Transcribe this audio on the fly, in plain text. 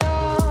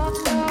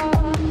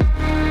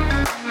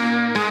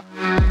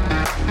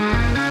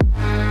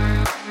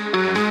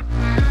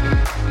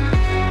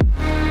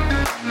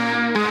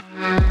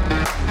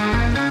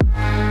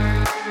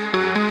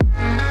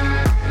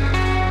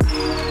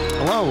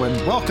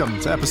welcome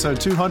to episode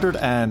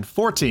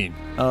 214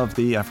 of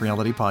the F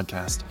Reality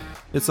Podcast.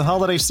 It's the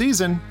holiday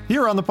season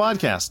here on the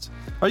podcast.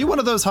 Are you one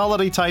of those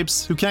holiday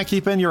types who can't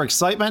keep in your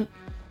excitement?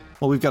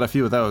 Well, we've got a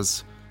few of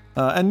those.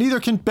 And neither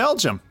can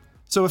Belgium.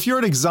 So if you're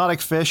an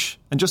exotic fish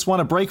and just want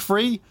to break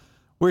free,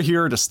 we're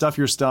here to stuff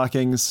your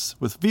stockings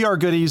with VR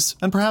goodies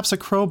and perhaps a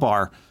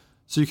crowbar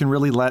so you can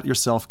really let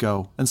yourself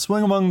go and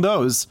swing among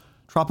those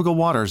tropical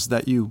waters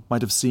that you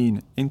might have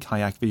seen in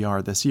Kayak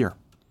VR this year.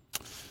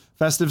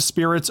 Festive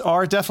spirits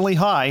are definitely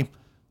high,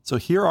 so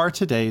here are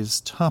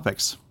today's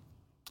topics.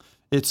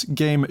 It's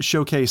Game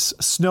Showcase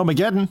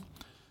Snowmageddon.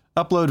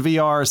 Upload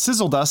VR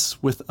sizzled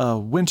us with a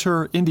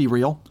winter indie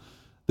reel.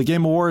 The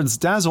Game Awards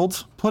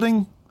dazzled,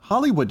 putting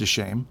Hollywood to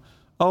shame.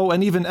 Oh,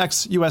 and even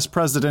ex-US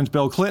President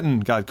Bill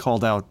Clinton got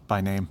called out by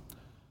name.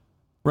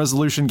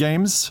 Resolution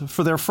Games,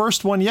 for their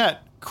first one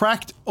yet,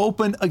 cracked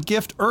open a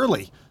gift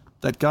early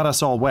that got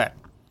us all wet.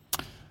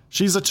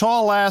 She's a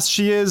tall lass,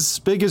 she is,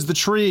 big as the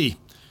tree.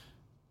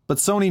 But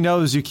Sony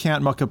knows you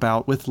can't muck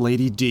about with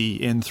Lady D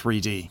in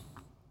 3D.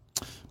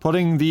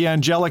 Putting the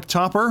angelic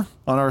topper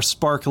on our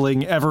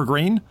sparkling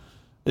evergreen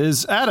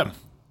is Adam.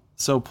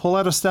 So pull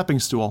out a stepping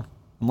stool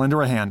and lend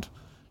her a hand.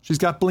 She's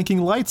got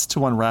blinking lights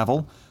to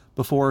unravel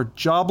before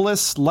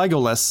jobless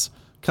Legolas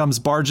comes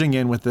barging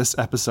in with this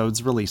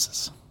episode's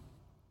releases.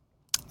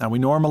 Now, we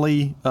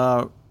normally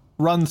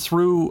run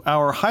through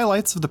our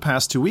highlights of the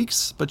past 2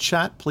 weeks, but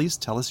chat, please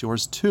tell us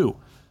yours too.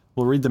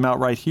 We'll read them out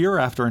right here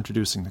after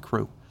introducing the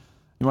crew.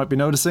 You might be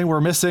noticing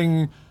we're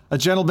missing a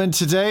gentleman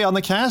today on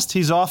the cast.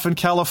 He's off in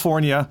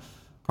California,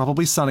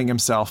 probably sunning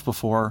himself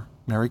before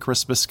Merry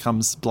Christmas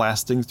comes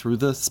blasting through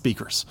the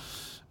speakers.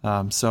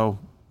 So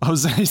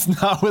Jose's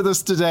not with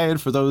us today,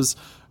 and for those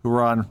who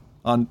are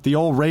on the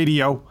old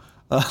radio,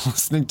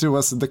 listening to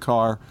us in the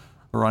car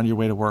or on your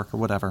way to work or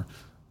whatever,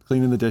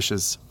 cleaning the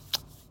dishes,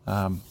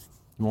 you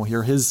won't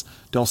hear his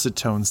dulcet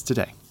tones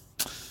today.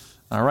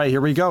 All right, here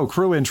we go.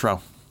 Crew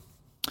intro.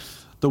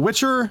 The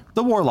Witcher,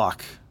 the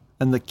Warlock,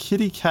 and the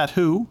kitty cat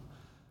who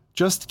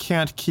just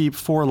can't keep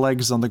 4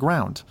 legs on the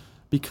ground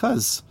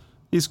because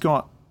he's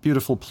got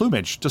beautiful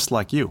plumage just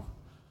like you.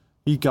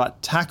 He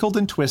got tackled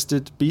and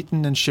twisted,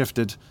 beaten and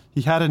shifted.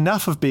 He had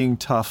enough of being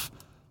tough,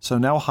 so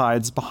now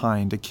hides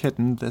behind a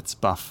kitten that's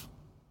buff.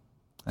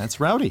 That's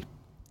Rowdy.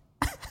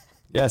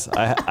 Yes,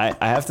 I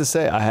have to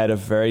say I had a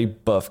very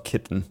buff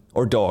kitten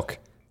or dog.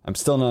 I'm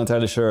still not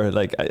entirely sure.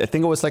 Like I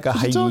think it was like a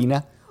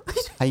hyena,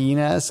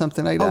 hyena or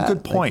something like that. Oh,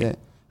 good point. Like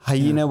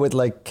hyena with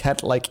like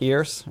cat-like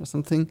ears or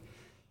something.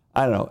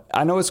 I don't know.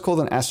 I know it's called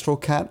an astral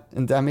cat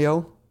in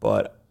Demio,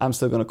 but I'm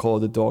still gonna call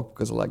it a dog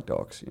because I like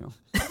dogs. You know.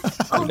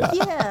 Oh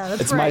yeah,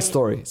 that's it's right. my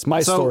story. It's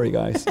my story,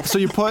 guys. So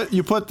you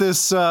put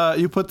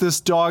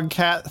this dog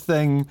cat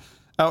thing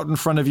out in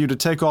front of you to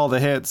take all the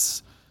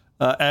hits.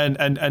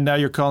 And now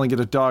you're calling it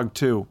a dog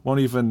too.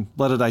 Won't even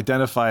let it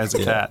identify as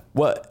a cat.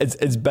 Well,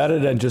 it's better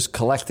than just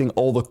collecting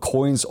all the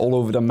coins all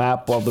over the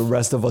map while the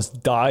rest of us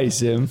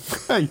dies him.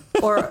 Hey.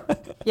 Or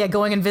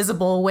going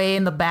invisible way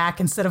in the back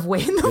instead of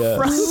way in the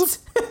front.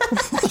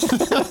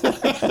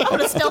 I'm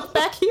gonna stealth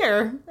back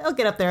here. I'll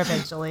get up there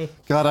eventually.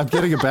 God, I'm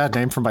getting a bad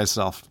name for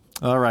myself.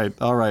 All right,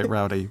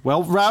 Rowdy.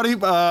 Well, Rowdy,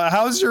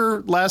 how's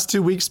your last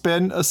 2 weeks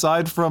been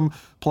aside from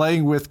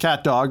playing with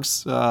cat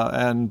dogs?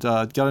 And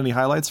got any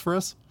highlights for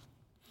us?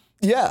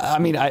 Yeah, I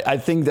mean, I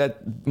think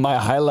that my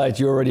highlight,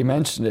 you already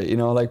mentioned it, you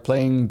know, like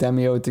playing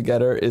Demio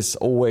together is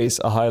always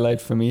a highlight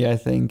for me, I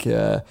think.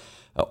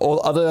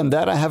 Other than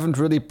that, I haven't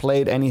really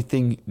played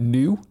anything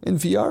new in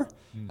VR.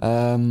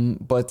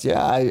 But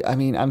yeah, I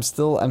mean, I'm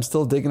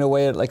still digging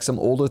away at like some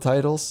older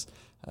titles.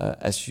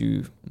 As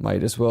you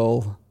might as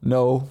well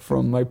know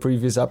from my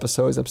previous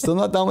episodes, I'm still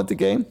not done with the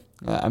game.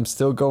 I'm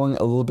still going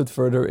a little bit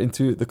further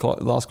into the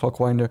Last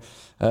Clockwinder.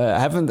 I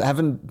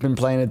haven't been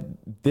playing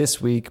it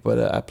this week, but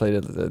I played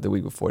it the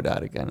week before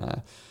that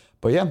again.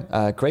 But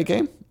yeah, great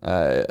game.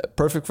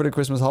 Perfect for the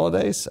Christmas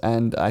holidays,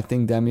 and I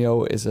think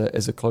Demio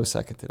is a close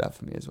second to that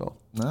for me as well.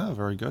 Ah,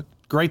 very good.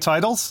 Great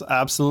titles.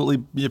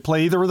 Absolutely. You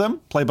play either of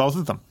them, play both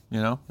of them,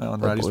 you know, on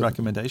Rowdy's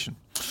recommendation.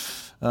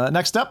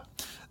 Next up,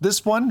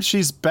 this one,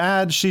 she's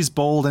bad, she's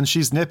bold, and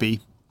she's nippy.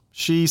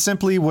 She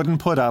simply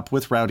wouldn't put up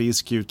with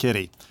Rowdy's cute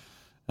kitty.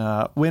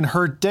 When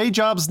her day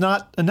job's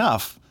not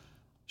enough,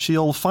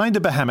 she'll find a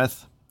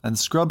behemoth and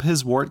scrub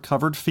his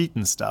wart-covered feet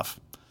and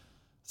stuff.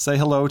 Say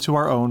hello to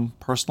our own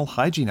personal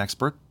hygiene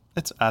expert.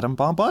 It's Adam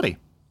Bombardi.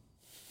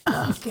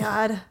 Oh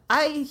God,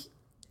 I'm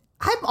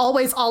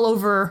always all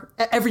over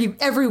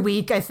every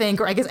week, I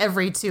think, or I guess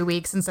every 2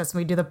 weeks since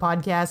we do the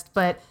podcast.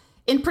 But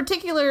in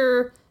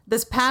particular,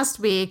 this past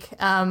week,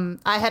 I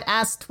had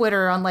asked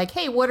Twitter on like,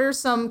 hey, what are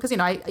some? Because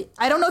I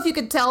don't know if you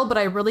could tell, but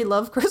I really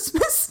love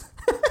Christmas.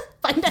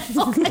 By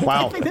now,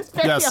 wow. I think that's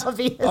very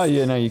obvious. Oh,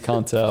 you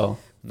can't tell.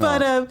 No.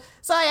 But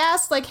so I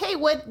asked like, hey,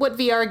 what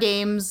VR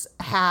games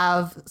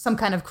have some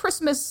kind of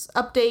Christmas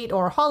update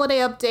or holiday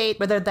update,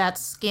 whether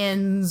that's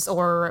skins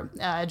or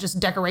just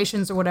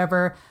decorations or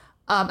whatever.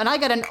 And I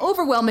got an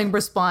overwhelming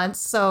response.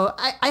 So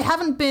I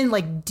haven't been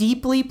like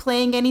deeply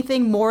playing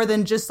anything more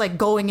than just like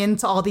going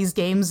into all these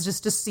games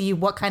just to see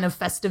what kind of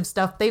festive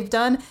stuff they've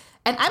done.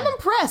 And I'm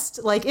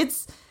impressed. Like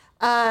it's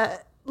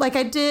like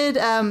I did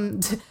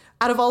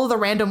out of all of the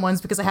random ones,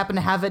 because I happen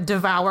to have it,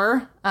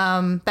 Devour.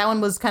 That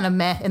one was kind of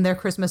meh in their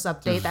Christmas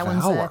update. That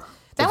one's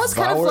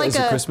kind of like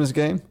a Christmas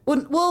game.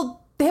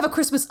 Well, they have a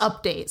Christmas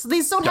update, so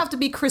these don't have to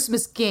be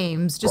Christmas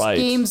games, just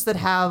games that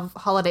have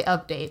holiday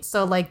updates.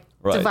 So like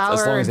Devour,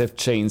 as long as they have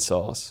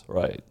chainsaws,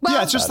 right? Well,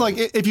 yeah, it's just like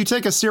if you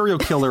take a serial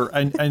killer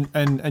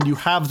and you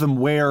have them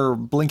wear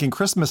blinking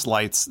Christmas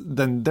lights,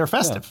 then they're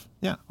festive.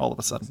 Yeah, all of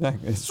a sudden.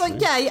 Exactly. So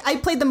yeah, I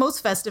played the most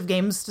festive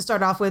games to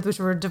start off with, which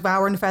were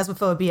Devour and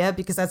Phasmophobia,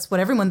 because that's what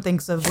everyone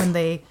thinks of when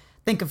they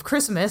think of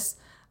Christmas.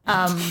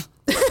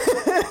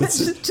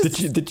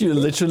 Did you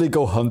literally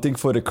go hunting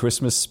for the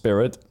Christmas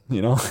spirit,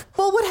 you know?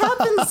 Well, what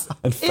happens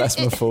and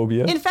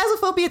Phasmophobia? In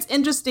Phasmophobia, it's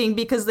interesting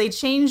because they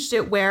changed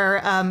it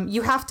where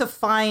you have to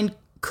find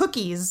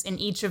cookies in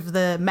each of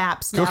the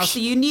maps now. So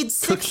you need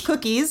 6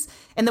 cookies,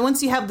 and then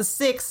once you have the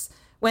 6,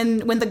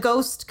 when the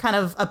ghost kind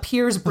of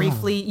appears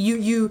briefly,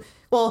 you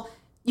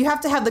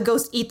have to have the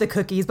ghost eat the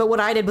cookies. But what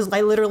I did was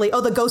I literally,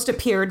 the ghost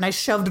appeared and I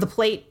shoved the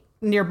plate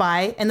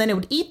nearby, and then it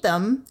would eat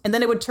them, and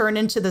then it would turn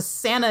into the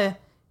Santa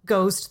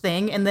ghost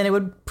thing, and then it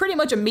would pretty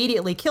much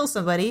immediately kill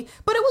somebody.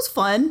 But it was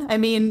fun. I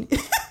mean, it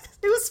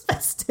was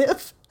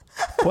festive.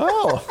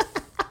 Wow.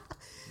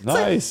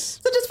 Nice.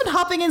 So just been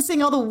hopping and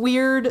seeing all the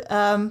weird,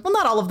 well,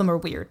 not all of them are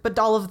weird, but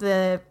all of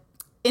the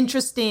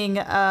interesting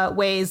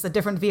ways that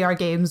different VR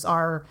games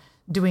are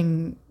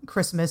doing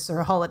Christmas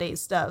or holiday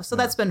stuff. So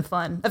that's been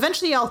fun.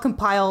 Eventually I'll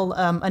compile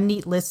a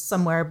neat list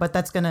somewhere, but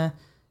that's going to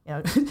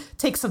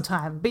take some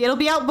time. But it'll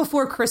be out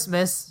before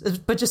Christmas,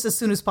 but just as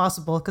soon as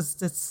possible, because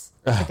it's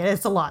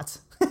a lot.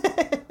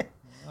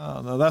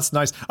 Oh, no, that's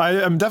nice.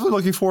 I'm definitely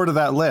looking forward to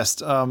that list.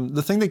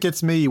 The thing that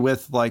gets me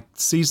with like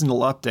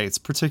seasonal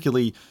updates,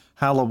 particularly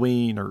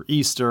Halloween or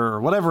Easter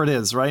or whatever it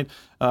is, right,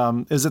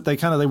 is that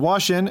they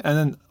wash in, and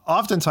then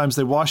oftentimes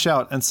they wash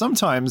out, and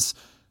sometimes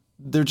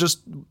they're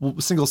just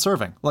single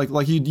serving.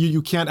 Like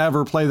you can't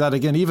ever play that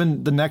again,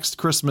 even the next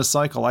Christmas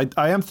cycle.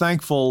 I am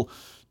thankful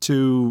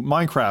to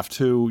Minecraft,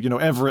 who,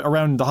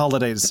 around the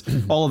holidays,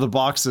 all of the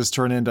boxes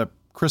turn into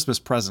Christmas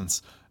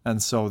presents. And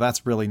so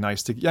that's really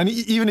nice and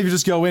even if you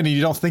just go in and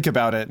you don't think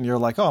about it and you're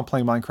like, oh, I'm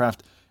playing Minecraft,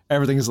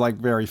 everything's like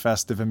very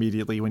festive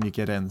immediately when you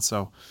get in.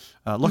 So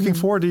looking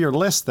forward to your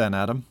list then,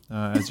 Adam,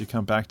 as you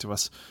come back to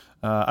us.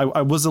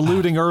 I was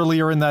alluding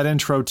earlier in that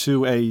intro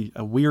to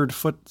a weird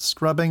foot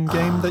scrubbing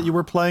game that you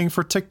were playing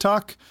for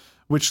TikTok,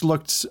 which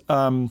looked,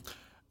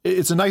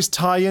 it's a nice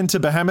tie-in to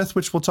Behemoth,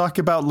 which we'll talk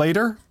about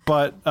later.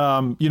 But,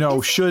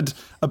 should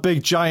a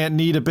big giant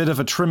need a bit of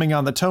a trimming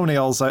on the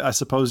toenails, I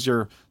suppose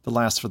you're the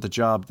last for the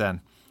job then.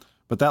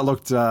 But that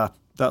looked the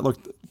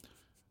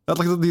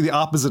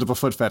opposite of a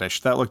foot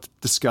fetish. That looked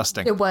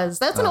disgusting. It was.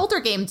 That's an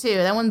older game too.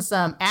 That one's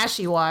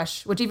Ashy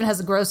Wash, which even has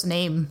a gross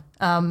name.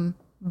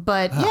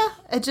 But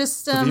it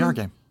just it's a VR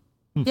game.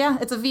 Yeah,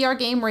 it's a VR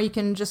game where you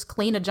can just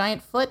clean a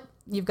giant foot.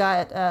 You've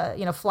got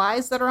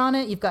flies that are on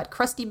it. You've got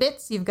crusty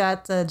bits. You've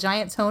got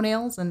giant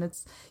toenails, and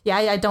it's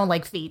I don't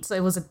like feet, so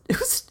it was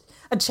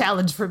a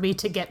challenge for me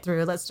to get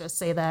through. Let's just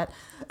say that.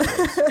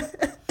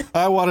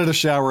 I wanted a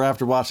shower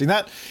after watching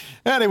that.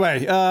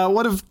 Anyway,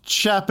 what have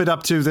Chap been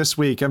up to this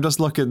week? I'm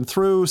just looking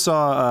through.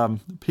 Saw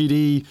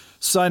PD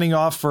signing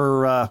off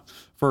for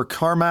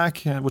Carmack,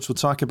 which we'll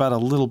talk about a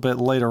little bit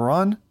later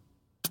on.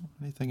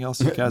 Anything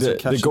else you guys are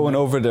catching? They're going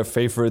over their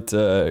favorite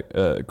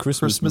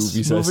Christmas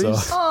movies. I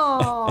saw.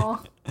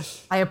 Oh,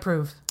 I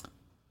approve.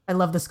 I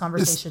love this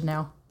conversation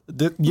now.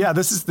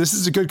 This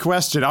is a good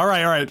question. All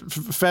right.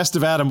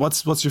 Festive Adam,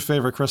 what's your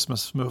favorite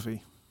Christmas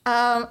movie?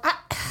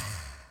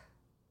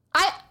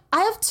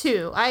 I have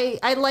 2.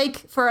 I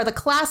like, for the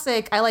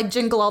classic, I like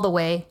Jingle All the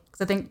Way, because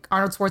I think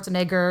Arnold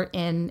Schwarzenegger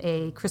in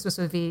a Christmas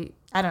movie,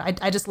 I don't know,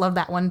 I just love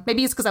that one.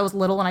 Maybe it's because I was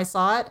little when I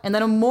saw it. And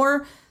then a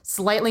more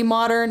slightly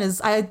modern is,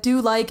 I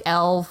do like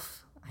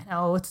Elf. I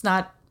know it's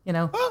not,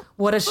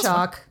 what a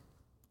shock.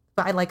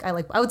 Fun. But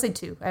I would say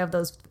 2. I have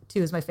those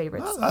 2 as my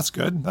favorites. Oh, that's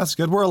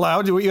good. We're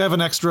allowed. You have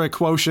an extra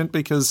quotient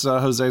because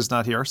Jose's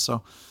not here.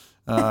 So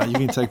you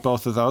can take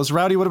both of those.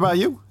 Rowdy, what about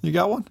you? You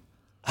got one?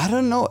 I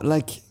don't know.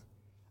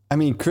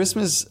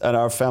 Christmas at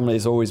our family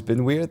has always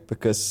been weird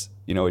because,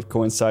 it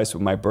coincides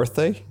with my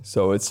birthday.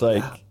 So it's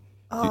like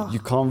you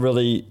can't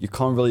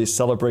really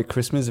celebrate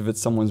Christmas if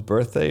it's someone's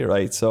birthday,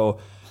 right? So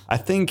I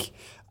think,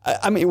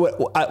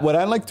 what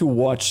I like to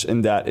watch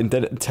in that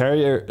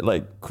entire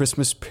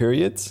Christmas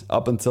period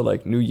up until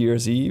New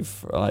Year's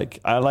Eve,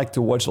 I like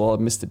to watch a lot of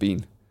Mr.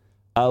 Bean.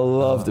 I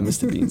love the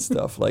Mr. Bean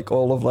stuff,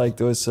 all of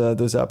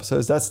those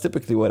episodes. That's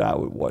typically what I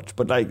would watch.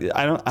 But I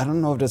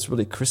don't know if that's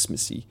really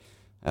Christmassy.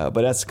 But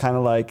that's kind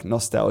of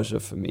nostalgia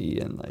for me,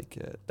 and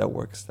that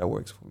works for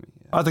me.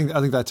 Yeah. I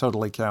think that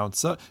totally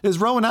counts. Is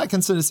Rowan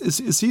Atkinson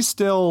is he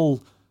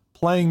still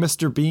playing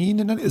Mr.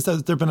 Bean? Has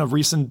there been a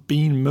recent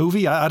Bean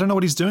movie? I don't know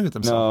what he's doing with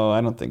himself. No, I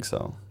don't think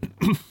so.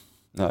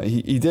 No,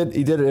 he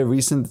did a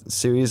recent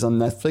series on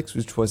Netflix,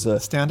 which was a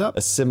stand-up,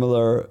 a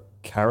similar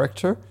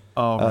character.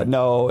 Oh, right.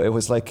 No, it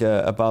was like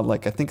about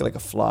like I think like a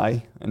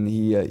fly, and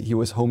he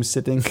was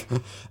home-sitting,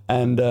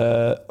 and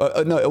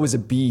no, it was a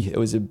bee. It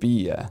was a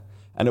bee, yeah,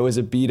 and it was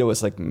a bee that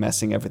was like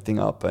messing everything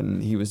up,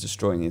 and he was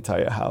destroying the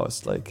entire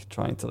house, like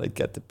trying to like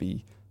get the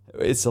bee.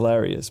 It's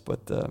hilarious,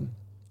 but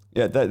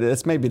yeah,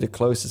 that's maybe the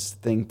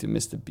closest thing to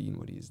Mr. Bean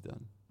what he's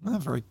done. Oh,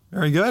 very,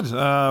 very good.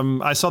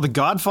 I saw The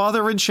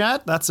Godfather in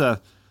chat. That's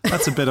a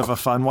bit of a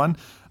fun one.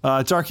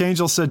 Dark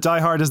Angel said Die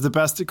Hard is the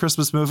best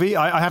Christmas movie.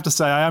 I have to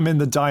say, I am in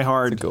the Die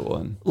Hard. It's a good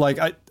one. Like,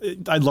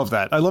 I love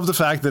that. I love the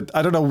fact that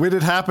I don't know when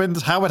it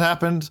happened, how it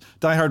happened.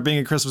 Die Hard being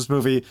a Christmas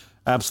movie,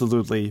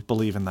 absolutely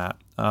believe in that.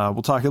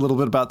 We'll talk a little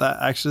bit about that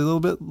actually a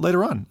little bit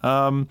later on.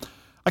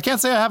 I can't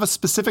say I have a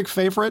specific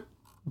favorite,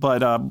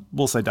 but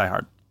we'll say Die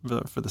Hard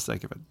for the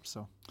sake of it.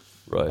 So,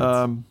 right.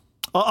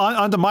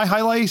 On to my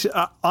highlight.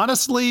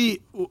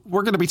 Honestly,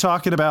 we're going to be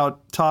talking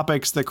about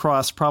topics that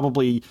cross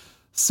probably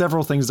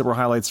several things that were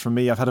highlights for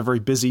me. I've had a very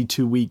busy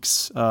 2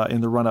 weeks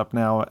in the run-up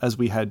now as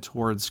we head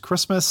towards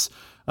Christmas.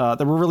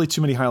 There were really too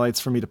many highlights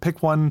for me to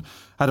pick one.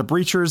 Had a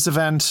Breachers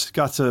event,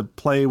 got to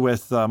play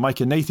with Mike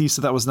and Nathy,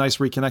 so that was nice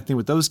reconnecting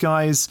with those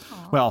guys.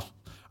 Aww. Well,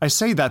 I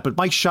say that, but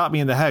Mike shot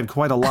me in the head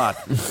quite a lot.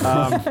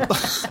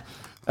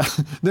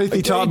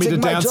 Nathy taught me to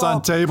dance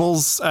on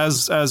tables,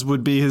 as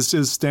would be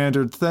his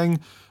standard thing.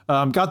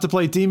 Got to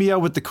play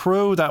Demeo with the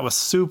crew. That was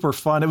super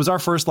fun. It was our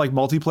first like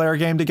multiplayer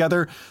game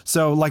together.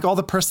 So like all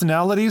the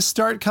personalities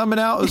start coming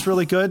out. It was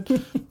really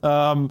good.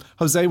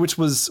 Jose, who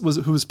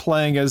was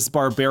playing as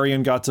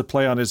Barbarian, got to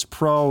play on his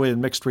Pro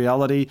in mixed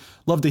reality.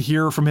 Love to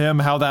hear from him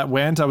how that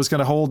went. I was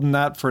kind of holding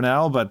that for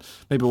now, but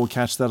maybe we'll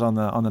catch that on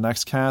the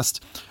next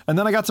cast. And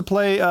then I got to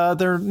play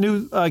their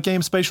new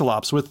game Spatial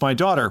Ops with my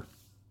daughter.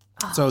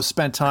 So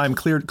spent time,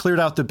 cleared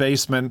out the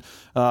basement.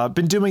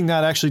 Been doing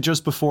that actually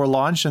just before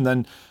launch, and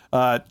then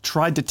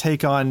tried to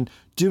take on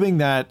streaming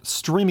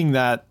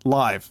that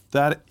live.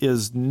 That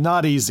is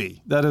not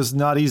easy.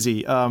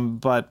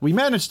 But we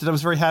managed it. I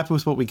was very happy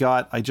with what we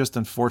got. I just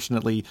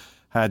unfortunately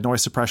had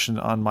noise suppression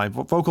on my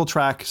vocal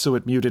track, so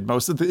it muted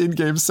most of the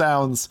in-game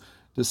sounds,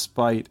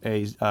 despite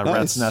a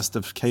rat's nest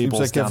of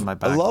cables like down my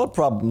back. A lot of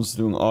problems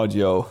doing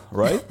audio,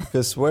 right?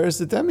 Because where's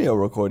the Demeo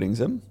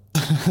recordings, Em?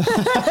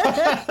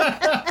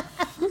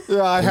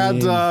 Yeah, I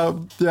had the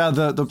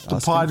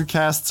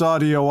podcast's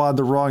audio on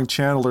the wrong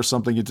channel or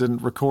something. It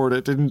didn't record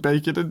it, didn't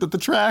bake it into the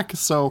track.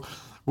 So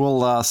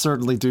we'll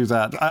certainly do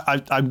that.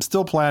 I'm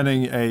still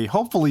planning a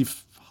hopefully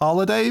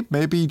holiday,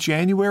 maybe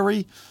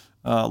January,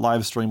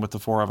 live stream with the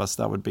four of us.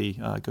 That would be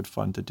good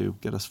fun to do.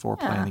 Get us four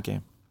playing the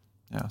game.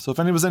 Yeah. So if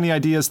anyone's any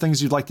ideas,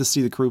 things you'd like to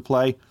see the crew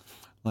play,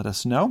 let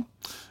us know.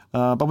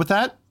 But with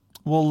that,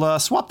 we'll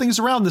swap things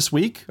around this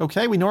week.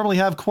 Okay, we normally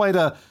have quite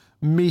a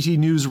meaty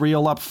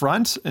newsreel up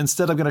front.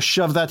 Instead, I'm going to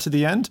shove that to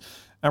the end,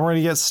 and we're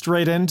going to get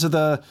straight into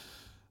the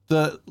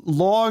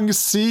long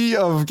sea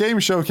of game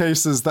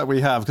showcases that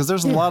we have, because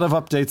there's a lot of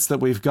updates that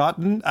we've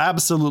gotten.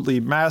 Absolutely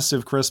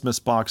massive Christmas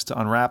box to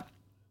unwrap.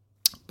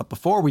 But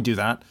before we do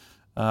that,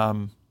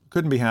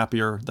 couldn't be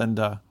happier than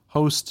to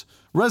host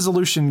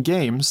Resolution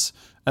Games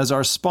as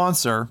our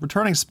sponsor,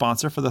 returning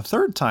sponsor for the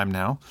third time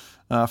now,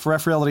 for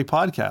F Reality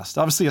Podcast.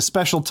 Obviously a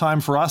special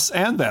time for us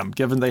and them,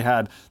 given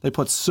they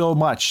put so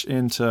much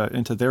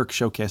into their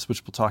showcase,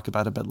 which we'll talk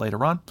about a bit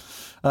later on.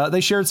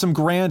 They shared some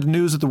grand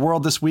news of the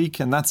world this week,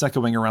 and that's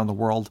echoing around the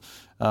world,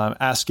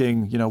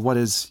 asking, what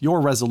is your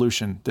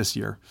resolution this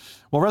year?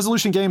 Well,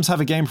 Resolution Games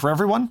have a game for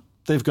everyone.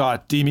 They've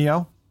got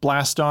Demeo,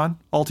 Blaston,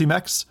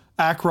 Ultimex,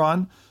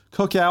 Akron,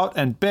 Cookout,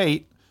 and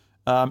Bait.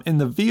 In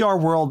the VR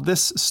world,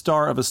 this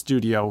star of a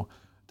studio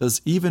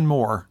does even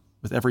more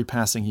with every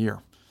passing year.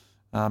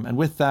 And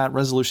with that,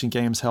 Resolution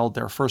Games held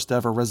their first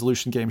ever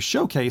Resolution Games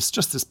showcase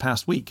just this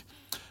past week.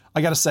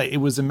 I got to say,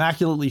 it was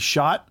immaculately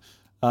shot,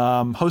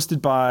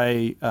 hosted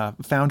by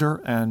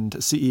founder and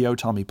CEO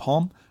Tommy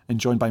Palm, and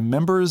joined by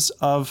members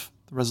of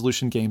the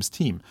Resolution Games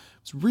team.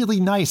 It was really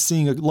nice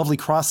seeing a lovely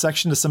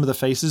cross-section to some of the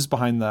faces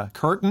behind the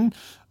curtain.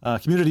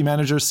 Community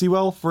manager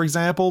Sewell, for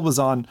example, was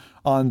on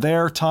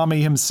there.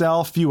 Tommy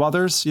himself, a few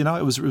others. It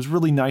was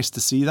really nice to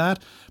see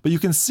that. But you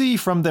can see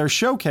from their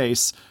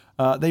showcase,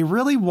 they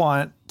really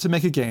want to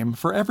make a game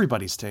for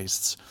everybody's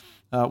tastes.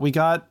 We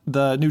got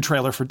the new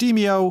trailer for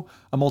Demeo,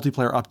 a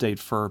multiplayer update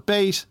for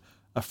Bait,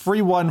 a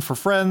free one for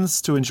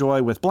friends to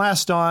enjoy with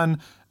Blaston,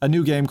 a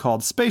new game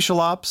called Spatial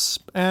Ops,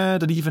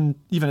 and even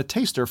a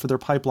taster for their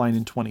pipeline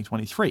in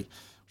 2023, which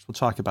we'll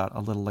talk about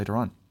a little later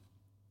on.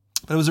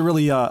 But it was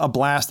really a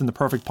blast and the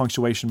perfect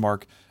punctuation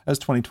mark as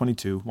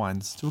 2022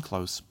 winds to a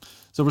close.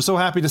 So we're so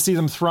happy to see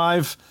them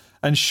thrive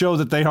and show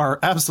that they are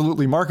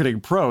absolutely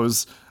marketing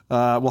pros.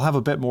 We'll have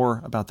a bit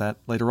more about that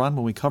later on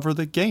when we cover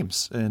the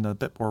games in a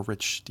bit more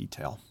rich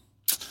detail.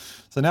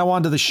 So now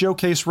on to the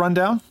showcase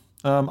rundown.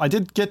 I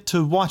did get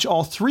to watch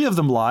all three of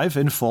them live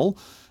in full.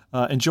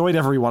 Enjoyed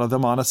every one of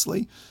them,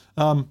 honestly.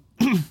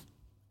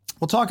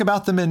 We'll talk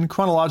about them in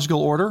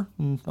chronological order.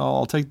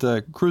 I'll take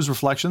the crew's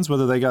reflections,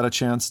 whether they got a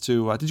chance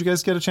to... did you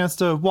guys get a chance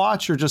to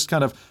watch or just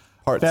kind of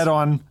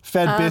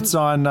fed bits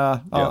on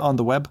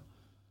the web.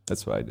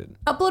 That's what I did.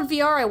 Upload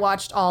VR, I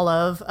watched all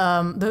of.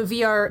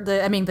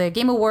 The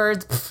Game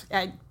Awards,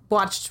 I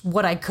watched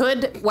what I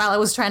could while I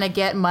was trying to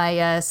get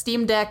my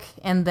Steam Deck,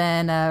 and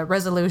then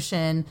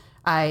Resolution,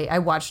 I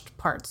watched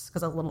parts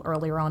because I was a little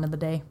earlier on in the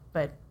day.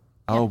 But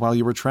while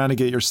you were trying to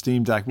get your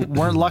Steam Deck.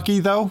 Weren't lucky,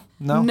 though?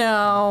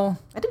 No,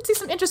 I did see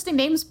some interesting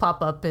names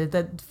pop up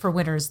for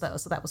winners, though,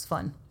 so that was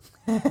fun.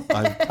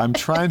 I'm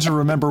trying to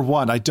remember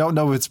one. I don't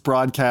know if it's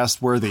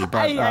broadcast worthy, but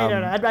I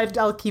don't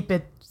know. I'll keep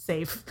it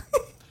safe.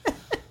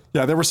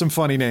 Yeah, there were some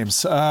funny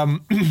names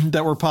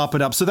that were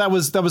popping up. So that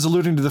was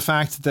alluding to the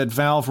fact that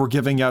Valve were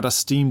giving out a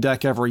Steam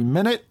Deck every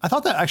minute. I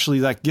thought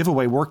that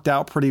giveaway worked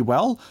out pretty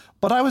well,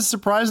 but I was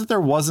surprised that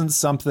there wasn't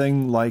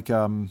something like,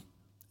 to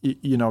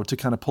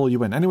kind of pull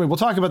you in. Anyway, we'll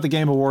talk about the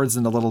Game Awards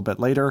in a little bit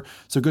later.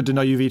 So good to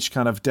know you've each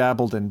kind of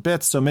dabbled in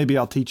bits. So maybe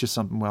I'll teach you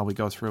something while we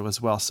go through as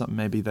well. Something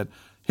maybe that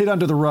hit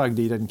under the rug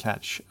that you didn't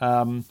catch.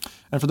 And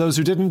for those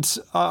who didn't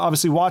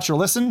obviously watch or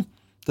listen,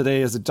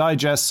 today is a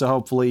digest, so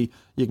hopefully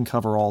you can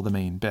cover all the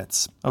main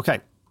bits. Okay,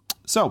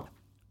 so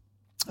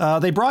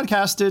they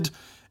broadcasted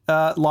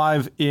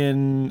live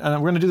and we're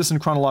going to do this in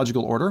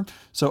chronological order.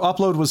 So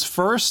Upload was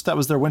first. That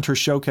was their winter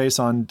showcase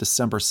on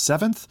December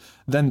 7th.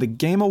 Then the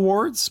Game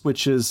Awards,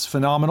 which is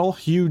phenomenal.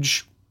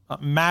 Huge,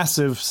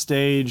 massive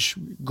stage,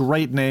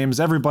 great names,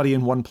 everybody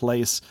in one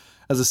place.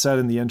 As I said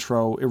in the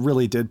intro, it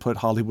really did put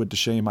Hollywood to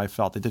shame, I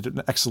felt. They did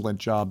an excellent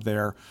job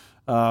there.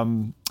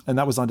 And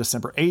that was on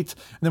December 8th.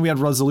 And then we had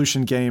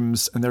Resolution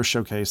Games and their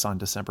showcase on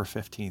December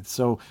 15th.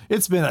 So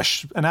it's been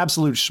an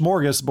absolute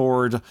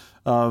smorgasbord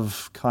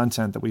of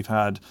content that we've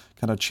had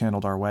kind of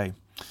channeled our way.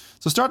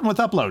 So starting with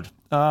Upload.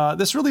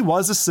 This really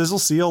was a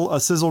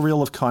sizzle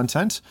reel of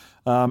content.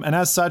 And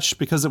as such,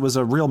 because it was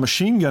a real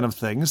machine gun of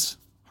things,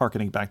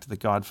 hearkening back to The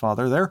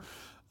Godfather there,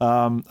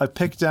 I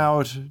picked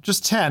out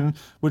just 10,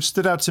 which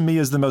stood out to me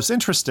as the most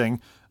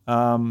interesting.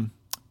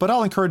 But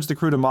I'll encourage the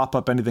crew to mop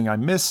up anything I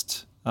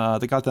missed.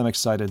 That got them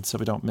excited so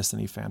we don't miss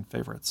any fan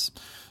favorites.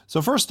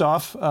 So first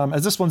off,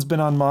 as this one's been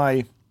on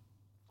my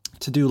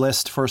to-do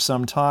list for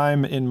some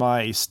time in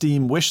my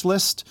Steam wish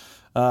list,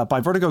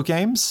 by Vertigo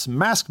Games,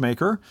 Mask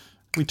Maker.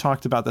 We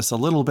talked about this a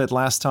little bit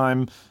last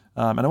time,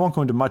 and I won't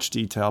go into much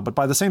detail, but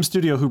by the same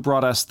studio who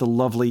brought us the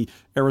lovely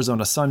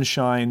Arizona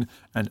Sunshine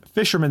and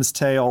Fisherman's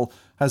Tale,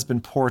 has been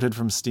ported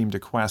from Steam to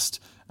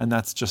Quest, and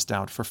that's just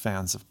out for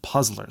fans of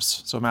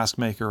puzzlers. So Mask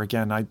Maker,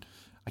 again, I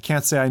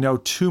can't say I know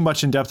too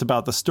much in depth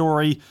about the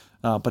story,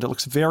 but it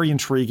looks very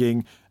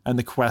intriguing, and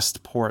the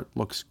Quest port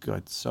looks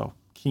good. So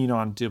keen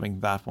on doing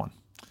that one.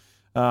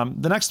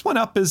 The next one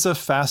up is a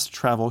fast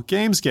travel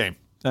games game.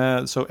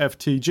 So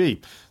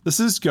FTG. This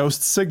is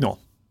Ghost Signal.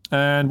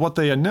 And what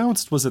they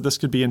announced was that this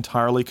could be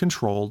entirely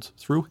controlled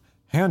through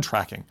hand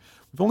tracking.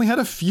 We've only had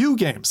a few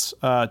games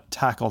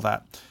tackle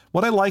that.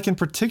 What I like in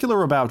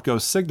particular about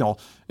Ghost Signal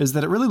is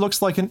that it really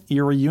looks like an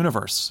eerie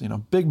universe.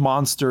 Big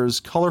monsters,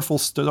 colorful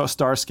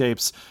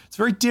starscapes. It's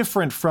very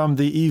different from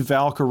the Eve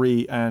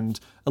Valkyrie and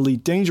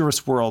Elite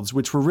Dangerous worlds,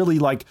 which were really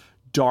like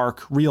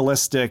dark,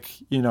 realistic,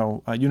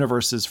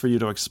 universes for you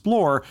to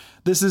explore.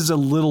 This is a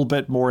little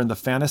bit more in the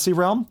fantasy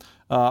realm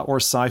or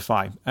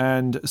sci-fi.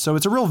 And so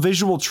it's a real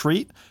visual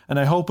treat, and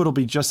I hope it'll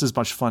be just as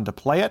much fun to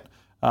play it.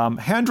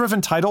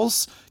 Hand-driven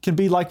titles can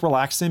be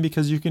relaxing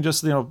because you can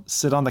just,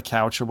 sit on the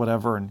couch or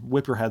whatever and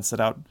whip your headset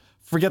out.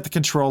 Forget the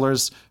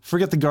controllers,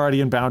 forget the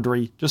Guardian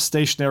boundary, just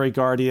stationary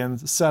Guardian,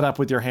 set up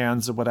with your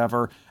hands or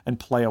whatever, and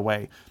play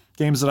away.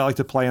 Games that I like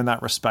to play in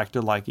that respect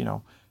are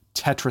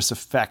Tetris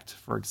Effect,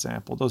 for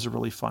example. Those are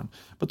really fun.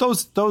 But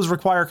those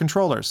require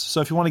controllers.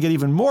 So if you want to get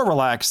even more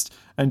relaxed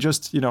and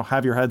just,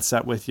 have your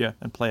headset with you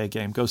and play a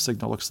game, Ghost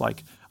Signal looks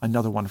like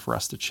another one for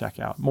us to check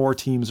out. More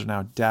teams are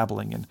now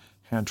dabbling in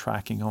hand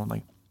tracking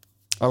only.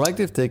 I like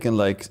they've taken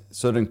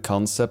certain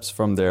concepts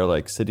from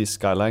their City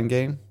Skyline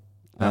game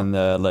and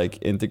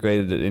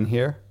integrated it in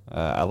here.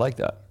 I like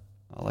that.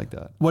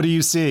 What are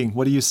you seeing?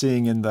 What are you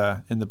seeing in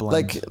the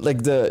blend?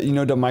 Like the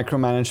the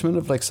micromanagement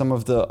of some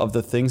of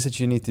the things that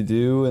you need to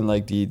do and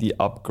the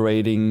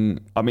upgrading.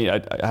 I mean,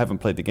 I haven't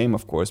played the game,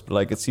 of course,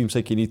 but it seems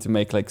like you need to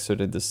make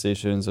certain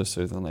decisions or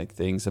certain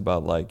things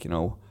about what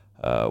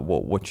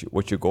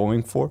you're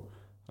going for.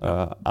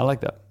 I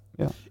like that.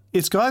 Yeah.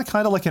 It's got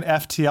kind of like an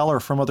FTL or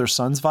From Other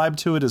Suns vibe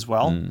to it as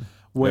well,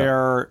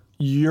 where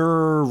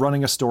you're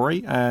running a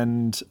story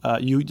and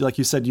you, like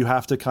you said, you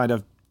have to kind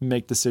of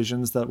make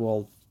decisions that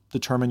will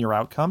determine your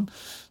outcome.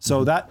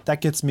 So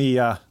that gets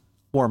me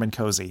warm and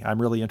cozy. I'm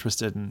really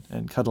interested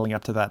in cuddling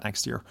up to that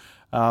next year.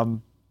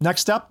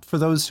 Next up, for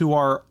those who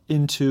are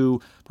into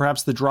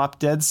perhaps the Drop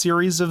Dead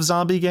series of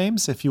zombie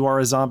games, if you are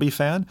a zombie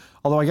fan,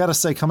 although I got to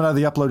say, coming out of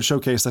the Upload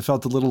showcase, I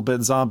felt a little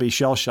bit zombie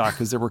shell shock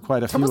because there were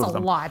quite a few of them. That was a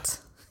lot.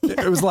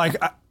 It was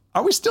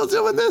are we still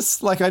doing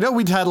this? I know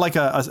we'd had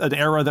an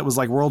era that was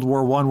World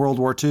War I, World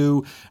War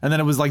II, and then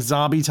it was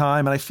zombie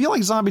time, and I feel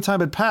like zombie time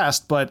had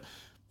passed, but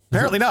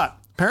apparently not.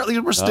 Apparently,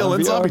 we're still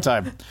in zombie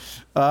time.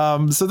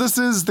 So this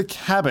is the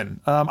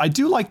cabin. I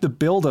do like the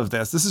build of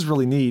this. This is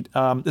really neat.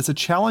 It's a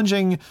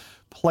challenging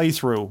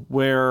playthrough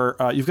where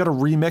you've got to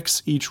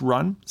remix each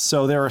run.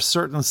 So there are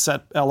certain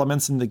set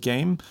elements in the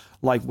game,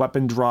 like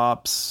weapon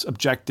drops,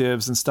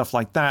 objectives, and stuff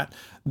like that,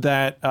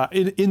 that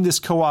in this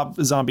co-op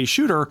zombie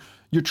shooter,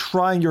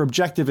 your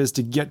objective is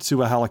to get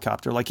to a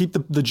helicopter, like keep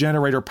the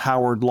generator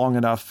powered long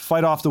enough,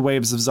 fight off the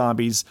waves of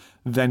zombies,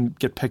 then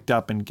get picked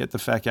up and get the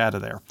feck out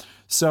of there.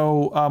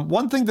 So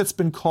one thing that's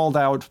been called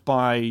out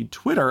by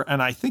Twitter,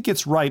 and I think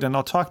it's right, and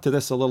I'll talk to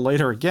this a little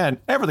later again.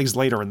 Everything's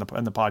later in the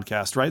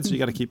podcast, right? So you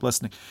got to keep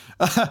listening.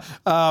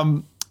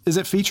 Is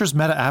it features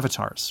meta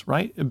avatars,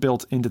 right?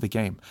 Built into the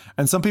game.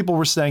 And some people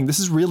were saying this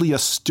is really a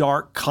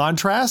stark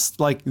contrast,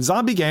 like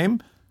zombie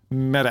game,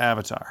 meta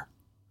avatar.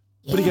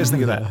 What do you guys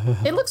think of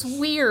that? It looks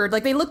weird.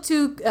 Like they look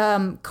too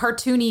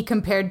cartoony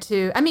compared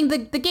to. I mean, the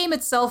game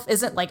itself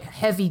isn't like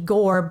heavy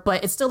gore,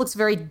 but it still looks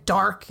very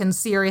dark and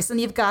serious.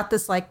 And you've got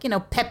this like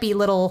peppy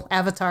little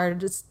avatar.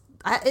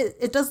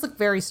 It does look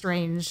very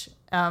strange.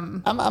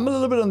 I'm a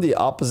little bit on the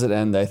opposite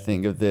end, I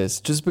think, of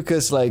this, just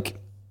because like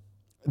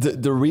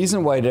the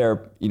reason why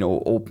they're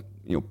all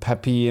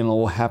peppy and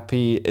all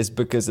happy is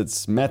because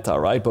it's meta,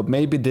 right? But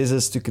maybe this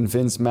is to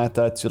convince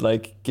meta to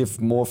like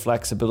give more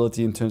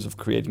flexibility in terms of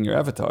creating your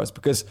avatars,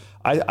 because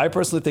I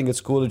personally think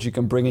it's cool that you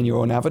can bring in your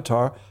own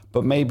avatar,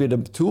 but maybe the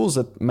tools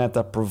that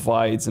meta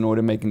provides in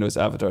order making those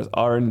avatars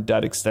aren't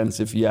that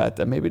extensive yet,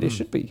 and maybe they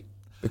should be.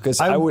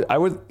 Because I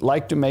would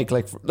like to make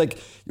like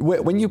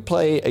when you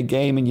play a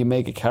game and you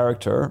make a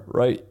character,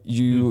 right?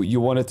 You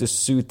want it to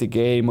suit the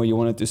game, or you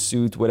want it to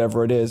suit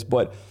whatever it is,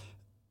 but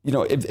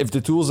if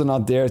the tools are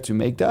not there to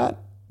make that,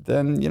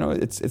 then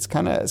it's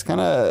kind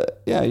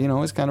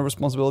of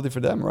responsibility for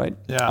them, right?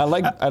 Yeah.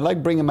 I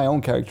like bringing my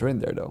own character in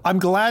there though. I'm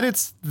glad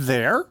it's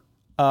there.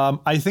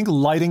 I think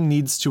lighting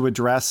needs to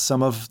address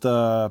some of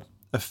the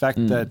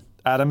effect that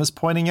Adam is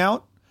pointing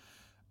out.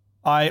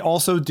 I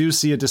also do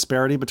see a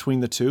disparity between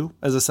the two.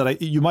 As I said,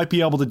 you might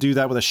be able to do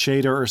that with a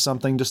shader or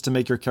something just to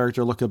make your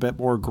character look a bit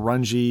more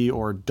grungy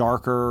or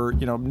darker,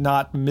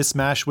 not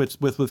mismatch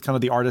with kind of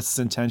the artist's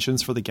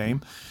intentions for the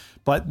game.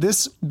 But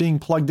this being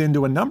plugged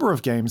into a number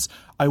of games,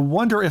 I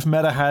wonder if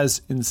Meta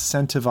has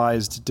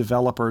incentivized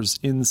developers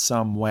in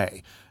some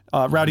way.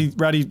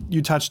 Rowdy,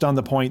 you touched on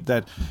the point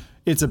that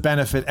it's a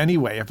benefit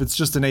anyway. If it's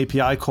just an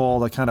API call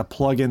to kind of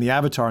plug in the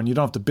avatar and you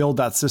don't have to build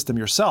that system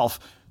yourself,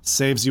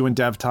 saves you in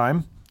dev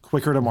time,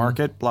 quicker to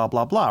market, blah,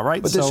 blah, blah,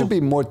 right? But there should be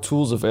more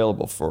tools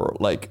available for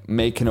like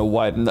making a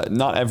wide,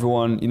 not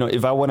everyone,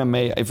 if I want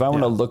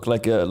to look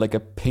like a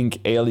pink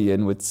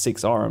alien with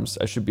 6 arms,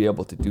 I should be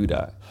able to do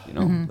that,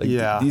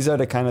 These are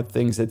the kind of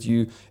things that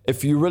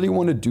if you really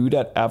want to do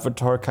that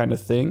avatar kind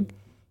of thing,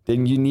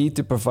 then you need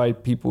to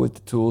provide people with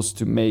the tools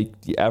to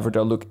make the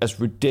avatar look as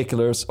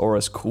ridiculous or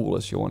as cool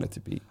as you want it to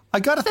be. I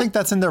got to think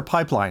that's in their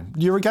pipeline.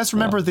 Do you guys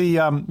remember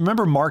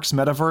remember Mark's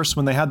Metaverse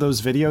when they had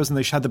those videos and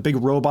they had the big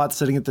robot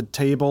sitting at the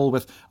table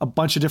with a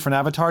bunch of different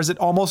avatars? It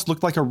almost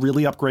looked like a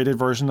really upgraded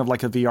version of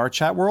like a VR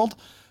chat world.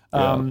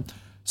 Yeah.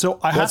 So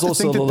I have to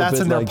think that's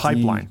in their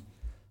pipeline.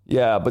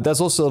 But that's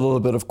also a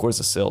little bit, of course,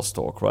 a sales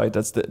talk, right?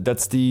 That's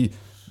the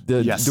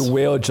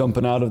whale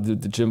jumping out of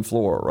the gym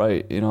floor,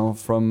 right?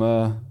 From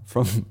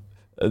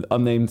an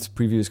unnamed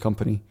previous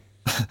company.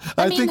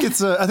 I think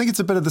it's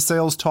a bit of the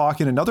sales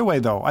talk in another way,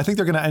 though. I think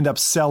they're going to end up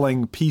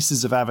selling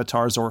pieces of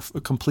avatars or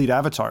complete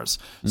avatars.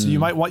 So you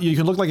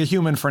can look like a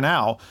human for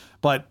now,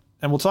 and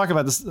we'll talk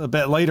about this a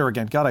bit later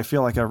again. God, I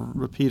feel like a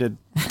repeated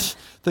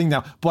thing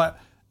now. But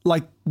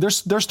like they're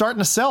starting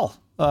to sell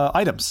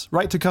items,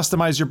 right? To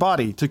customize your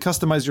body, to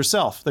customize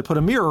yourself. They put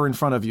a mirror in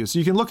front of you so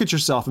you can look at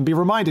yourself and be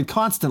reminded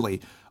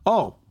constantly,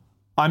 oh,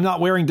 I'm not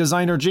wearing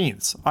designer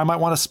jeans. I might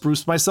want to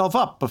spruce myself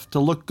up to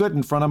look good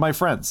in front of my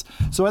friends.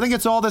 So I think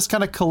it's all this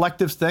kind of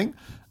collective thing.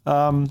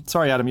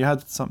 Sorry, Adam, you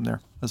had something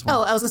there as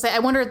well. Oh, I was going to say, I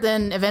wonder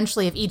then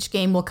eventually if each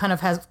game will kind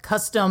of have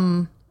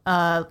custom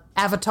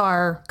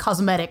avatar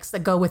cosmetics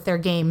that go with their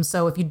game.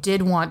 So if you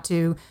did want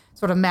to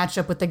sort of match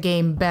up with the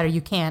game better,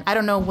 you can. I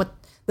don't know what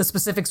the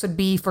specifics would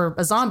be for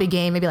a zombie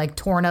game, maybe like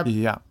torn up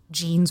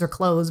jeans or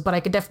clothes, but I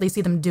could definitely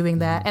see them doing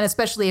that. And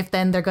especially if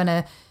then th're going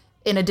to,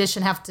 in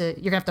addition, you're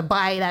gonna have to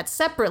buy that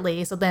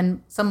separately. So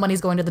then some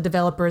money's going to the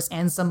developers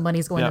and some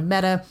money's going to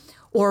Meta,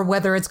 or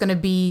whether it's going to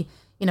be,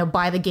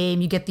 buy the game,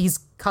 you get these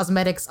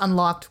cosmetics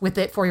unlocked with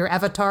it for your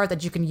avatar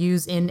that you can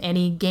use in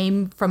any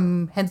game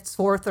from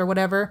henceforth or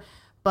whatever.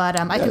 But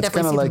I can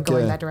definitely see them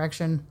going that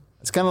direction.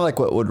 It's kind of like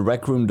what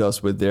Rec Room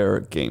does with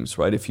their games,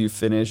 right? If you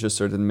finish a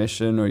certain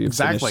mission or you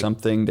finish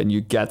something, then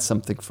you get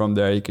something from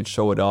there. You can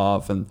show it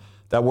off, and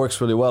that works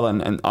really well,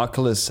 and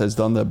Oculus has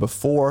done that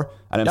before.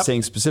 And I'm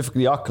saying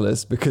specifically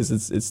Oculus because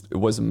it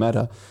wasn't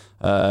Meta.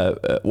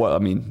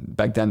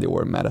 Back then they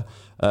were Meta.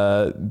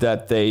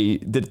 That they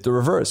did the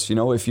reverse.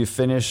 If you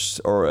finished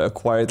or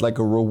acquired like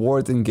a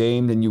reward in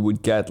game, then you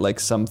would get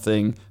like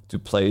something to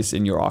place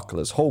in your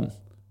Oculus home.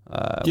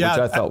 Which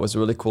I thought was a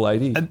really cool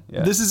idea. And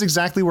this is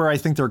exactly where I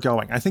think they're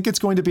going. I think it's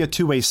going to be a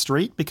two-way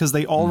street because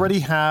they already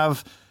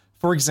have,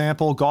 for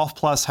example, Golf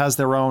Plus has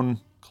their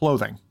own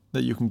clothing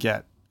that you can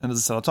get. And as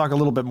I said, I'll talk a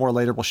little bit more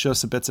later. We'll show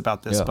some bits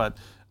about this, but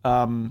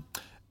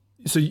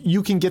so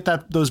you can get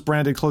those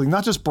branded clothing,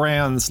 not just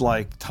brands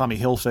like Tommy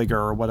Hilfiger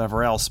or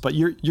whatever else, but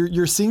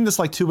you're seeing this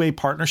like two-way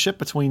partnership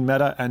between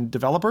Meta and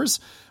developers,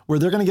 where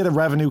they're going to get a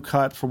revenue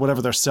cut for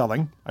whatever they're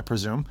selling, I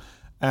presume,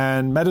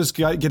 and Meta's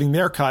getting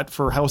their cut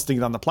for hosting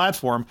it on the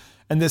platform.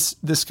 And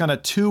this kind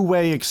of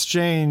two-way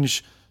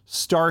exchange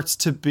starts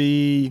to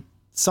be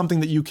something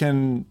that you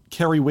can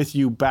carry with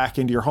you back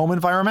into your home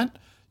environment.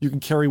 You can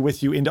carry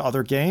with you into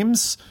other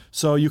games,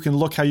 so you can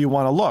look how you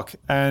want to look.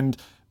 And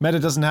Meta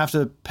doesn't have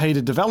to pay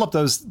to develop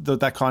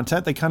that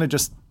content. They kind of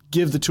just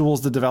give the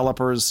tools to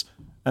developers,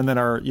 and then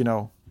are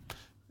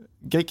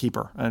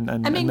gatekeeper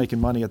and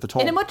making money at the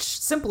toll. In a much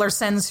simpler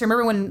sense,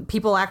 remember when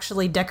people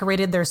actually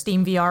decorated their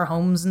Steam VR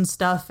homes and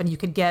stuff, and you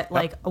could get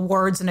like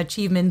awards and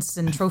achievements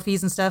and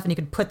trophies and stuff, and you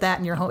could put that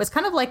in your home. It's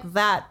kind of like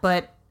that,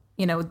 but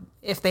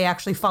if they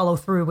actually follow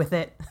through with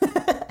it.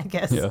 I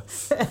guess.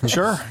 Yeah.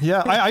 Sure.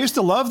 Yeah. I used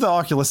to love the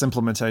Oculus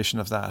implementation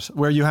of that,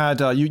 where you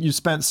had you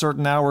spent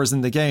certain hours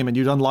in the game and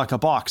you'd unlock a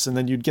box, and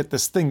then you'd get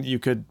this thing that you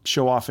could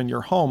show off in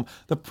your home.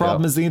 The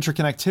problem is the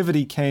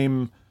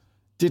interconnectivity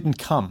didn't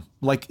come.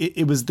 Like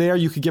it was there.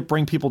 You could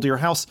bring people to your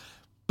house,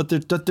 but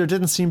there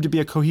didn't seem to be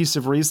a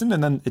cohesive reason.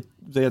 And then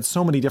they had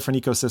so many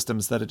different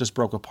ecosystems that it just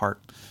broke apart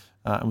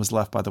and was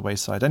left by the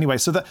wayside. Anyway,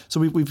 so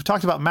we've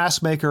talked about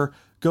Mask Maker,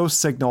 Ghost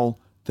Signal,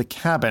 The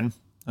Cabin.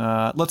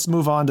 Let's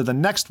move on to the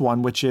next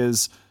one, which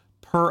is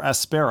Per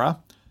Aspera.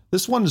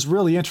 This one is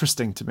really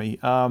interesting to me.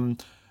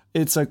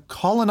 It's a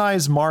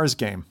colonize Mars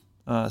game.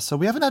 So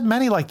we haven't had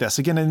many like this.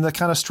 Again, in the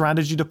kind of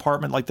strategy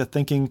department, like the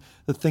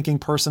thinking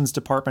person's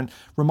department.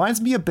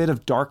 Reminds me a bit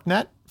of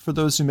Darknet, for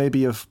those who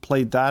maybe have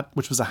played that,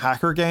 which was a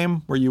hacker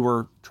game where you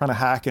were trying to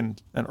hack and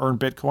earn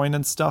Bitcoin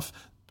and stuff.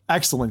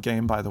 Excellent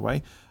game, by the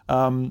way.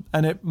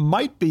 And it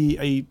might be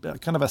a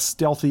kind of a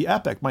stealthy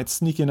epic, might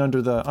sneak in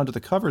under the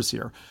covers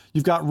here.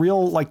 You've got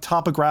real like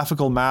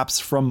topographical maps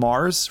from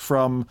Mars,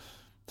 from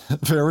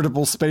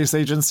veritable space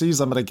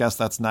agencies. I'm going to guess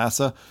that's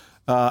NASA.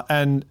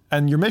 And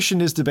your mission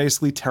is to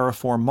basically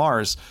terraform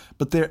Mars.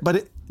 But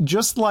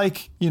just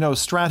like,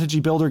 strategy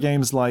builder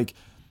games like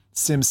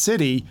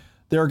SimCity,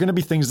 there are going to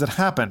be things that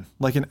happen,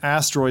 like an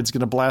asteroid's going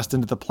to blast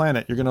into the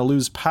planet. You're going to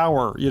lose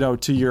power,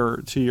 to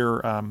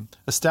your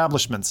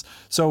establishments.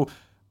 So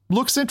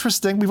looks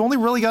interesting. We've only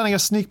really gotten a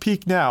sneak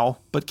peek now,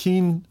 but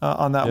keen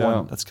on that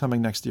one. That's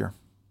coming next year.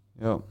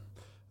 Yeah.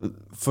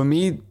 For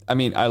me, I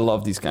mean, I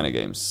love these kind of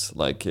games.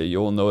 Like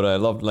you all know that I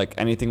love like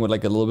anything with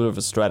like a little bit of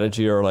a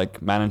strategy or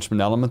like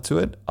management element to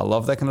it. I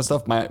love that kind of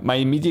stuff. My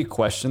immediate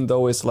question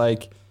though is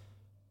like,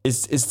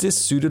 is this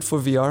suited for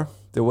VR?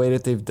 The way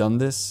that they've done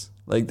this,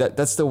 like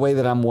that's the way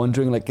that I'm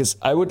wondering. Like, cause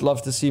I would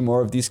love to see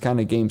more of these kind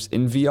of games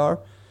in VR.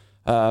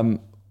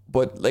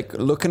 But like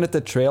looking at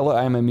the trailer,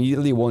 I'm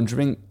immediately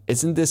wondering,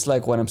 isn't this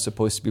like what I'm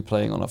supposed to be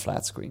playing on a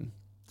flat screen?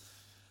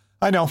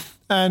 I know,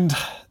 and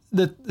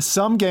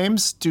some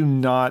games do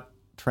not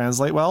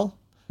translate well.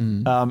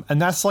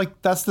 And that's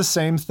the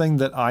same thing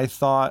that I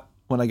thought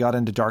when I got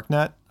into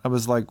Darknet. I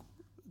was like,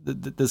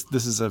 this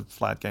is a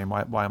flat game.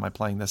 Why am I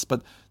playing this?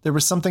 But there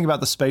was something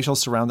about the spatial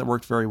surround that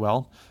worked very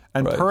well.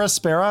 And Per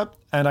Aspera,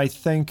 and I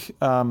think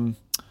the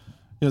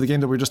game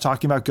that we were just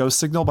talking about, Ghost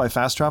Signal by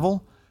Fast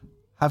Travel,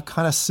 have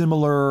kind of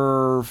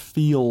similar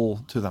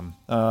feel to them.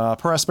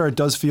 Per Aspera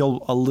does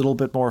feel a little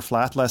bit more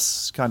flat,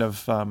 less kind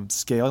of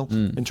scale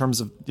in terms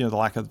of the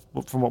lack of,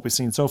 from what we've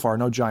seen so far,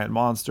 no giant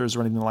monsters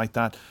or anything like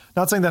that.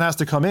 Not saying that has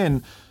to come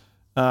in,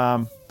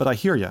 but I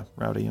hear you,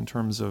 Rowdy, in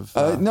terms of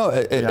no,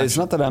 it's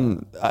not that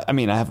I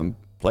mean, I haven't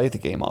played the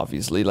game,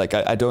 obviously. Like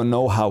I don't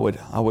know how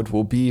it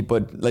will be,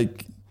 but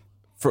like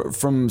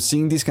from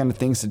seeing these kind of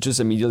things, it just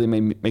immediately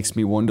makes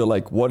me wonder,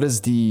 like, what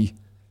is the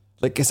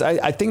like, cause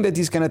I think that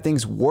these kind of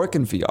things work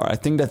in VR. I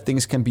think that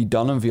things can be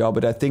done in VR,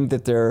 but I think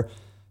that there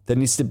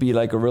needs to be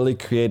like a really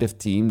creative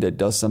team that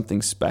does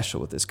something special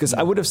with this. Cause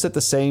I would have said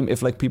the same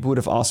if like people would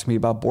have asked me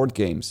about board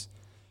games,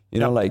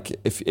 like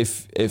if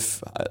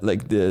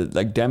like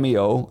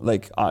Demio,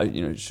 like,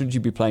 should you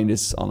be playing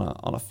this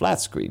on a flat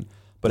screen?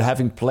 But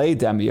having played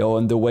Demio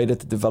and the way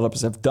that the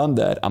developers have done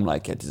that, I'm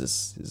like, yeah,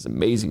 this is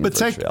amazing. But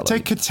take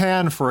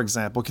Catan, for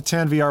example.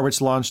 Catan VR, which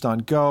launched on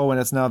Go and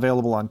it's now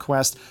available on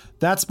Quest.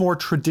 That's more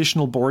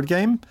traditional board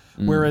game,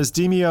 whereas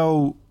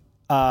Demio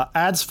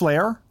adds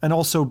flair and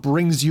also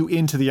brings you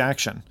into the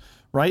action,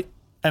 right?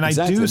 And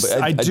exactly,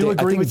 I do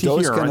agree with you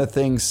here. Those kind of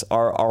things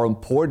are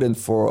important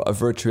for a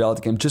virtual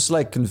reality game, just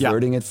like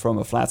converting it from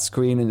a flat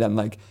screen and then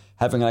like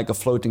having like a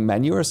floating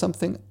menu or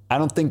something. I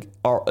don't think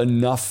are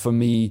enough for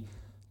me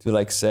to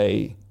like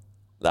say,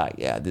 like,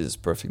 yeah, this is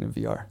perfect in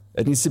VR.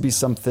 It needs to be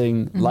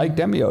something like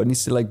Demio. It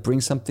needs to like bring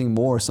something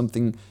more,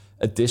 something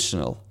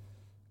additional.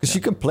 Because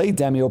you can play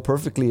Demio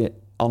perfectly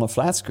on a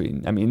flat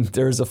screen. I mean,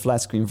 there is a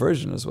flat screen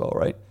version as well,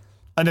 right?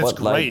 And it's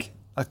great.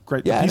 The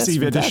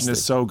PC edition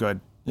is so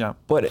good. Yeah.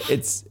 But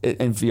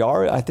in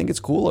VR, I think it's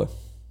cooler.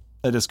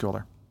 It is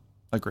cooler.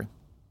 Agree.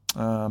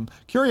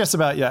 Curious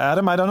about you,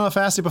 Adam. I don't know if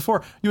I asked you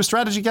before. You a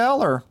strategy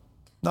gal or?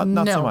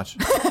 Not so much.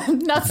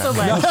 Not so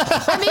much.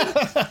 I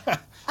mean,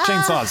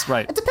 chainsaws,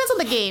 right? It depends on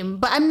the game,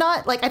 but I'm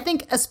not like, I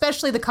think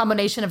especially the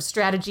combination of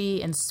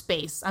strategy and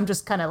space, I'm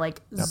just kind of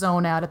like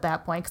zone out at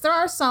that point. Because there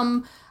are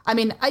some, I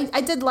mean,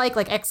 I did like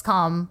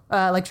XCOM,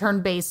 like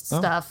turn-based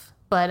stuff,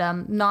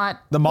 but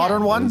not the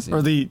modern one Amazing.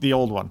 or the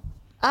old one.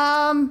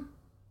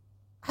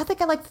 I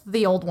think I liked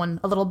the old one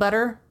a little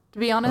better, to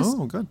be honest.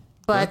 Oh, good.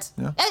 But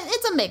Yeah.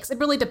 it's a mix. It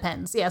really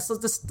depends. Yeah. So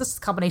this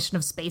combination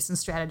of space and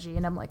strategy,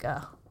 and I'm like,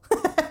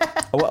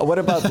 What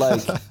about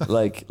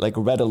like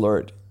Red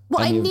Alert?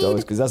 Well, Any I of those?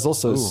 need- Because that's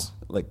also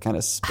like kind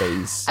of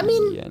space. I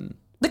mean, and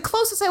the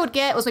closest I would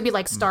get was maybe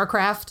like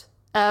StarCraft.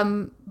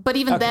 But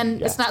even then,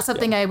 yeah, it's not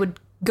something I would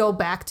go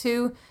back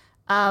to.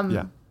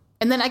 Yeah.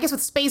 And then I guess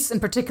with space in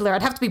particular,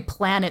 I'd have to be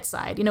planet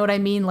side. You know what I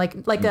mean? Like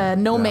a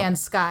No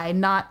Man's Sky,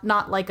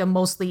 not like a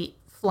mostly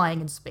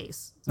flying in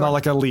space. Not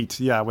like Elite,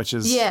 yeah, which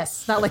is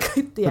Yes, not like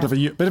yeah.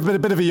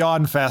 bit of a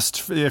yawn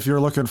fest if you're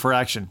looking for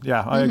action.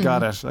 Yeah, I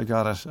got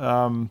it.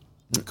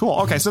 Cool.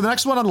 Okay, so the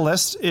next one on the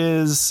list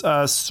is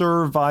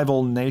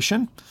Survival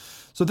Nation.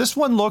 So this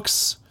one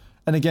looks,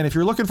 and again, if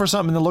you're looking for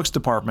something in the looks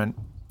department,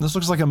 this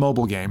looks like a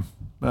mobile game.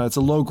 It's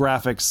a low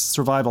graphics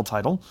survival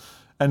title.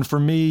 And for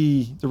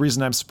me, the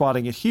reason I'm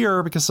spotting it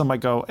here, because some might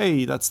go,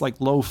 hey, that's like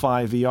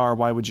lo-fi VR,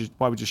 why would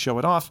you show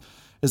it off?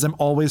 Is I'm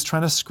always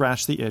trying to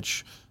scratch the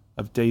itch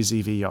of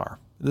DayZ VR.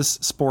 This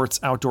sports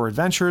outdoor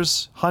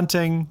adventures,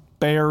 hunting,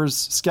 bears,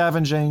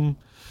 scavenging,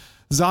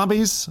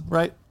 zombies,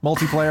 right?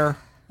 Multiplayer.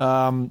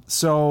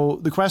 So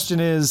the question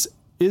is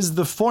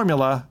the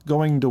formula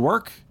going to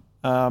work?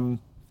 Don't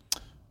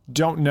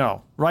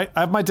know, right? I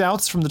have my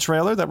doubts from the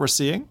trailer that we're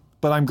seeing,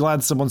 but I'm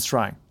glad someone's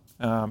trying.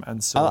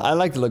 And so I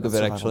like the look of it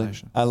Survival actually.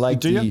 Nation. I like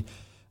Do you?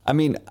 I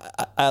mean,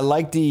 I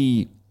like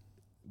the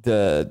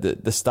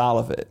style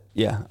of it.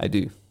 Yeah, I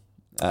do.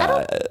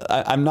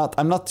 I'm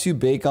not too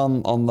big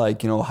on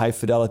like, you know, high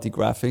fidelity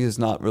graphics. It's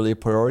not really a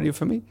priority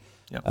for me.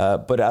 Yep.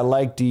 But I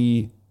like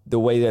the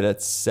way that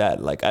it's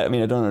set. Like, I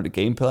mean, I don't know the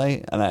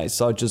gameplay, and I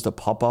saw just a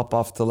pop up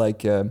after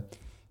like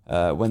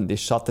when they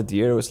shot the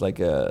deer. It was like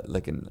a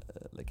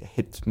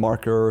hit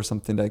marker or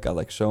something that got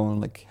like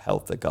shown, like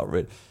health that got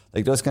rid.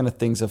 Like those kind of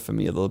things are for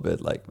me a little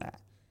bit like, nah.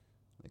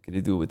 Like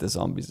they do with the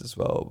zombies as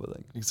well, but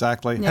like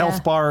Exactly. Yeah.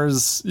 Health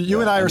bars.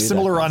 You and I I are knew that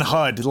similar on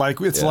concept. HUD. Like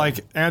it's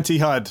like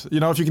anti-HUD. You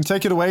know, if you can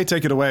take it away,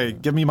 take it away.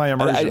 Give me my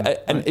immersion.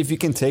 and if you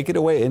can take it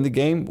away in the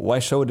game, why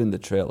show it in the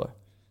trailer?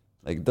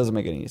 Like it doesn't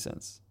make any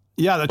sense.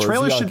 Yeah, the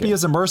trailer VR should be game.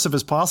 as immersive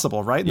as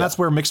possible, right? And that's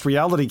where mixed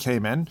reality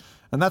came in.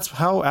 And that's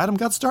how Adam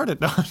got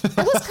started. I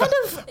was kind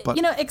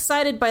of,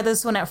 excited by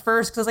this one at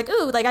first because I was like,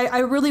 ooh, like I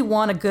really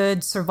want a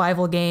good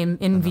survival game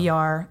in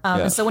VR.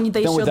 And so when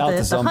they Then showed without the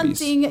the zombies,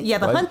 hunting, the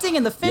right? hunting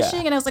and the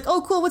fishing, and I was like,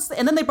 oh, cool,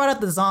 and then they brought out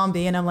the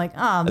zombie, and I'm like,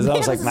 oh, man, I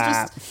was like, this is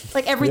nah. just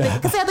like everything.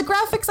 Because the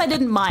graphics I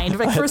didn't mind.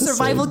 Like for a the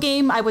survival same.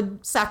 game, I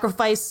would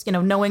sacrifice,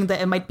 knowing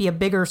that it might be a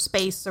bigger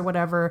space or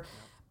whatever.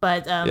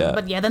 But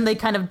then they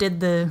kind of did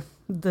the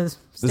The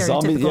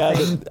zombie, stereotypical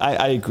thing.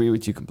 I agree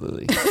with you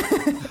completely.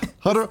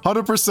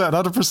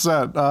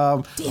 100%.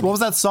 What was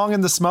that song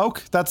in the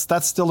smoke?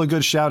 That's still a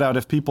good shout out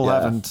if people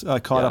haven't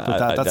caught up with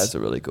that. That's a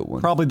really good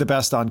one. Probably the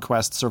best on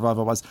Quest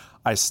survival was.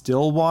 I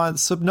still want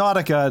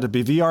Subnautica to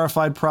be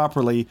VRified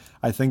properly.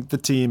 I think the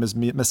team is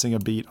missing a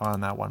beat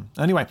on that one.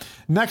 Anyway,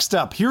 next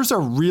up, here's a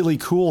really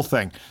cool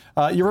thing.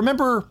 You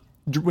remember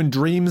when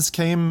Dreams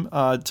came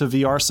to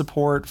VR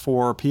support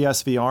for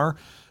PSVR?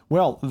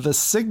 Well, the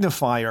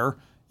Signifier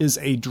is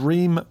a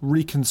dream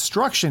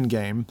reconstruction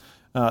game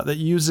that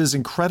uses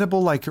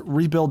incredible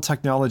rebuild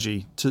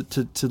technology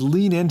to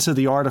lean into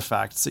the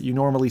artifacts that you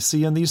normally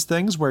see in these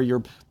things, where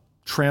you're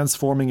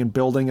transforming and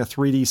building a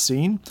 3D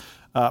scene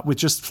with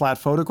just flat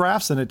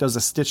photographs, and it does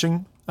a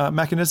stitching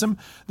mechanism.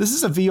 This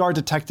is a VR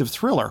detective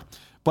thriller,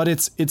 but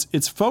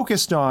it's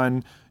focused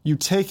on you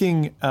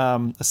taking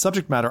a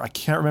subject matter. I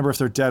can't remember if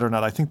they're dead or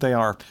not. I think they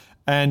are,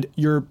 and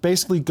you're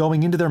basically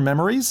going into their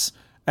memories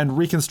and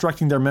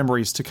reconstructing their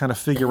memories to kind of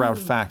figure out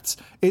facts.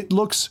 It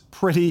looks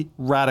pretty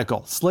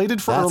radical.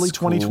 Slated for early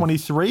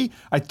 2023.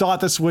 I thought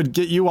this would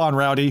get you on,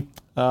 Rowdy.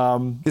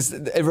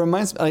 It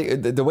reminds me,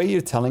 the way you're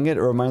telling it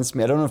reminds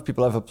me, I don't know if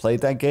people ever played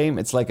that game.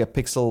 It's like a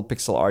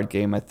pixel art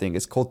game, I think.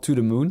 It's called To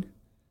the Moon.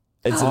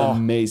 It's an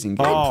amazing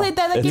game. I played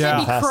that. That game made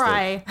me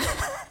fantastic.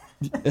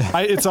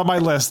 cry. It's on my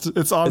list.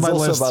 It's on my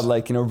list. It's also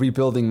about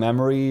rebuilding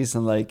memories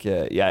and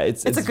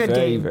it's a good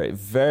very, game. very,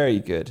 very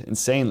good.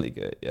 Insanely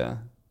good, yeah.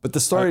 But the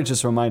story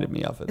just reminded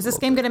me of it. Is this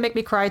game going to make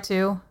me cry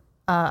too?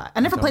 I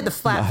never played the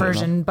flat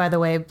version, by the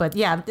way, but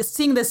yeah,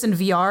 seeing this in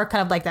VR,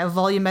 kind of like that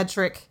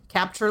volumetric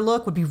capture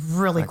look, would be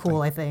really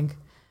cool, I think.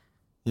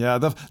 Yeah,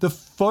 the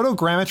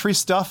photogrammetry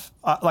stuff,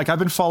 I've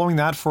been following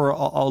that for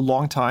a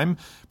long time.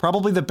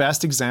 Probably the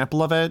best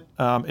example of it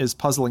is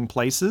Puzzling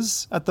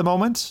Places at the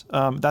moment.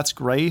 That's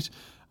great.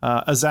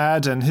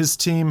 Azad and his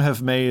team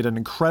have made an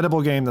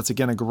incredible game that's,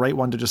 again, a great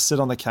one to just sit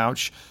on the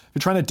couch. If you're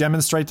trying to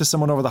demonstrate to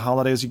someone over the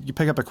holidays, you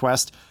pick up a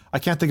Quest. I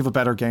can't think of a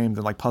better game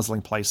than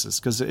Puzzling Places,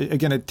 because,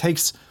 again, it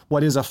takes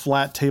what is a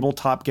flat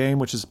tabletop game,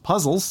 which is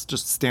puzzles,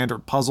 just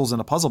standard puzzles in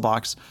a puzzle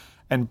box,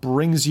 and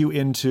brings you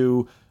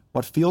into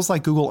what feels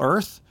like Google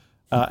Earth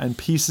and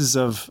pieces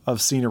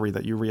of scenery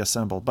that you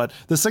reassemble. But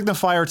the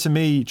signifier to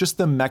me, just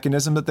the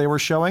mechanism that they were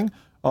showing,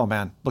 oh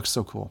man, looks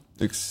so cool.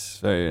 Looks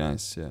very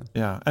nice, yeah.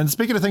 Yeah, and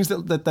speaking of things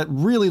that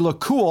really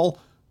look cool,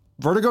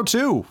 Vertigo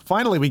 2.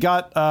 Finally, we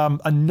got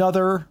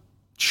another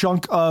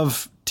chunk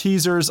of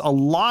teasers, a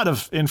lot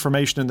of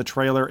information in the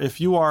trailer.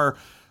 If you are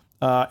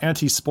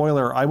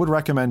anti-spoiler, I would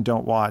recommend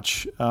don't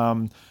watch.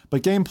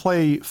 But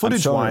gameplay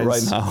footage-wise...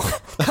 right now.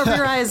 Cover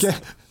your eyes.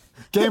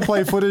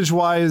 Gameplay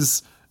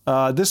footage-wise,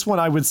 this one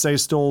I would say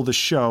stole the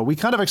show. We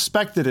kind of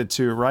expected it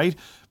to, right?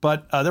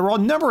 But there were a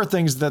number of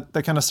things that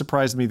kind of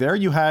surprised me there.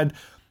 You had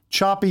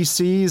choppy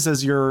seas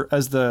as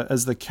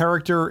the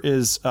character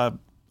is on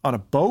a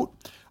boat,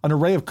 an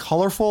array of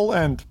colorful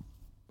and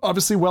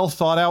obviously well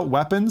thought out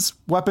weapons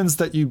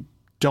that you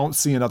don't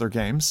see in other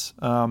games,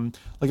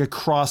 like a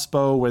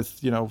crossbow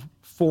with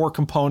 4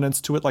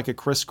 components to it, like a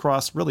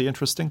crisscross. Really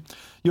interesting.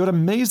 You had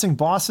amazing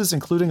bosses,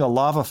 including a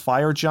lava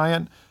fire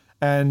giant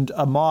and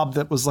a mob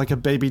that was like a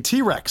baby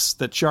T-Rex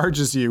that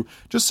charges you.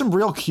 Just some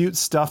real cute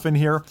stuff in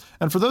here.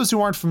 And for those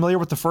who aren't familiar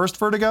with the first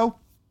Vertigo,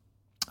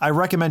 I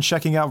recommend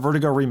checking out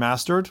Vertigo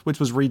Remastered, which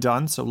was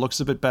redone, so it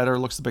looks a bit better,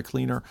 looks a bit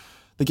cleaner.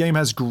 The game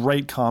has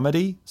great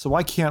comedy, so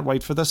I can't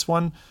wait for this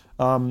one.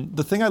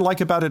 The thing I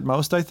like about it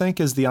most, I think,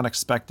 is the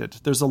unexpected.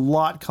 There's a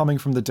lot coming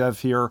from the dev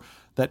here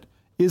that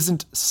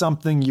isn't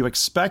something you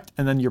expect,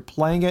 and then you're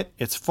playing it.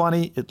 It's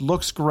funny, it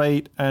looks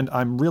great, and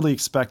I'm really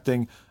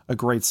expecting a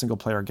great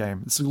single-player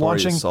game. It's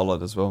launching.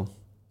 Solid as well.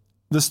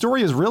 The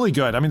story is really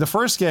good. I mean, the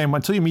first game,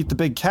 until you meet the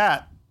big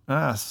cat,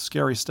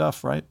 scary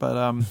stuff, right? But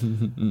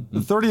the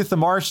 30th of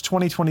March,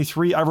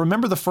 2023, I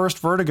remember the first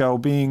Vertigo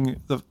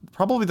being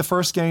probably the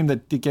first game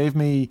that gave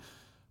me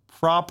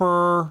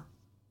proper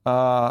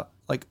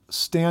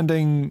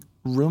standing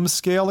room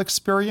scale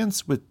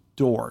experience with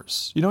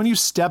doors. When you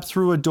step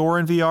through a door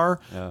in VR,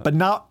 but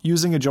not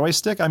using a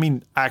joystick, I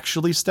mean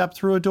actually step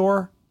through a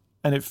door,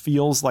 and it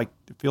feels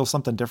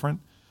something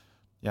different.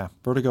 Yeah,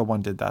 Vertigo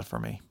 1 did that for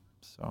me.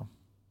 So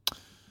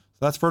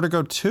that's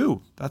Vertigo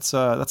 2. That's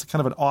a kind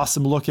of an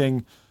awesome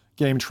looking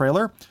game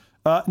trailer.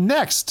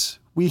 Next,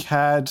 we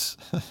had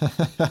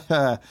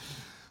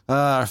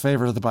our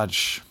favorite of the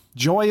bunch.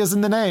 Joy is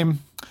in the name.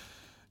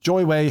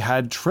 Joyway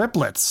had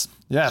triplets.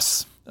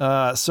 Yes.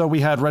 So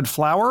we had Red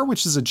Flower,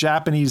 which is a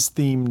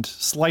Japanese-themed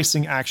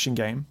slicing action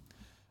game.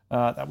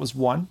 That was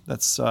one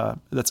that's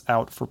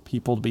out for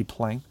people to be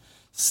playing.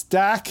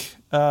 Stack,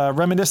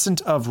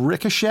 reminiscent of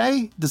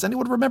Ricochet. Does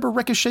anyone remember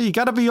Ricochet? You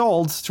got to be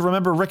old to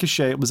remember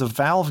Ricochet. It was a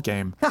Valve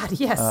game. God,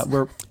 yes.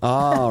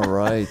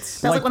 Right.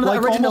 That's like one of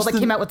the originals that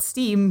came out with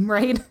Steam,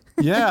 right?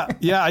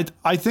 Yeah.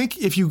 I think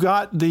if you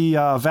got the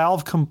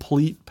Valve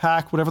Complete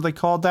Pack, whatever they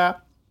called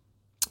that,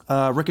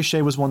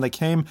 Ricochet was one that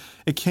came.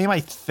 It came,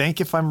 I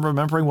think, if I'm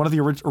remembering, one of the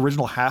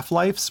original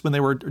Half-Lifes when they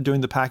were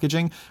doing the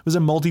packaging. It was a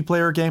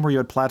multiplayer game where you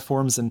had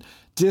platforms and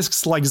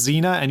discs like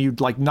Xena, and you'd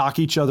knock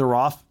each other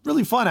off.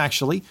 Really fun,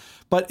 actually.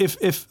 But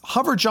if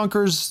Hover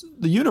Junkers,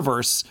 the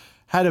universe,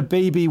 had a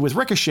baby with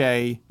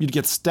Ricochet, you'd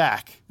get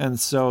Stack. And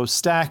so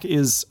Stack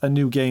is a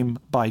new game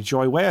by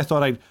Joyway. I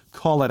thought I'd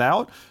call it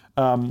out.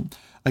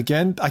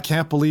 Again, I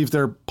can't believe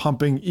they're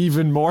pumping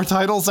even more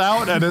titles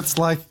out, and it's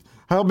like,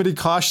 how many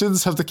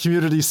cautions have the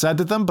community said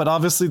to them? But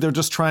obviously they're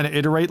just trying to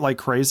iterate like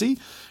crazy.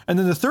 And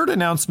then the third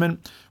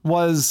announcement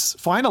was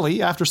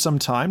finally, after some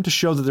time, to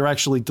show that they're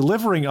actually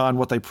delivering on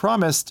what they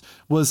promised,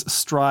 was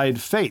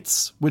Stride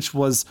Fates, which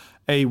was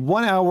a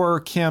 1 hour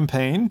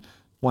campaign,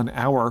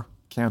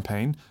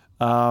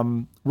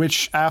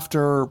 which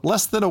after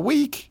less than a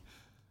week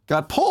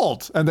got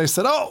pulled. And they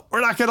said, oh,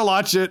 we're not going to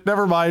launch it.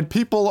 Never mind.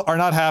 People are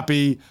not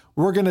happy.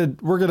 We're going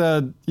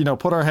to,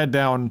 put our head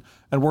down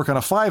and work on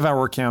a 5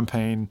 hour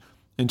campaign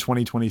in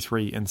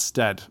 2023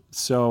 instead.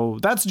 So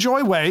that's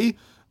Joyway.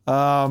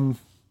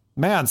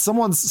 Man,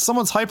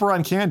 someone's hyper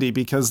on candy,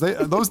 because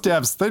those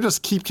devs, they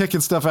just keep kicking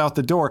stuff out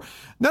the door.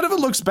 None of it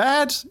looks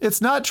bad. It's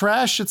not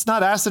trash. It's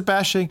not acid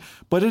bashing,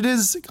 but it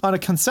is on a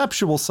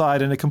conceptual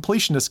side and a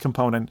completionist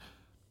component,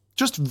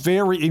 just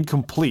very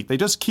incomplete. They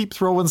just keep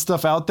throwing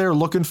stuff out there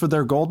looking for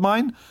their gold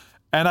mine,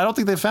 and I don't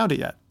think they've found it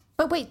yet.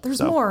 But wait,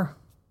 there's more.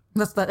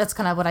 That's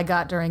kind of what I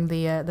got during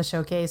the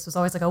showcase. It was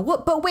always like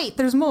but wait,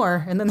 there's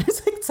more, and then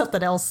there's like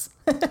something else.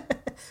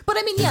 But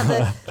I mean,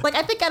 yeah,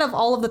 I think out of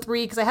all of the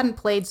three, because I hadn't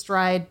played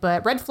Stride,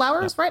 but Red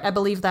Flowers, right? I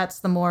believe that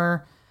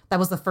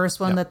was the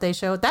first one that they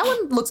showed. That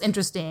one looks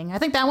interesting. I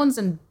think that one's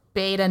in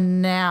beta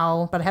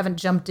now, but I haven't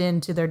jumped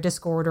into their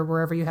Discord or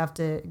wherever you have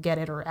to get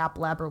it, or App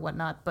Lab or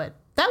whatnot. But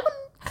that one,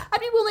 I'd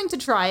be willing to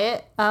try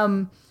it.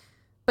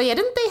 But yeah,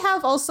 didn't they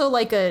have also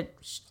like a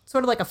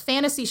sort of like a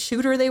fantasy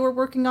shooter they were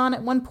working on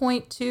at one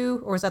point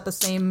too, or is that the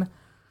same?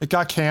 It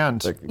got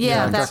canned.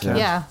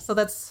 So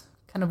that's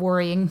kind of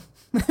worrying.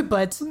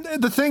 But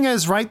the thing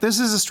is, right, this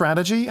is a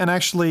strategy, and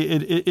actually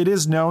it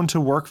is known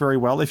to work very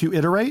well if you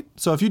iterate.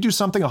 So if you do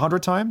something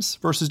 100 times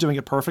versus doing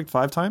it perfect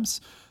 5 times,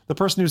 the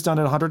person who's done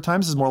it 100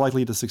 times is more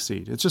likely to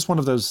succeed. It's just one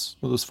of those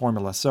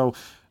formulas. So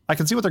I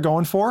can see what they're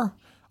going for.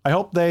 I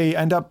hope they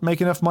end up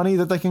making enough money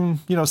that they can,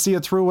 see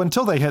it through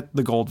until they hit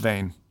the gold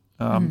vein.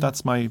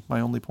 That's my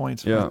only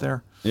point right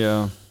there.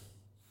 Yeah.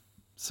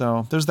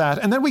 So there's that.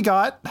 And then we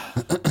got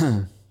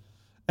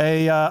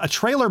a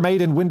trailer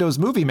made in Windows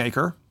Movie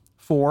Maker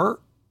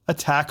for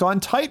Attack on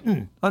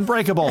Titan: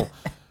 Unbreakable.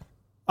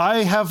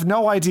 I have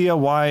no idea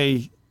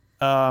why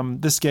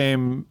this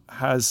game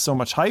has so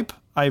much hype.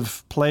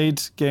 I've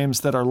played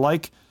games that are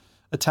like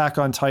Attack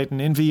on Titan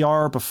in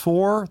VR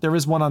before. There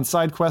is one on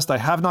SideQuest I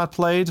have not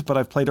played, but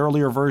I've played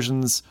earlier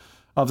versions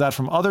of that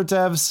from other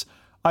devs.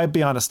 I'll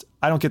be honest,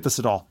 I don't get this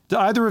at all. Do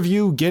either of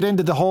you get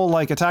into the whole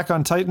like Attack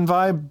on Titan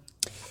vibe?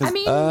 I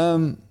mean,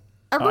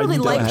 I really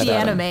like the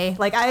anime.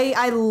 Like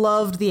I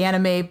loved the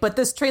anime, but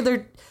this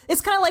trailer,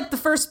 it's kind of like the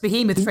first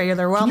Behemoth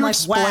trailer where I'm like,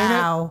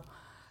 wow.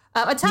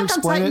 Attack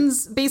on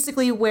Titan's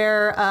basically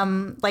where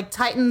like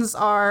Titans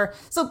are,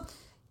 so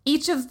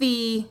each of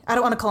the, I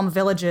don't want to call them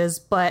villages,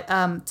 but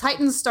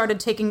Titans started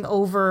taking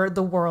over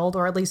the world,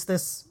 or at least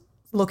this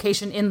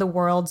location in the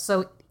world.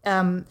 So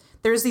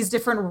there's these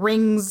different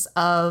rings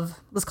of,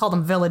 let's call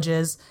them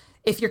villages.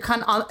 If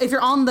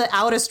you're on the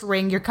outest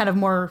ring, you're kind of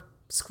more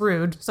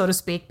screwed, so to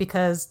speak,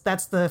 because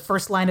that's the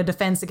first line of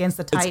defense against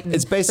the Titan.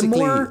 It's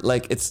basically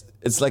like it's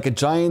like a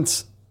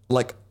giant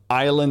like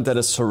island that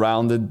is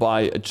surrounded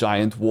by a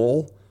giant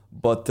wall,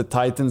 but the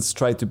Titans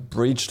try to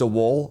breach the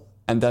wall,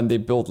 and then they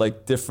build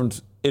like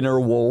different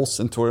inner walls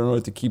in order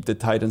to keep the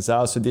Titans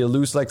out. So they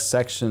lose like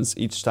sections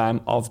each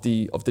time of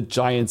the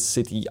giant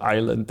city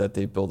island that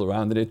they build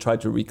around, and they try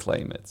to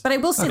reclaim it. But I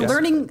will say,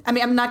 learning, I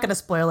mean, I'm not going to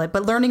spoil it,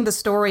 but learning the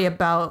story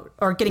about,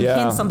 or getting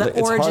hints on the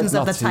origins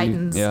of the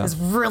Titans is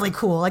really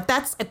cool. Like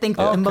that's, I think,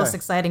 the most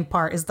exciting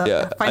part is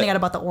finding out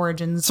about the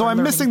origins. So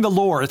I'm missing the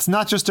lore. It's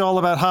not just all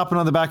about hopping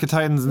on the back of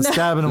Titans and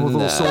stabbing them with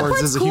little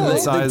swords as a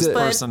human-sized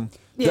person.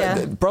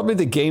 Yeah. Probably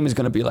the game is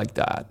going to be like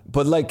that.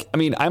 But like, I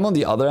mean, I'm on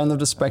the other end of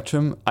the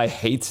spectrum. I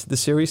hate the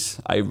series.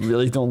 I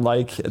really don't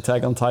like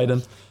Attack on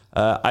Titan.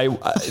 I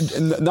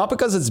not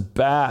because it's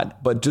bad,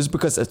 but just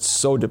because it's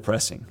so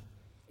depressing.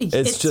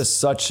 It's just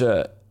such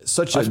a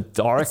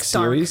dark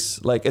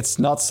series. Like, it's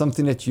not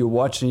something that you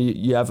watch and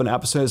you have an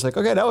episode. It's like,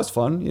 okay, that was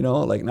fun.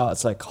 Like, no,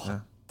 it's like,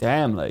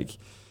 damn. Like,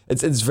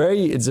 it's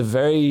a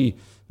very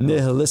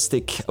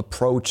nihilistic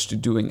approach to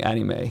doing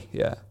anime.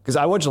 Because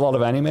I watch a lot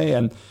of anime,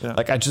 and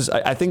like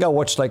I think I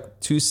watched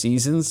like 2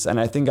 seasons, and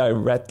I think I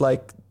read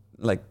like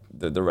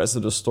the rest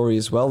of the story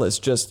as well.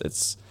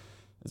 It's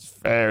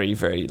very,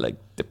 very like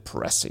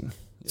depressing.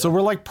 So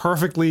we're like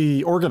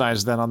perfectly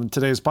organized then on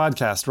today's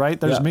podcast, right?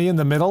 There's me in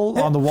the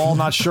middle on the wall,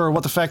 not sure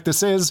what the feck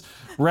this is.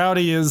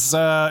 Rowdy is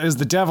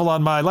the devil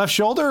on my left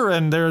shoulder,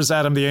 and there's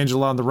Adam the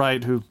angel on the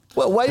right. Who?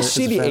 Well, why is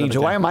she the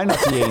angel? Why am I not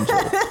the angel?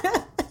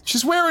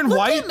 She's wearing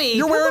white.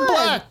 You're wearing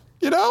black.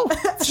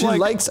 She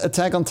likes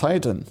Attack on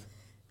Titan.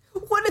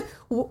 What?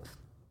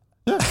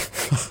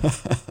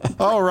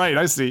 Oh, right.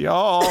 I see.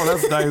 Oh,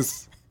 that's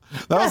nice.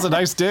 That was a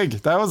nice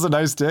dig.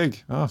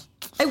 Oh.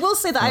 I will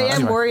say that I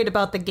am worried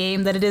about the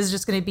game, that it is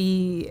just going to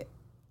be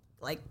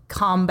like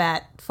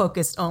combat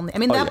focused only. I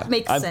mean, that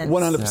makes sense.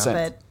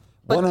 100%.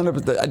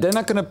 100%. They're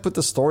not going to put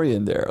the story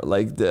in there.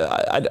 Like,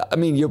 I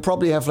mean, you'll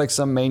probably have like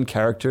some main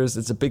characters.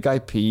 It's a big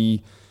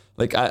IP.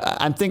 Like,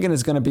 I'm thinking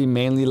it's going to be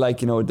mainly like,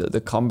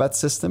 the combat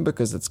system,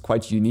 because it's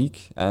quite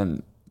unique,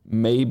 and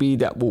maybe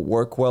that will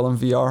work well in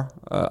VR.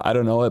 I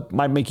don't know. It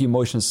might make you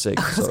motion sick,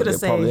 so they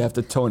probably have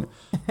to tone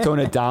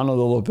it down a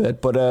little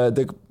bit. But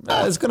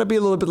it's going to be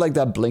a little bit like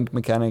that blink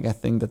mechanic, I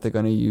think, that they're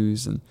going to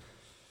use. And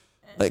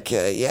like,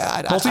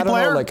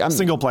 multiplayer, I don't know.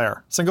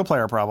 Single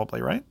player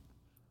probably, right?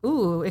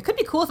 Ooh, it could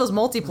be cool if it was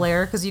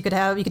multiplayer, because you could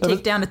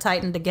take down a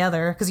Titan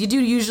together. Because you do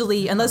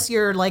usually, unless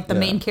you're like the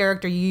main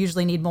character, you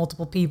usually need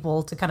multiple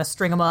people to kind of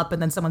string them up,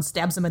 and then someone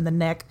stabs them in the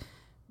neck.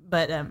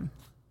 But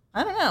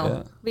I don't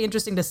know. It'd be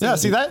interesting to see. Yeah,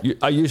 see that?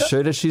 Are you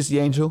sure that she's the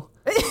angel?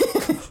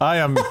 I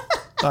am.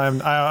 I'm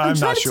not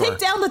sure. Trying to take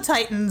down the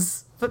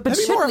Titans, but maybe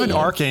more of an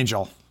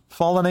archangel,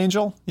 fallen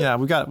angel. Yeah,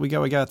 we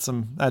got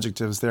some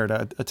adjectives there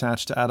to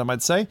attach to Adam,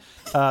 I'd say.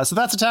 So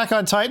that's Attack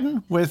on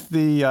Titan with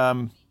the,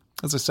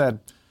 as I said,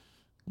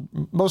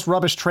 most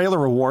rubbish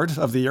trailer award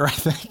of the year, I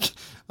think.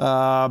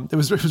 It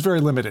was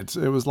very limited.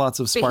 It was lots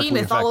of sparkly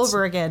Behemoth effects. all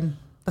over again.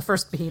 The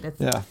first Behemoth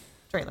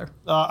trailer.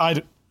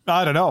 I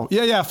don't know.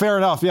 Yeah, fair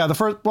enough. Yeah, the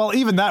first, well,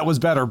 even that was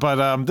better,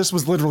 but this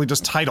was literally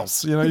just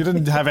titles. You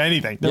didn't have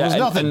anything. There was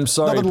nothing. I'm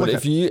sorry, but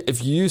if you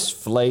use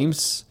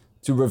flames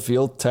to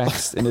reveal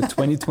text in a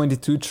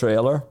 2022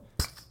 trailer,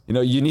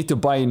 you need to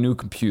buy a new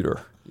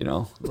computer,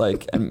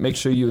 and make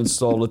sure you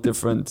install a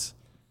different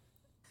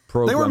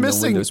program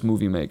in Windows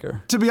Movie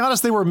Maker. To be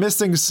honest, they were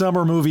missing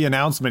summer movie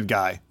announcement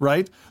guy,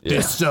 right? Yeah.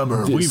 This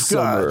summer we've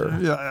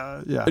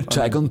got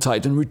Attack on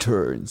Titan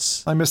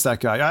returns. I miss that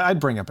guy. I'd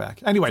bring it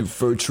back. Anyway,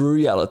 virtual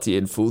reality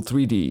in full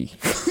 3D.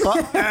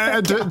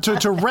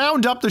 To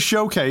round up the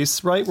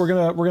showcase, right? We're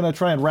gonna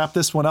try and wrap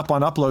this one up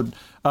on Upload.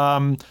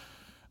 I'm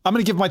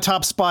gonna give my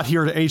top spot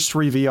here to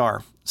H3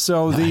 VR.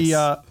 So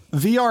the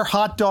VR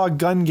hot dog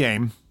gun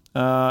game,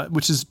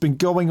 which has been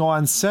going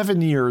on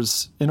 7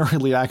 years in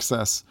early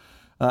access.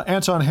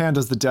 Anton Hand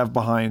is the dev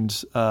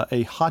behind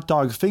a hot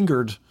dog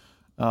fingered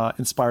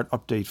inspired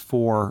update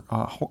for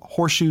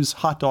horseshoes,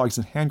 hot dogs,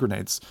 and hand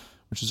grenades,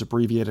 which is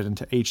abbreviated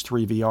into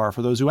H3 VR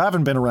for those who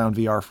haven't been around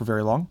VR for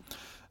very long.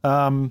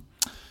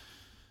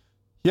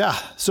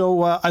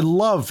 So I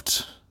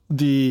loved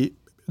the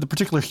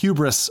particular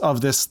hubris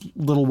of this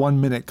little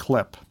 1-minute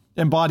clip,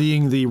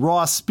 embodying the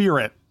raw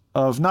spirit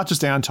of not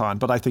just Anton,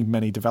 but I think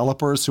many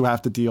developers who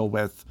have to deal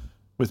with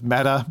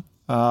meta.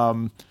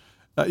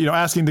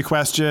 Asking the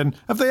question,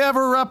 have they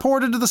ever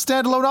ported to the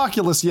standalone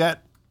Oculus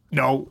yet?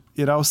 No,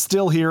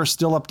 still here,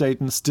 still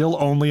updating, still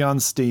only on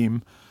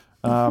Steam.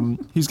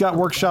 He's got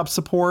workshop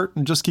support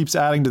and just keeps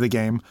adding to the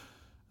game.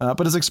 But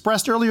has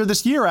expressed earlier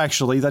this year,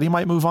 actually, that he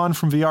might move on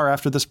from VR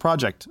after this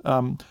project.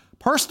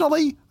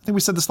 Personally, I think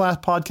we said this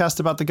last podcast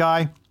about the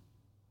guy.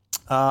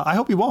 I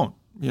hope he won't.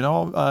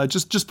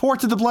 Just port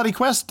to the bloody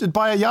Quest and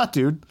buy a yacht,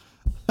 dude.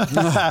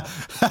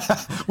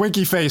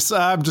 Winky face.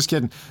 I'm just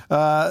kidding.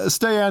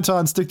 Stay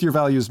Anton, stick to your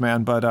values,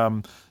 man. But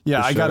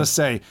I gotta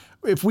say,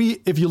 if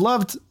you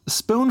loved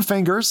Spoon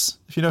Fingers,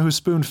 if you know who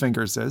Spoon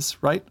Fingers is,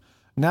 right?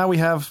 Now we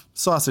have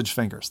Sausage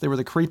Fingers. They were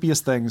the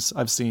creepiest things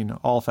I've seen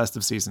all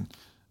festive season.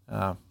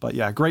 But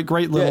yeah, great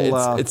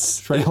little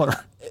trailer.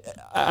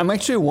 I'm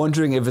actually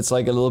wondering if it's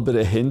like a little bit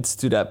of hint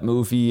to that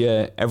movie,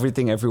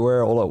 Everything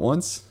Everywhere All at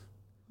Once.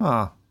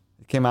 Huh.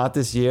 Came out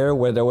this year,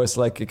 where there was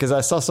like, because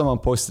I saw someone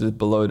posted it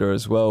below there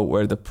as well,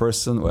 where the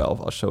person,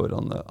 I'll show it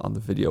on the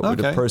video, where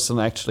the person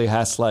actually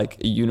has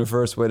like a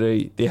universe where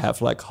they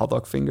have like hot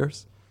dog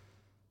fingers.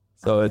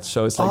 So it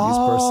shows like this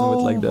person with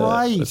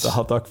like with the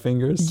hot dog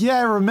fingers. Yeah,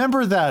 I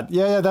remember that.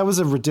 Yeah, that was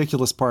a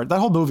ridiculous part. That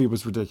whole movie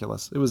was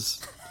ridiculous. It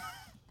was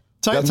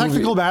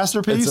technical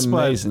masterpiece, it's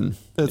amazing.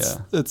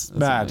 But it's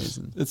mad.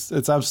 Amazing.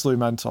 It's absolutely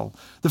mental.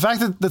 The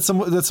fact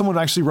that someone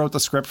actually wrote the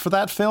script for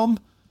that film,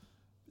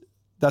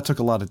 that took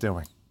a lot of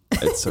doing.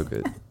 It's so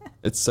good.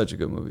 It's such a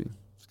good movie.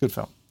 It's a good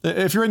film.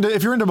 If you're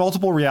into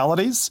multiple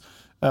realities,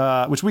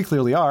 which we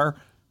clearly are,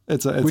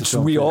 it's which a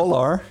film we all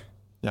are.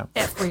 Yeah.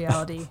 F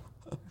reality.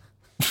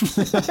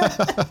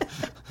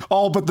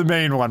 All but the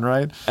main one,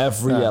 right?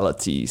 F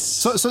realities.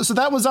 So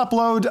that was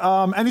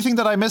Upload. Anything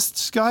that I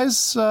missed,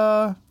 guys?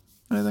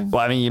 Anything?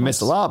 Well, I mean, you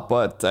missed a lot,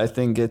 but I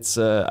think it's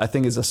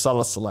a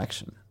solid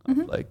selection.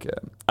 Mm-hmm.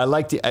 I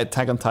like the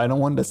Attack on Titan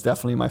one. That's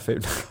definitely my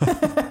favorite.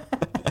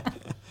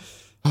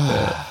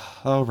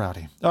 Oh,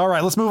 rowdy. All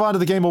right, let's move on to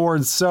the Game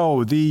Awards.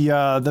 So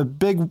the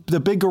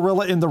big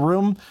gorilla in the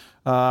room.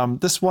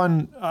 This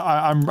one,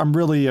 I'm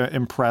really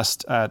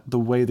impressed at the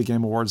way the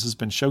Game Awards has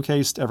been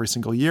showcased every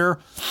single year.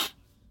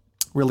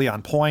 Really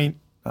on point.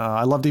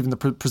 I loved even the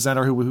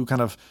presenter who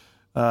kind of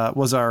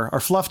was our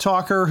fluff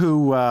talker,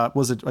 who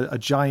was a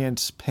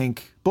giant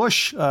pink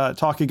bush,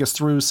 talking us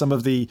through some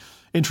of the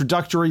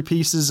introductory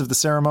pieces of the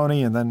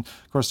ceremony, and then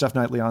of course Jeff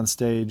Knightley on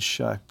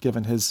stage,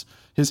 given his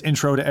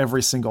intro to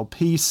every single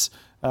piece.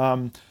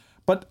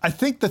 But I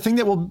think the thing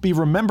that will be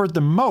remembered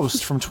the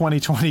most from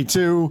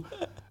 2022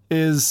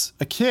 is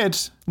a kid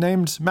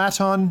named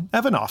Maton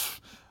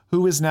Evanoff,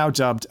 who is now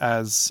dubbed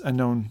as and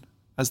known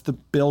as the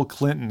Bill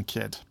Clinton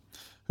Kid,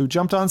 who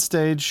jumped on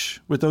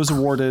stage with those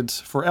awarded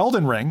for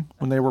Elden Ring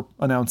when they were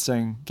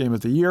announcing Game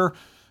of the Year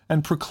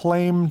and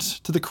proclaimed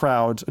to the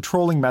crowd a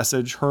trolling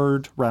message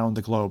heard round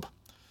the globe.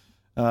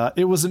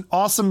 It was an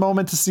awesome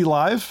moment to see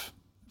live,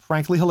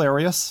 frankly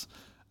hilarious,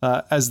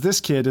 as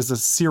this kid is a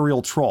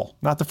serial troll.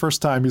 Not the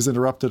first time he's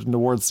interrupted an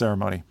awards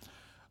ceremony.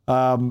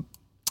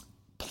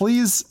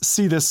 Please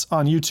see this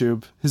on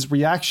YouTube. His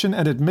reaction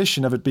and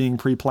admission of it being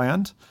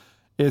pre-planned.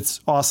 It's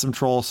awesome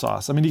troll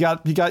sauce. I mean, he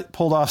got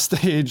pulled off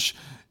stage.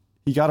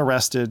 He got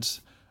arrested.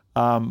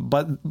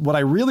 But what I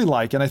really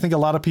like, and I think a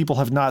lot of people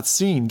have not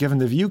seen, given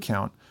the view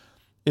count,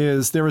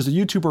 is there is a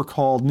YouTuber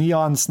called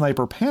Neon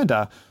Sniper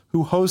Panda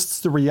who hosts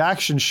the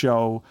reaction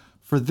show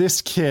for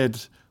this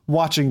kid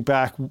watching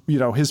back,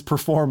 his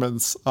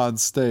performance on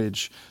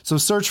stage. So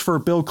search for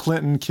Bill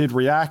Clinton Kid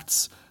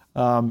Reacts,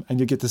 and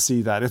you get to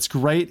see that. It's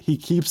great.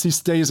 He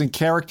stays in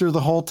character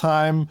the whole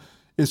time.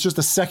 It's just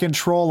a second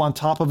troll on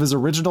top of his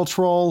original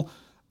troll.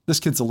 This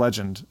kid's a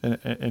legend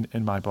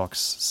in my books.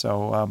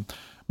 So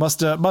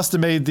must have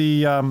made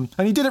the and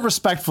he did it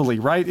respectfully,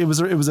 right? It was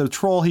a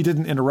troll. He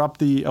didn't interrupt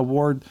the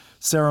award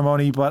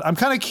ceremony. But I'm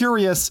kind of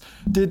curious.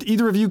 Did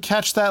either of you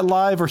catch that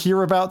live or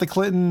hear about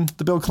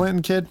the Bill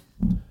Clinton Kid?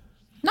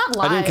 Not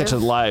live. I didn't catch it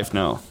live.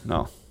 No.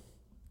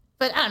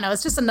 But I don't know.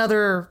 It's just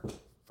another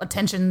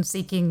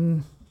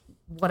attention-seeking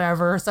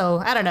whatever. So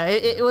I don't know.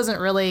 It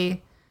wasn't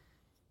really.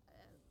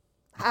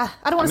 I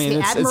don't want to say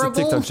admirable. It's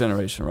a TikTok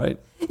generation, right?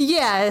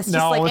 Yeah, it's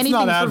just like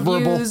anything for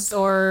views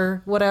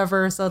or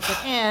whatever. So it's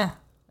like,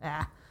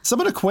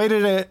 Someone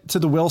equated it to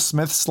the Will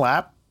Smith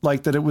slap,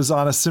 like that it was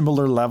on a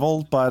similar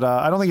level, but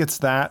I don't think it's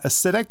that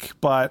acidic,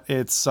 but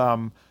it's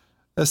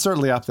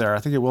certainly up there. I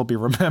think it will be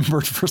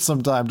remembered for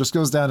some time. Just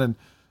goes down in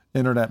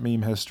internet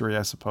meme history,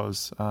 I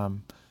suppose.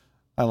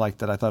 I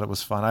liked it. I thought it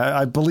was fun.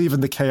 I believe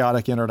in the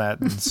chaotic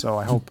internet, and so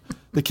I hope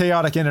the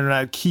chaotic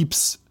internet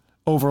keeps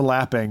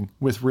overlapping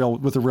with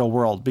the real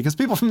world, because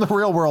people from the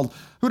real world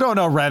who don't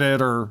know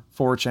Reddit or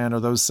 4chan or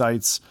those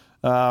sites,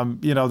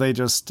 They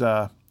just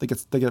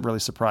they get really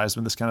surprised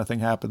when this kind of thing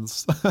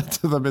happens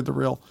to them in the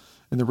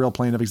real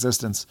plane of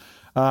existence.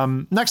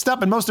 Next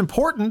up, and most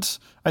important,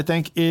 I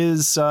think,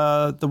 is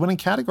the winning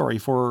category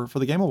for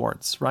the Game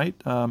Awards, right?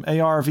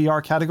 AR,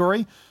 VR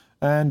category.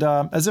 And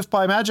as if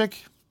by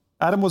magic,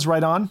 Adam was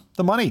right on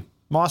the money.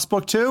 Moss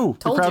Book 2,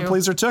 the crowd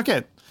pleaser took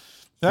it.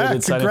 Yeah,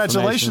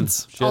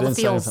 congratulations. All the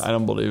feels. I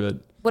don't believe it.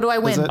 What do I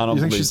win? I don't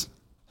believe.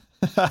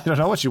 I don't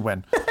know what you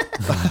win.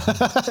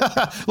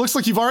 Looks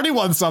like you've already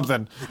won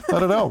something. I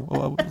don't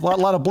know. A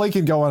lot of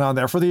blinking going on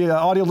there. For the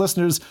audio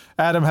listeners,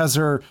 Adam has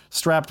her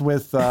strapped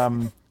with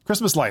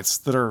Christmas lights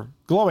that are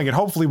glowing and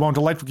hopefully won't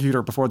electrocute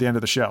her before the end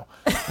of the show.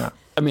 Yeah.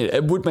 I mean,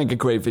 it would make a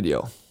great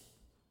video.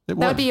 That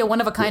would be a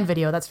one-of-a-kind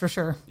video, that's for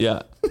sure.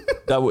 Yeah,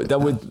 that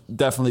would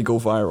definitely go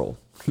viral.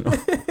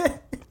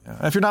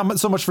 If you're not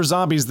so much for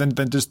zombies, then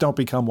just don't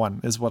become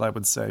one, is what I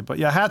would say. But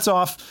yeah, hats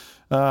off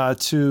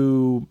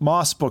to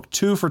Moss Book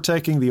 2 for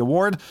taking the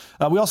award.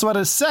 We also had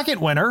a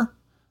second winner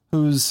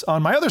who's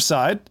on my other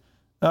side,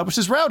 which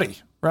is Rowdy.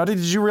 Rowdy,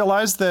 did you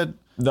realize that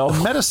the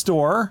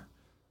Metastore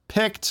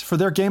picked for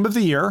their game of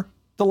the year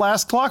The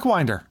Last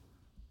Clockwinder?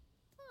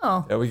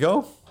 Oh. There we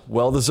go.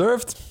 Well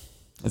deserved.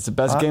 It's the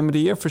best game of the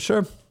year for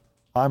sure.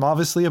 I'm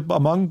obviously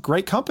among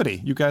great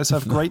company. You guys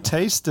have great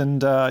taste, and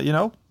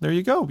there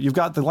you go. You've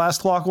got The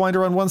Last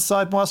Clockwinder on one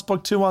side, Moss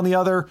Book 2 on the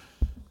other.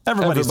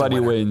 Everybody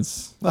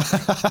wins. What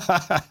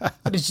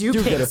did you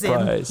pick? Get a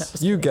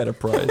prize. You get a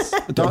prize.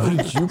 What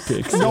did you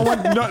pick? No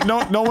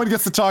one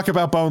gets to talk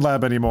about Bone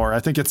Lab anymore. I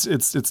think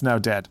it's now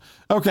dead.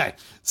 Okay,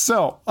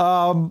 so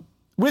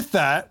with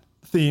that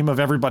theme of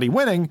everybody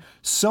winning,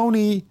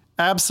 Sony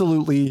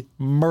absolutely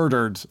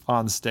murdered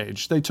on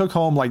stage. They took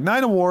home like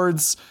 9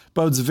 awards,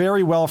 bodes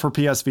very well for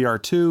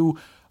PSVR 2,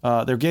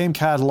 their game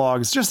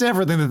catalogs, just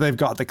everything that they've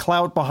got, the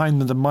clout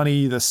behind them, the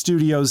money, the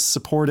studios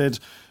supported.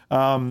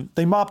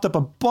 They mopped up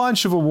a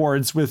bunch of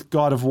awards with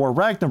God of War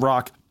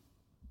Ragnarok.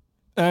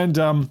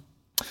 And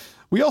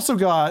we also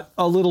got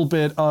a little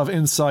bit of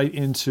insight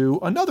into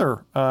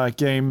another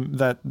game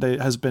that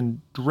has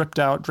been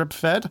drip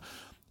fed.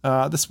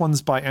 This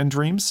one's by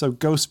Endreams, so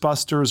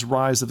Ghostbusters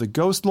Rise of the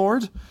Ghost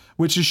Lord,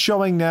 which is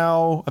showing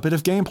now a bit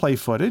of gameplay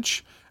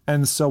footage,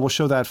 and so we'll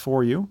show that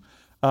for you.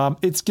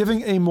 It's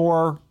giving a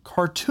more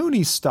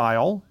cartoony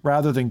style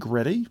rather than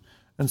gritty,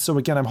 and so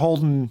again, I'm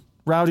holding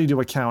Rowdy to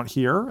account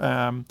here.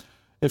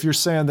 If you're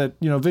saying that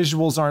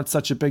visuals aren't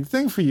such a big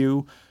thing for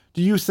you,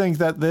 do you think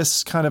that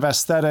this kind of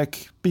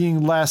aesthetic,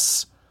 being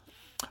less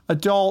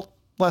adult,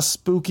 less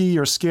spooky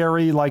or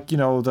scary like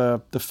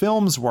the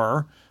films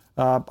were,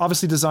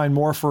 obviously designed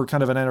more for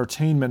kind of an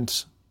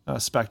entertainment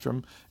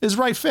spectrum, is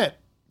right fit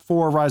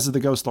for Rise of the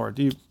Ghost Lord?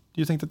 Do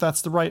you think that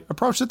that's the right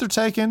approach that they're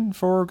taking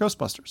for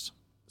Ghostbusters?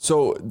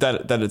 So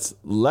that it's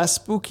less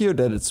spooky or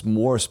that it's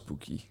more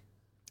spooky?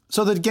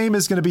 So the game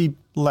is going to be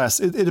less.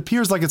 It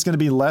appears like it's going to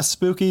be less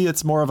spooky.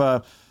 It's more of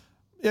a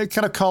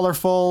kind of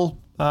colorful.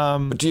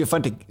 But do you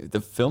find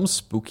the film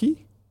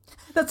spooky?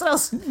 That's what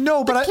else.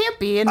 No, but it can't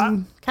be,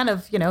 and kind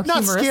of not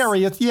humorous.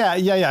 Scary. It's yeah.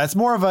 It's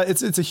more of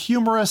it's a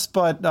humorous,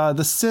 but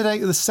the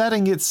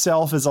setting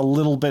itself is a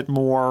little bit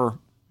more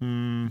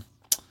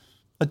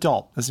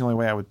adult. That's the only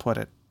way I would put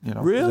it.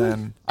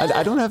 Really?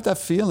 I don't have that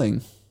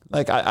feeling.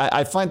 Like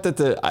I find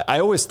that I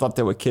always thought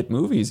they were kid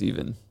movies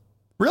even.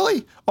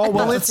 Really? Oh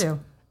well,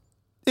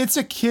 it's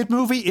a kid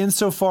movie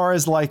insofar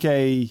as like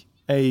a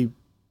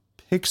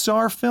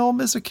Pixar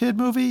film is a kid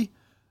movie,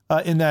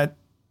 in that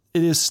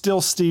it is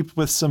still steeped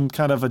with some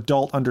kind of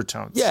adult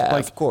undertones. Yeah,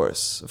 like, of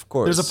course.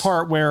 There's a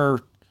part where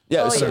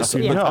I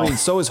mean,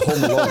 so is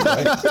Home Alone,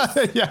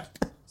 right? Yeah.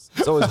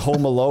 So is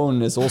Home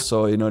Alone is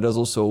also there's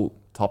also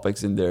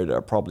topics in there that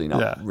are probably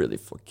not really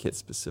for kids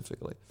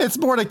specifically. It's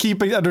more to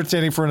keep it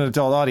entertaining for an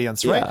adult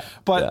audience, right?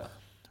 Yeah,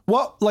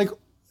 but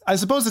I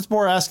suppose it's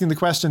more asking the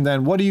question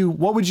then, what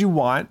would you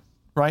want,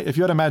 right? If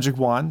you had a magic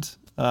wand,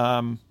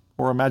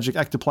 or a magic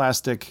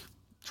ectoplastic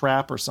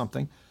trap or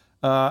something,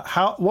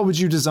 what would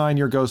you design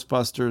your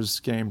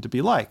Ghostbusters game to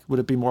be like? Would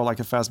it be more like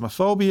a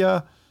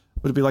Phasmophobia?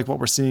 Would it be like what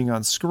we're seeing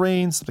on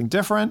screen, something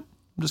different?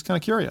 I'm just kind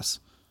of curious.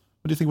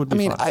 What do you think would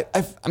be fun?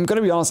 I'm going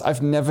to be honest,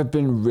 I've never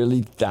been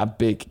really that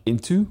big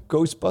into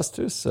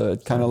Ghostbusters, so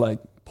it kind of like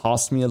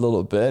passed me a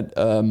little bit.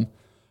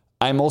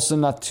 I'm also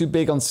not too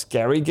big on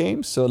scary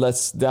games, so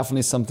that's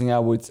definitely something I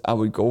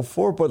would go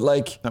for. But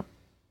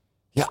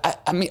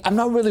I mean, I'm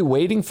not really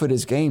waiting for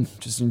this game,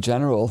 just in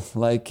general.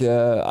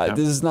 This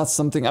is not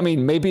something. I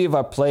mean, maybe if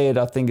I play it,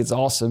 I think it's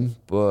awesome,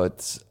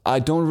 but I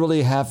don't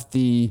really have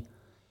the.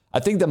 I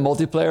think the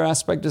multiplayer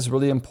aspect is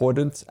really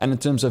important, and in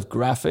terms of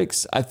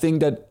graphics, I think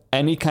that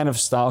any kind of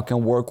style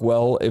can work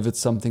well if it's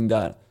something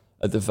that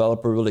a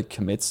developer really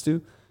commits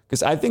to.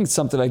 Because I think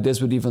something like this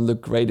would even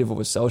look great if it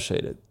was cel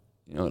shaded.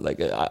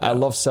 I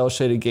love cel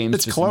shaded games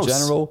it's just close. In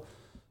general.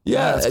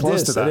 Yeah, it's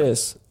close to that. It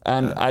is.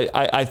 And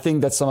I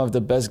think that some of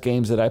the best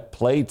games that I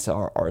played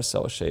are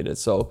cel shaded.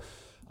 So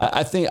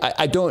I think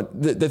I don't.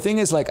 The thing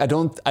is, I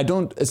don't.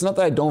 It's not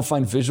that I don't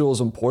find visuals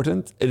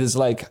important. It is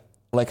like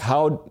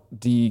how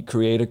the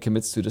creator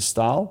commits to the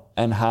style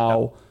and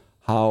how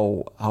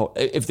how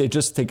if they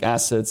just take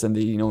assets and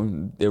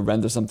they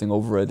render something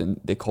over it and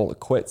they call it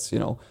quits,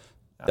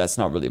 that's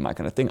not really my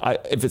kind of thing.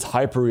 If it's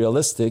hyper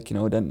realistic,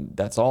 then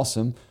that's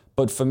awesome.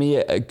 But for me,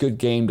 a good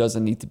game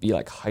doesn't need to be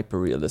like hyper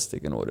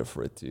realistic in order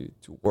for it to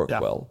work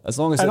well, as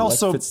long as it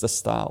also fits the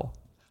style.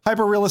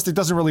 Hyper realistic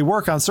doesn't really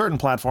work on certain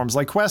platforms.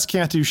 Like Quest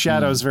can't do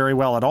shadows very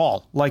well at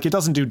all. Like it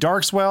doesn't do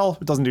darks well,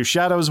 it doesn't do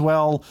shadows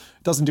well,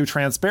 it doesn't do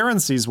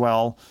transparencies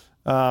well.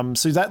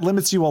 So that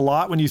limits you a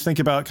lot when you think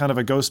about kind of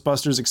a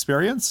Ghostbusters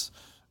experience.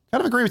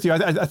 Kind of agree with you.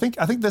 I think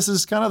this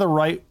is kind of the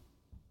right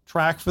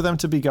track for them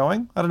to be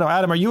going. I don't know,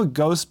 Adam, are you a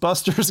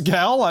Ghostbusters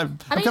gal? I'm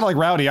kind of like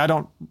Rowdy. I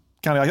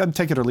can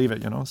take it or leave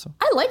it, So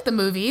I like the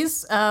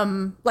movies.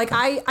 I'm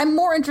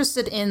more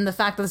interested in the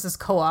fact that this is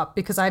co-op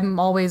because I'm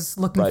always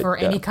looking for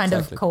any kind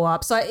of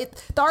co-op. So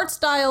the art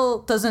style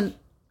doesn't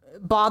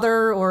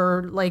bother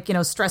or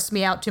stress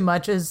me out too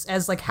much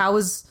as like how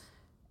is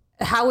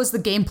the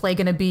gameplay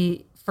going to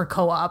be for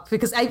co-op?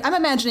 Because I'm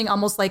imagining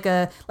almost like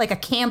a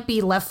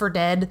campy Left 4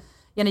 Dead.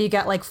 You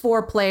got like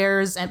 4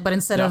 players, but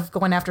instead of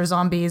going after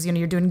zombies,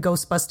 you're doing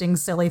ghost busting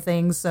silly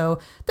things. So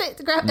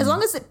as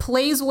long as it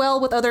plays well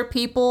with other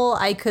people,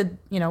 I could,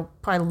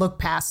 probably look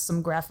past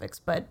some graphics.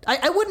 But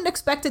I wouldn't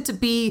expect it to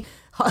be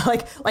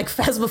like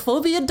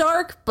Phasmophobia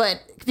dark, but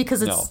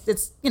because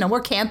it's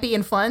more campy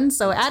and fun.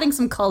 So adding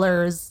some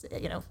colors,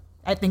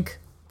 I think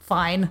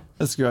fine.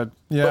 That's good.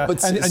 Yeah,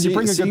 but and you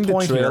bring a good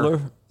point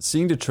here.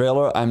 Seeing the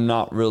trailer, I'm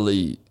not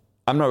really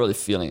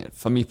feeling it.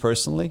 For me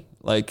personally,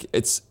 like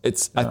it's.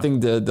 I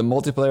think the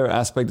multiplayer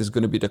aspect is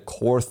going to be the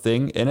core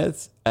thing in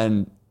it,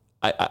 and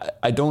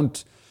I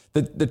don't.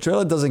 The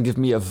trailer doesn't give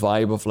me a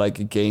vibe of like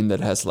a game that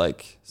has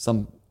like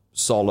some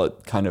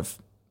solid kind of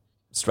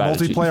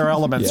strategy. Multiplayer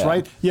elements,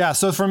 right? Yeah.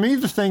 So for me,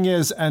 the thing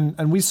is,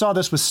 and we saw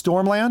this with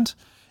Stormland.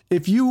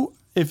 If you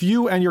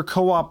and your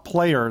co-op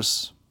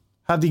players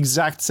have the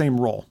exact same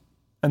role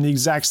and the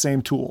exact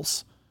same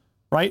tools,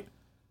 right?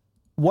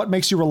 What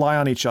makes you rely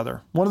on each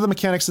other? One of the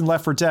mechanics in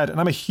Left 4 Dead, and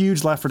I'm a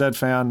huge Left 4 Dead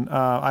fan.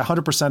 I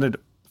 100%ed the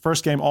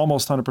first game,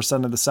 almost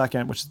 100% of the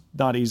second, which is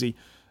not easy.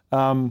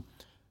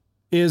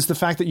 Is the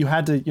fact that you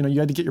had to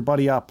get your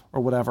buddy up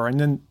or whatever, and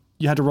then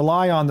you had to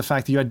rely on the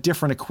fact that you had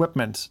different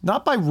equipment,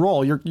 not by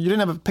role. You didn't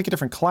have to pick a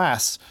different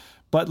class,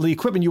 but the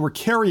equipment you were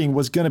carrying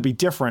was going to be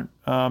different,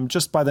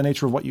 just by the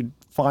nature of what you'd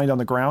find on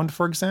the ground,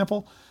 for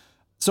example.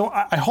 So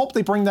I hope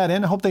they bring that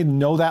in. I hope they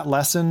know that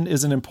lesson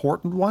is an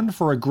important one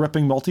for a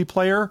gripping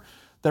multiplayer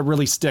that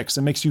really sticks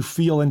and makes you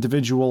feel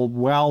individual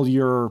while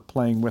you're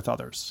playing with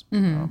others.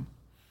 Dumb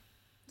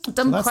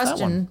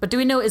question, but do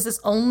we know, is this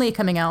only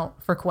coming out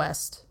for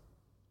Quest?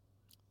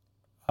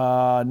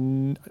 I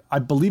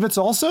believe it's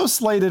also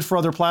slated for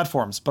other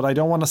platforms, but I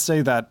don't want to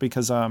say that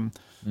because don't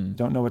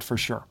know it for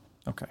sure.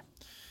 Okay.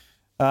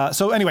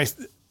 So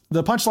anyways,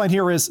 the punchline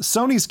here is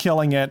Sony's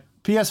killing it.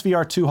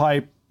 PSVR 2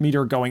 hype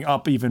meter going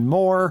up even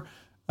more.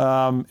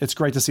 It's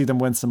great to see them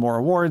win some more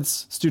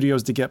awards,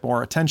 studios to get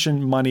more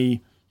attention,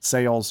 money,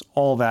 sales,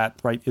 all that,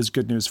 right, is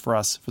good news for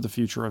us for the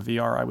future of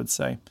VR, I would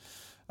say.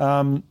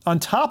 On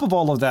top of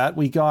all of that,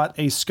 we got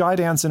a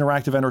Skydance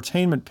Interactive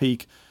Entertainment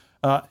peek,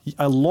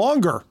 a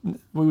longer,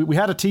 we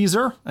had a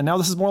teaser, and now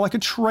this is more like a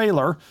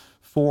trailer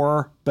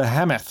for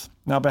Behemoth.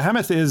 Now,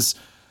 Behemoth is,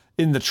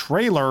 in the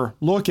trailer,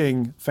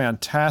 looking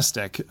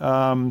fantastic.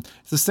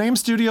 It's the same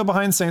studio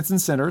behind Saints and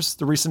Sinners.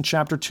 The recent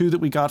Chapter 2 that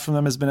we got from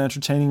them has been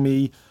entertaining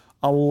me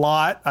a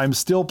lot. I'm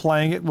still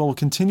playing it. We'll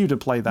continue to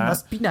play that.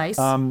 Must be nice.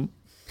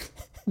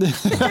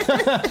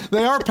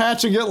 They are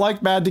patching it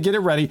like mad to get it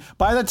ready.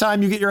 By the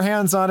time you get your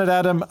hands on it,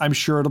 Adam, I'm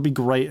sure it'll be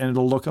great and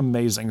it'll look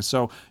amazing.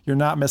 So you're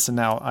not missing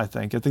out, I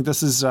think. I think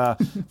this is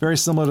very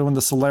similar to when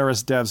the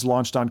Solaris devs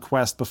launched on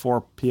Quest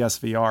before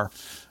PSVR,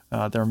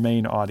 their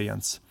main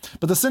audience.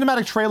 But the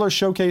cinematic trailer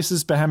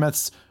showcases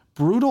Behemoth's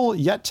brutal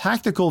yet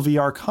tactical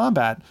VR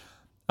combat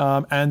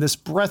and this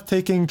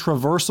breathtaking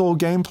traversal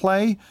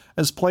gameplay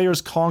as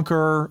players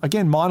conquer,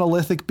 again,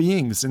 monolithic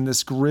beings in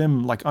this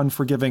grim, like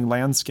unforgiving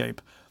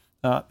landscape.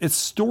 It's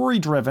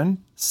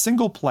story-driven,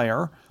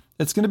 single-player.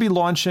 It's going to be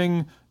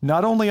launching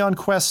not only on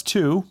Quest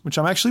 2, which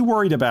I'm actually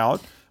worried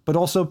about, but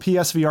also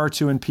PSVR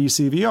 2 and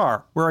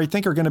PCVR, where I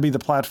think are going to be the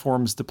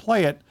platforms to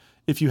play it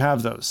if you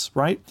have those,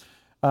 right?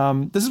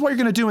 This is what you're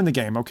going to do in the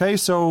game, okay?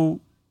 So,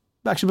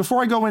 actually,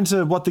 before I go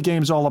into what the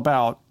game's all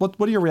about, what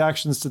are your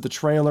reactions to the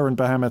trailer and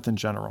Behemoth in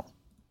general?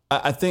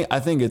 I think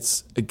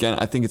it's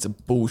a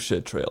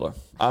bullshit trailer.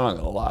 I'm not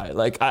gonna lie.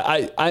 Like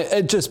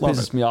it just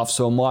pisses me off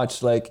so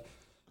much. Like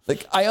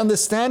I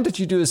understand that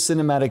you do a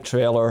cinematic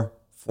trailer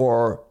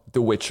for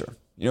The Witcher.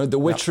 The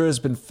Witcher has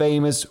been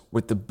famous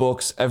with the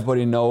books.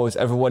 Everybody knows.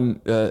 Everyone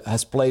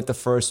has played the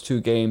first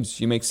 2 games.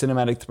 You make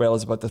cinematic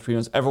trailers about the 3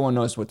 ones. Everyone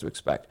knows what to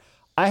expect.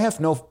 I have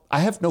no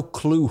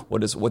clue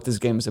what this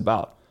game is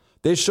about.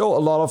 They show a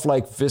lot of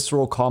like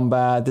visceral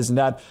combat, this and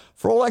that.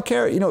 For all I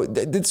care,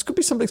 this could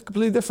be something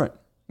completely different.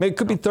 Maybe it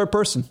could be third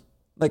person.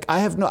 Like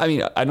I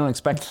don't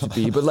expect it to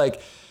be, but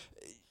like.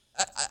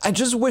 I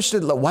just wish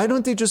that, why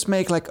don't they just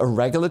make like a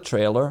regular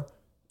trailer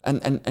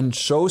and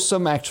show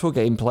some actual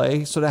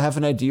gameplay so they have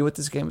an idea what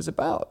this game is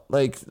about,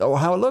 like, or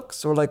how it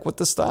looks, or like what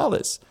the style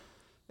is.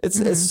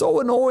 It's so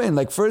annoying.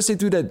 Like, first they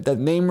do that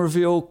name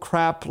reveal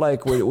crap,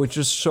 like which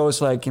just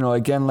shows, like, you know,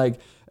 again, like,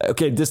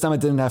 okay, this time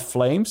it didn't have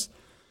flames,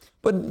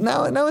 but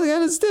now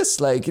again it's this.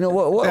 Like, you know,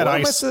 what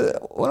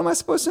am I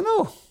supposed to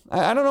know?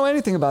 I don't know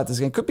anything about this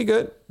game. Could be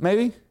good,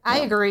 maybe.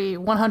 I agree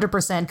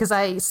 100% because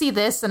I see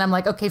this and I'm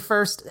like, okay,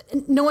 first,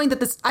 knowing that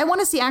this, I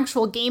want to see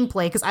actual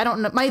gameplay because I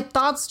don't know. My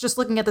thoughts just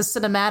looking at the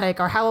cinematic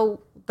are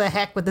how the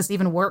heck would this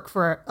even work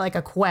for like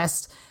a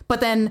quest? But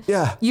then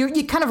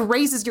you kind of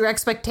raises your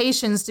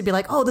expectations to be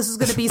like, oh, this is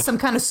going to be some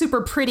kind of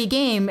super pretty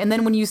game. And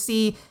then when you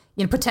see,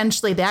 you know,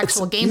 potentially the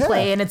actual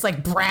gameplay and it's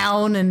like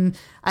brown and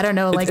I don't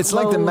know, like it's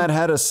like the Mad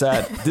Hatter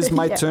said, this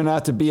might turn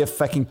out to be a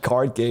fucking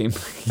card game,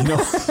 you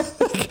know?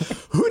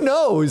 Who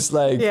knows?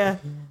 Like,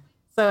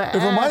 so it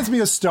reminds me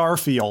of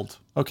Starfield,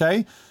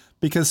 okay?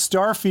 Because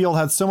Starfield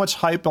had so much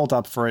hype built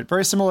up for it.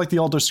 Very similar like the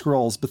Elder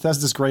Scrolls.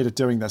 Bethesda's great at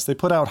doing this. They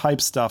put out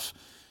hype stuff.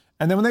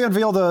 And then when they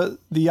unveil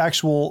the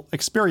actual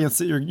experience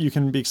that you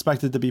can be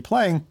expected to be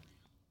playing,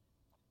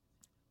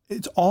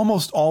 it's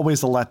almost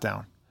always a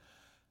letdown.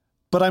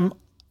 But I'm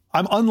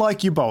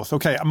unlike you both.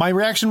 Okay, my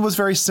reaction was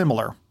very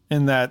similar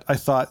in that I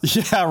thought,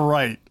 yeah,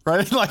 right?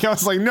 Like, I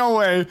was like, no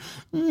way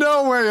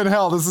in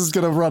hell this is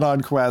going to run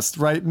on Quest,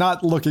 right?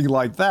 Not looking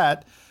like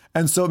that.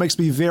 And so it makes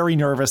me very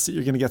nervous that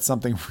you're going to get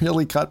something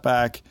really cut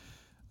back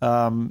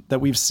that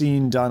we've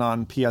seen done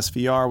on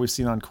PSVR, we've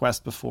seen on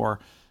Quest before,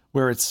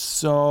 where it's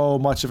so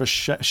much of a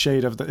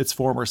shade of its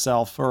former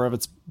self or of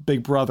its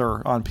big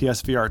brother on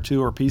PSVR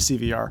 2 or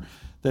PCVR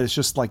that it's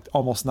just like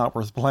almost not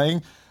worth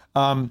playing.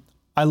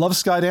 I love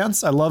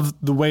Skydance. I love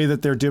the way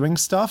that they're doing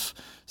stuff.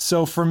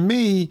 So for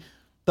me,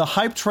 the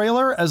hype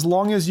trailer, as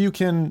long as you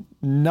can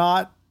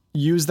not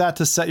use that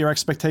to set your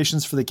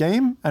expectations for the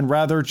game and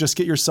rather just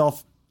get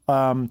yourself,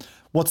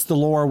 what's the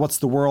lore, what's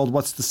the world,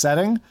 what's the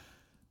setting,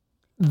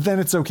 then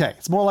it's okay.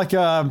 It's more like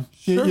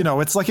you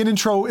know, it's like an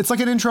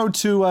intro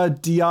to a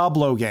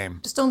Diablo game.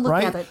 Just don't look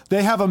at it.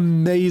 They have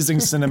amazing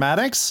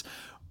cinematics,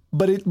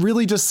 but it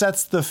really just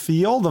sets the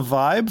feel, the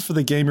vibe for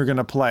the game you're going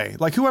to play.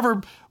 Like,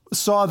 whoever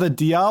saw the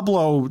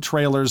Diablo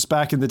trailers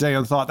back in the day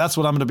and thought that's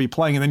what I'm going to be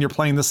playing, and then you're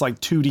playing this like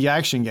 2D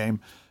action game.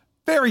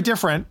 Very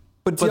different,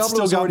 but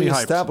Diablo's already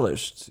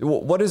established.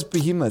 What is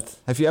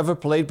Behemoth? Have you ever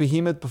played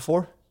Behemoth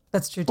before?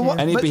 That's true too.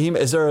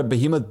 Behemoth? Is there a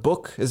Behemoth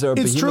book? Is there a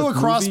Behemoth It's true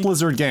across movie?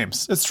 Blizzard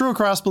games. It's true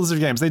across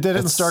Blizzard games. They did it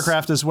in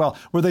StarCraft as well,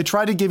 where they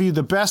try to give you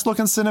the best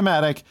looking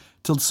cinematic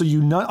so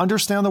you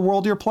understand the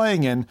world you're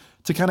playing in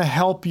to kind of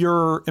help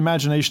your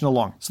imagination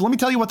along. So let me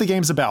tell you what the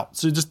game's about.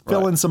 So just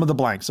fill in some of the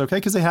blanks, okay?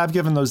 Because they have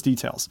given those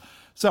details.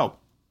 So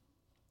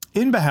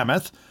in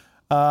Behemoth,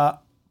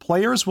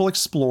 players will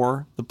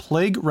explore the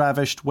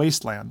plague-ravished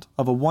wasteland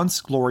of a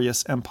once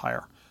glorious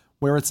empire,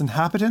 where its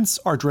inhabitants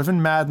are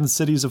driven mad and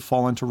cities have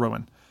fallen to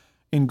ruin.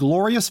 In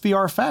glorious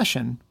VR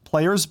fashion,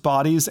 players'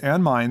 bodies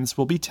and minds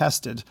will be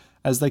tested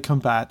as they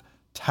combat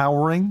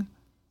towering,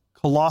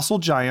 colossal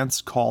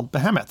giants called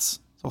behemoths.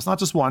 So it's not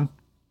just one,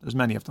 there's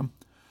many of them.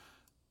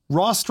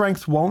 Raw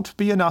strength won't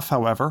be enough,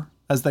 however,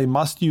 as they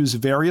must use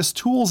various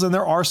tools in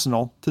their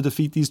arsenal to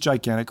defeat these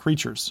gigantic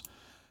creatures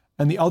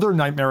and the other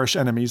nightmarish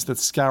enemies that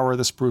scour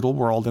this brutal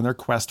world in their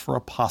quest for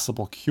a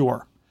possible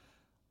cure.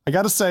 I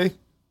gotta say,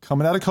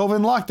 coming out of COVID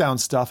and lockdown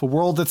stuff, a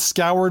world that's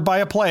scoured by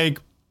a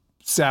plague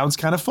sounds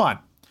kind of fun.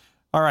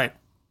 All right.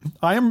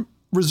 I am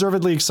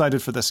reservedly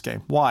excited for this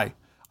game. Why?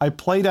 I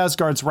played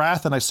Asgard's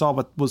Wrath and I saw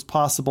what was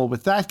possible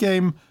with that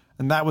game,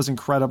 and that was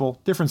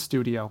incredible. Different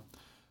studio.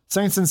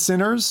 Saints and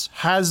Sinners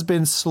has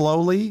been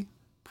slowly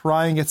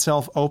prying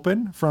itself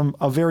open from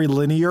a very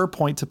linear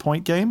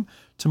point-to-point game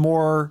to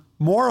more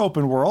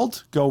open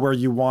world, go where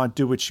you want,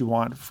 do what you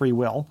want, free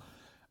will.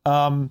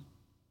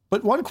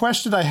 But one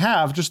question I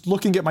have, just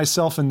looking at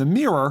myself in the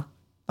mirror,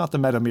 not the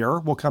meta mirror,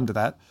 we'll come to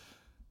that,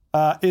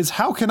 is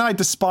how can I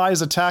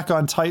despise Attack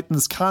on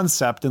Titan's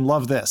concept and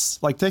love this?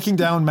 Like taking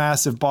down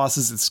massive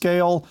bosses at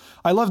scale.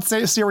 I loved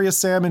Serious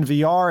Sam in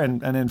VR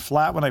and in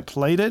flat when I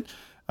played it.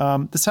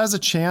 This has a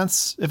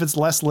chance if it's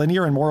less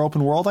linear and more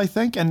open world, I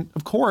think. And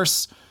of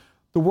course,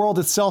 the world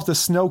itself, the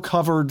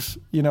snow-covered,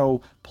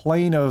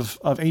 plain of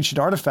ancient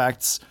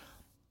artifacts,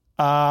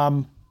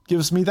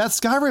 gives me that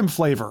Skyrim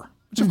flavor,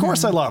 which of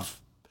course I love.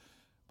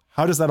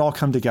 How does that all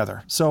come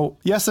together? So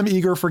yes, I'm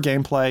eager for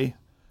gameplay.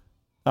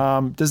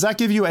 Does that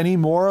give you any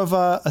more of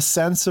a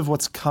sense of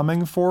what's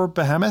coming for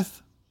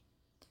Behemoth?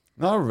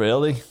 Not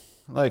really.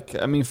 Like,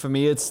 I mean, for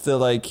me, it's still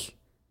like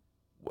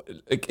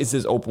is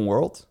this open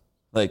world?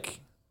 Like,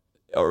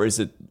 or is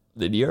it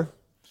linear?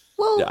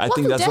 Well, yeah, I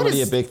think that's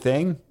already a big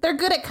thing. They're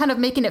good at kind of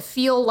making it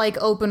feel like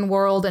open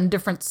world and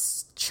different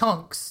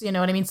chunks, you know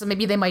what I mean? So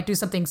maybe they might do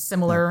something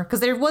similar. Because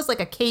there was like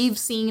a cave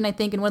scene, I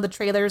think, in one of the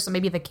trailers. So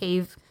maybe the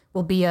cave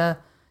will be like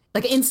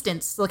an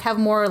instance. Like have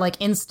more like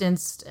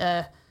instanced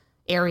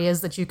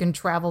areas that you can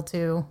travel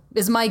to,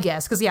 is my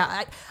guess. Because,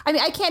 yeah, I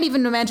mean, I can't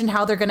even imagine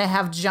how they're going to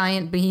have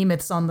giant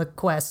behemoths on the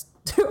quest.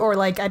 Or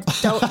like, I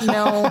don't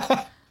know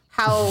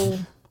how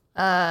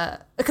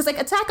because like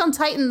Attack on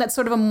Titan, that's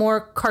sort of a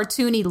more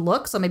cartoony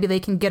look, so maybe they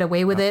can get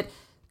away with it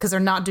because they're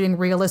not doing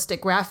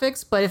realistic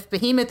graphics. But if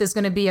Behemoth is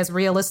going to be as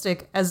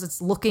realistic as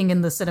it's looking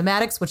in the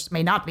cinematics, which it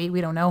may not be,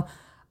 we don't know.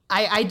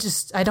 I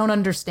don't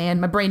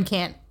understand. My brain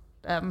can't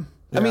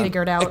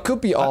figure it out. It could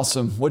be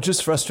awesome. What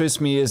just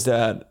frustrates me is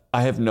that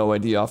I have no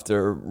idea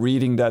after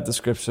reading that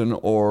description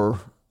or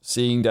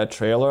seeing that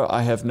trailer.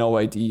 I have no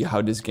idea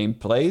how this game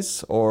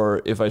plays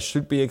or if I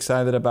should be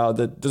excited about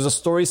it. Does the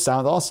story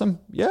sound awesome?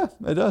 Yeah,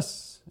 it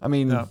does. I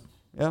mean,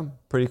 yeah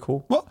pretty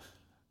cool. Well,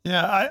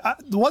 yeah,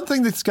 the one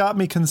thing that's got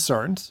me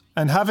concerned,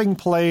 and having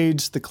played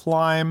The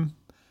Climb,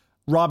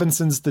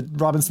 Robinson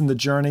the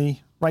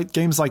Journey, right,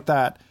 games like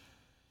that,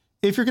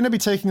 if you're going to be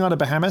taking on a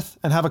behemoth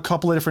and have a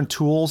couple of different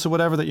tools or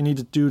whatever that you need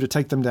to do to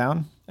take them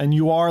down, and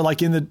you are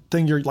like in the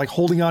thing, you're like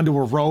holding onto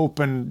a rope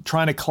and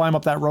trying to climb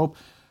up that rope,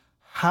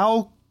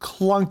 how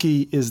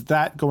clunky is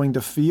that going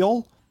to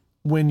feel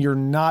when you're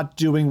not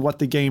doing what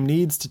the game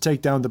needs to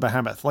take down the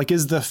behemoth? Like,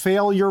 is the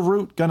failure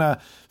route gonna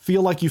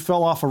feel like you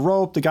fell off a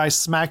rope, the guy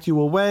smacked you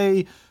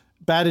away,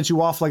 batted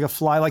you off like a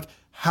fly? Like,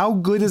 how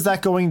good is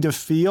that going to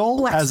feel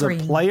black as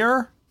screen. A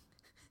player?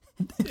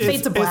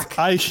 Fade to black.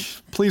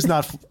 Please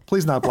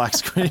not black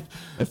screen.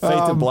 Fade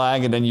to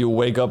black, and then you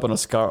wake up on a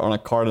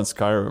card in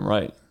Skyrim,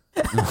 right?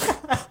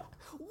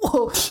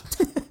 Whoa.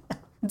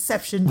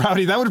 Inception.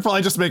 Rowdy, that would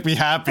probably just make me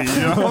happy, you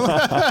know?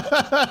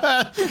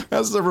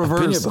 That's the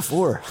reverse. Been here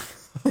before.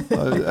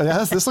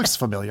 Yes, this looks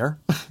familiar.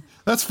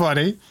 That's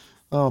funny.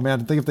 Oh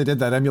man, think if they did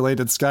that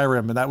emulated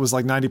Skyrim and that was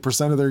like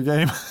 90% of their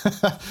game.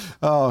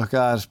 Oh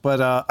gosh, but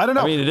I don't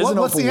know. I mean, it is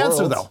what's the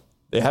answer world. though?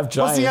 They have giants.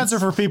 What's the answer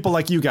for people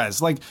like you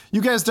guys? Like,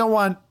 you guys don't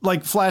want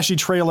like flashy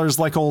trailers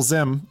like old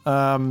Zim.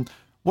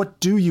 What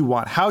do you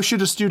want? How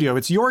should a studio?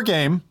 It's your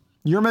game.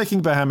 You're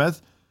making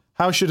Behemoth.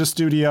 How should a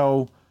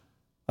studio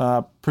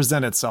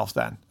present itself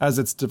then as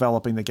it's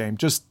developing the game?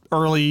 Just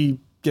early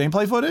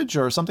gameplay footage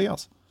or something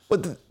else?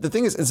 But the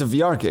thing is, it's a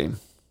VR game,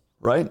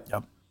 right?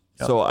 Yep.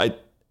 So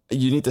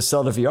you need to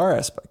sell the VR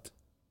aspect.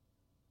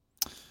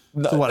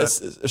 So what,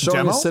 showing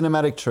demo? a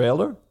cinematic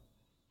trailer.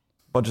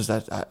 What does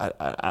that?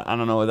 I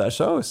don't know what that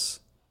shows.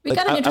 We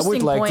got an interesting I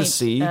would like point, to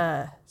see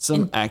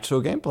some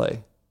actual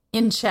gameplay.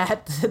 In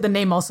chat, the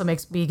name also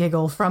makes me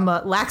giggle. From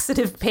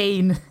Laxative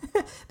Pain,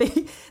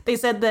 they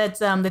said that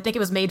they think it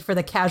was made for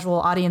the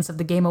casual audience of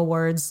the Game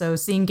Awards. So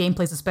seeing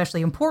gameplay is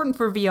especially important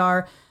for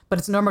VR, but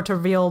it's normal to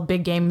reveal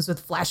big games with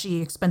flashy,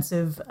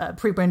 expensive,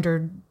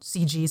 pre-rendered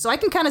CG. So I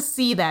can kind of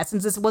see that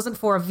since this wasn't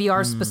for a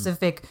VR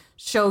specific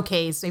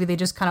showcase. Maybe they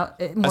just kind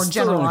of more I still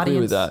general don't agree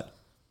audience. with that.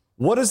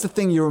 What is the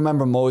thing you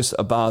remember most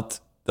about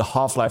the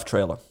Half-Life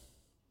trailer?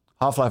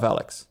 Half-Life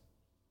Alyx.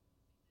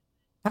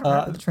 I don't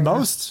remember the trailer.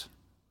 Most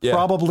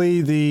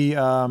probably the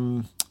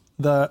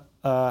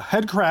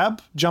head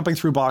crab jumping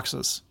through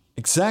boxes.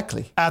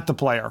 Exactly. At the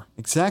player.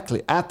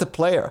 Exactly. At the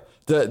player.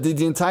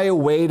 The entire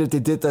way that they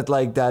did that,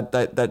 like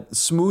that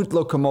smooth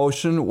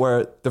locomotion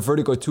where the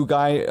Vertigo 2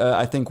 guy,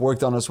 I think,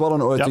 worked on as well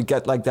in order to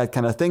get like that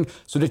kind of thing,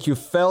 so that you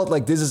felt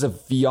like this is a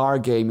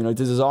VR game, you know,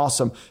 this is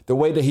awesome. The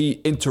way that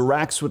he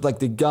interacts with like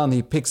the gun,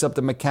 he picks up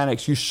the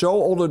mechanics. You show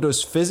all of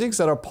those physics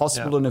that are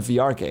possible in a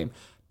VR game.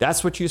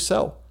 That's what you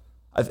sell.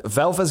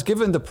 Valve has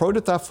given the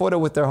prototype for that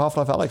with their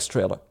Half-Life Alyx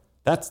trailer.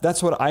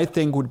 That's what I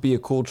think would be a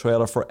cool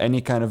trailer for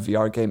any kind of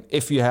VR game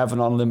if you have an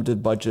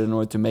unlimited budget in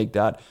order to make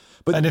that.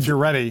 And if you're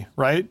ready,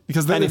 right?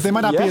 Because they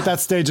might not be at that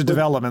stage of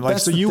development. Like,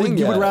 so you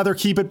would rather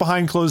keep it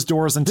behind closed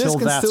doors until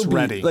that's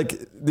ready.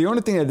 Like, the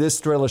only thing that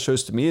this trailer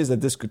shows to me is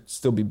that this could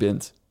still be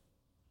binned.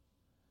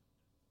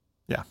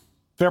 Yeah,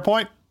 fair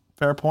point.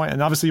 Fair point.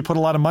 And obviously you put a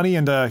lot of money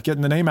into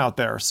getting the name out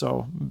there.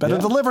 So better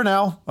deliver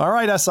now. All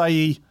right,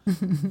 SIE.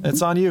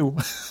 It's on you.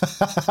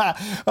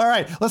 All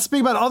right, let's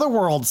speak about other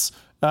worlds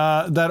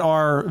that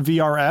are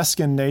VR-esque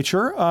in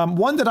nature.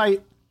 One that I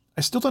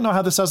still don't know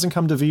how this hasn't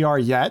come to VR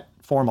yet,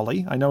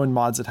 formally. I know in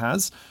mods it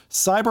has.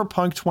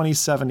 Cyberpunk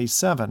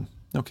 2077.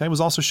 Okay,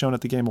 was also shown at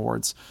the Game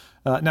Awards.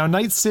 Now,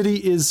 Night City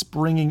is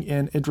bringing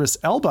in Idris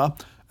Elba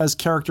as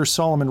character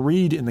Solomon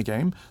Reed in the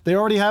game. They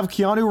already have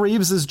Keanu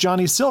Reeves as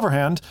Johnny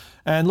Silverhand.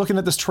 And looking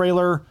at this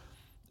trailer,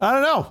 I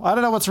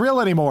don't know what's real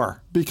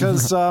anymore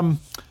because,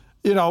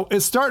 you know,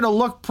 it's starting to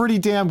look pretty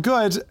damn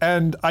good.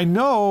 And I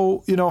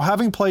know, you know,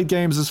 having played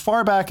games as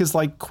far back as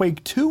like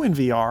Quake 2 in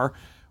VR,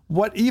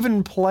 what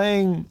even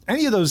playing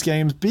any of those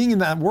games, being in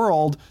that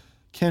world,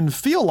 can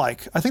feel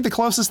like. I think the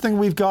closest thing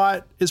we've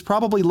got is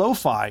probably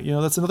Lo-Fi. You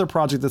know, that's another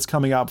project that's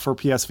coming up for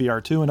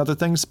PSVR 2 and other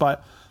things.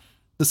 But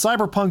the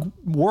Cyberpunk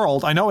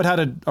world, I know it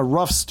had a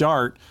rough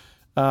start,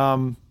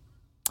 but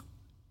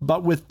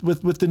with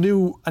the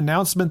new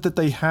announcement that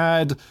they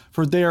had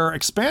for their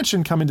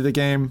expansion coming to the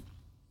game,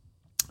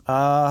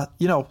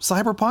 you know,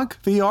 Cyberpunk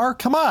VR,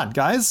 come on,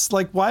 guys!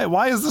 Like,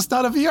 why is this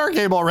not a VR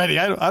game already?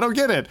 I don't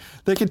get it.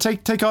 They can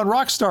take on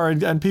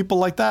Rockstar and people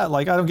like that.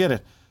 Like, I don't get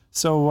it.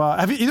 So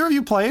have either of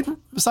you played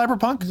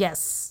Cyberpunk?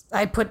 Yes,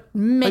 I put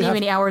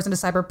many hours into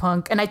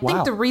Cyberpunk, and I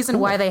think the reason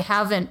why they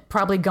haven't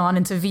probably gone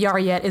into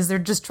VR yet is they're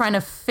just trying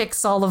to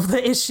fix all of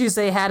the issues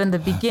they had in the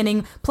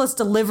beginning, plus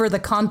deliver the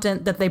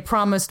content that they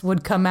promised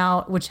would come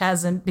out, which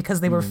hasn't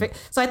because they were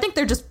so I think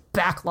they're just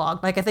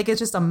backlogged. Like I think it's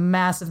just a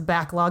massive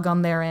backlog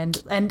on their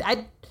end, and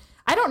I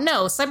don't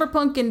know,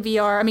 Cyberpunk in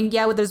VR. I mean,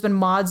 yeah, there's been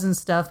mods and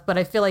stuff, but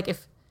I feel like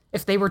if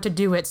they were to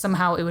do it,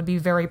 somehow it would be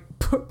very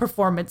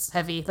performance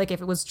heavy. Like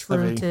if it was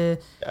true to,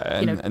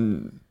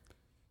 and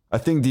I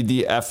think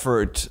the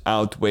effort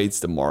outweighs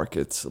the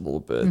markets a little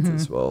bit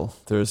as well.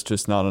 There's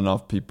just not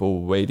enough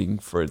people waiting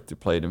for it to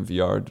play it in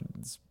VR.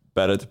 It's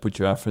better to put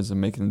your efforts in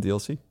making a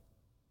DLC.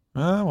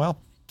 Well,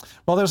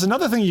 there's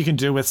another thing you can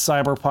do with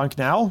Cyberpunk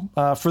now.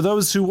 For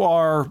those who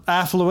are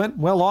affluent,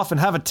 well off, and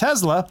have a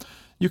Tesla,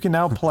 you can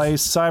now play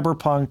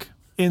Cyberpunk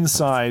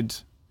inside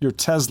your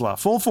Tesla.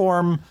 Full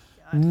form,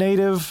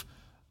 native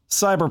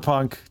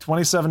Cyberpunk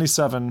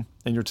 2077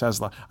 in your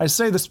Tesla. I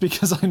say this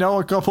because I know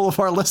a couple of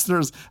our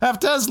listeners have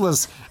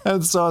Teslas.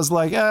 And so I was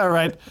like, all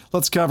right,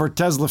 let's cover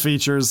Tesla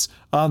features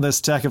on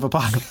this tech of a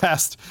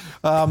podcast.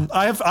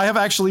 I have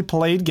actually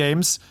played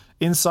games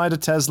inside a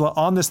Tesla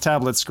on this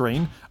tablet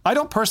screen. I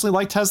don't personally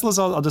like Teslas.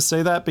 I'll just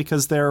say that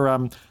because they're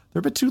a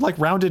bit too like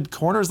rounded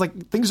corners.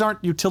 Like things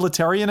aren't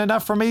utilitarian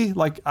enough for me.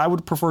 Like I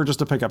would prefer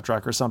just a pickup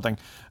truck or something.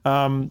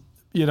 But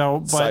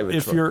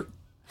if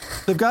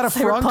they've got a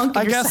front,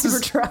 I guess.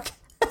 Cybertruck.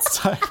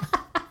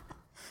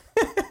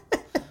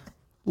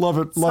 Love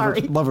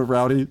it,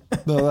 Rowdy.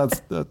 No,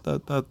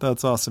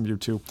 that's awesome. You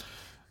too.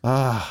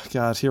 Ah,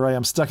 God, here I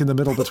am stuck in the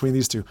middle between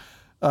these two.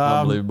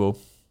 Unbelievable.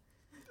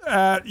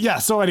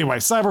 So anyway,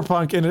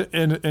 Cyberpunk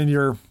in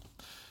your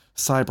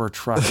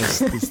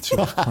Cybertruck. These two.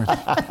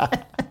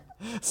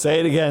 Say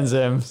it again,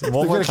 Zim.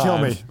 One more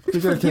time.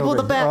 You're gonna kill me.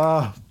 The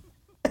back.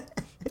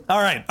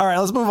 All right.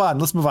 Let's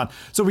move on.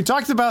 So we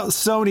talked about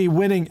Sony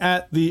winning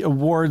at the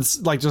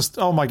awards. Like, just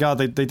oh my God,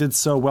 they did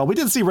so well. We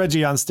did see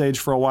Reggie on stage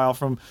for a while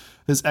from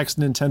his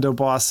ex-Nintendo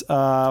boss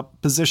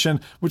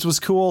position, which was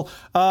cool.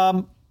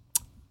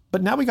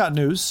 But now we got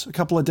news a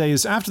couple of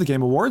days after the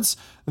Game Awards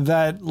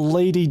that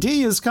Lady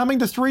D is coming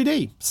to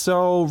 3D.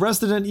 So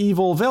Resident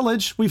Evil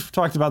Village, we've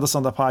talked about this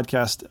on the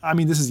podcast. I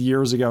mean, this is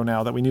years ago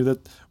now that we knew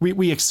that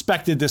we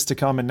expected this to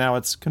come, and now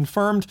it's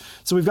confirmed.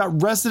 So we've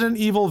got Resident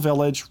Evil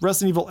Village,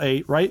 Resident Evil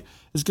 8, right,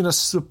 is going to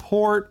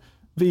support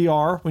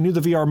VR. We knew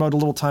the VR mode a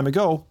little time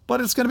ago,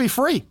 but it's going to be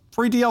free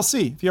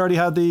DLC. If you already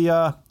had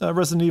the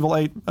Resident Evil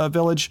 8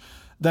 Village,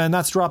 then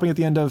that's dropping at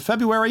the end of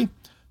February.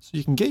 So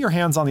you can get your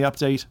hands on the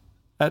update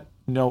at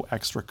no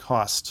extra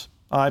cost.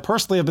 I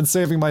personally have been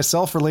saving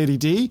myself for Lady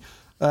D.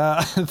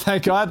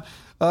 Thank God.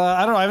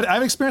 I don't know. I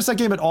haven't experienced that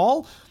game at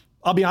all.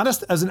 I'll be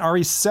honest, as an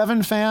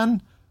RE7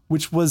 fan,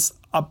 which was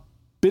a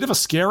bit of a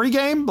scary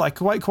game, like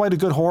quite a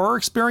good horror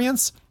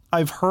experience,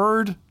 I've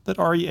heard that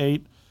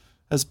RE8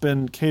 has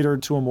been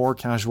catered to a more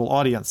casual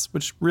audience,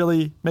 which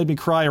really made me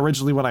cry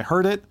originally when I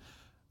heard it.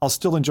 I'll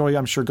still enjoy,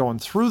 I'm sure, going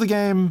through the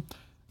game.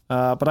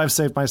 But I've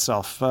saved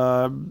myself.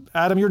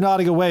 Adam, you're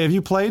nodding away. Have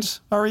you played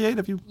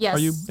RE8? Yes. Are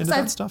you into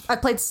that stuff? I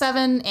played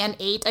 7 and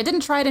 8. I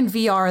didn't try it in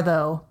VR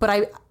though,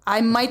 but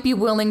I might be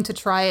willing to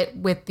try it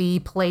with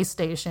the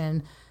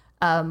PlayStation,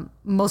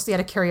 mostly out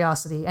of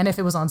curiosity, and if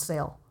it was on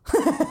sale.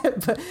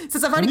 But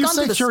since I've already gone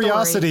through the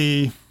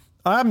curiosity, story,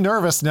 I'm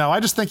nervous now. I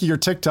just think of your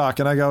TikTok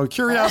and I go,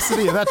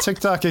 curiosity and that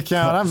TikTok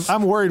account.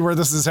 I'm worried where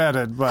this is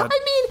headed. But I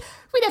mean,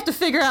 we'd have to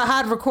figure out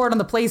how to record on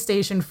the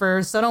PlayStation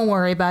first, so don't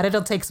worry about it.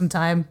 It'll take some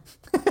time.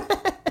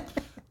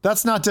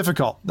 That's not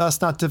difficult.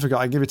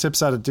 I give you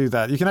tips how to do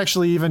that. You can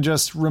actually even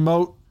just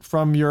remote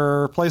from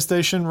your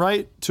PlayStation,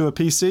 right, to a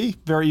PC.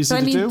 Very easy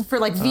to do. For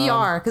like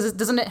VR, because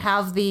doesn't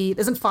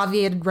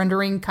foveated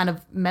rendering kind of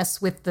mess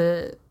with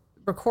the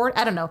record?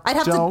 I don't know. I'd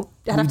have to go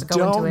into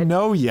it. We don't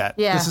know yet.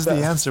 Yeah. This is the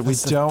answer. We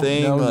don't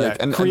know yet.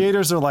 And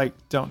creators are like,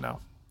 don't know.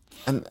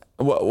 And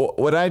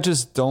what I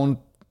just don't.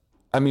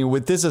 I mean,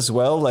 with this as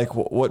well, like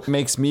what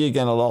makes me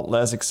again a lot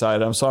less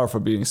excited. I'm sorry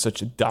for being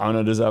such a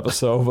downer this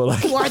episode, but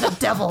like you are the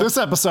devil. This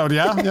episode,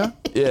 yeah.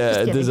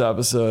 This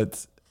episode.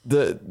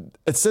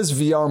 It says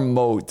VR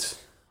mode,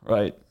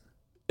 right?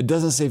 It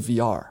doesn't say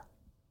VR.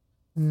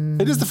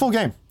 It is the full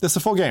game. It's the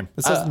full game.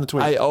 It says in the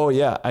tweet.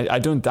 I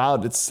don't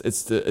doubt it's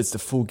the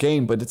full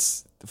game, but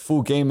it's the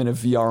full game in a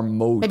VR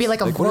mode. Maybe like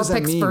a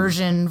Vorpix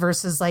version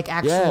versus like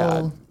actual.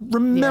 Yeah.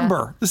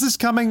 Remember, this is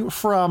coming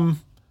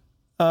from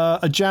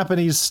a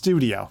Japanese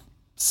studio,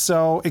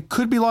 so it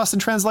could be lost in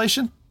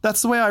translation.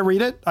 That's the way I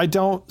read it. I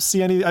don't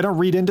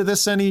read into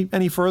this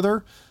any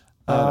further.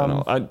 I don't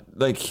know. I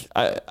think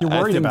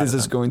this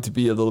is going to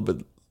be a little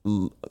bit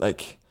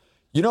like,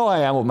 I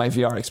am with my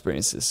VR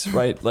experiences,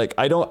 right? Like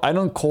I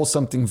don't call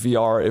something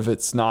VR if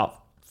it's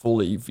not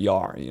fully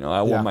VR.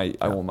 I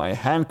want my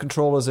hand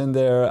controllers in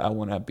there. I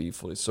want to be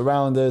fully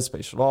surrounded,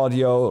 spatial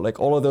audio, like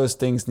all of those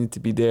things need to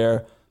be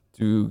there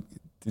to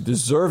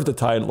deserve the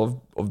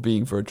title of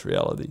being virtual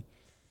reality.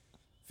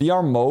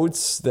 VR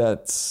modes,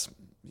 that's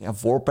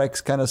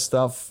Vorpix kind of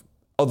stuff.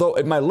 although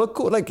it might look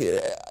cool, like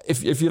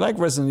if you like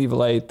Resident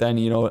Evil 8, then,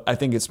 you know, I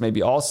think it's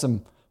maybe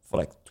awesome for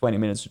like 20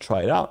 minutes to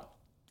try it out.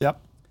 Yep.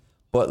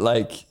 But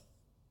like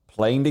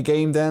playing the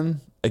game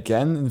then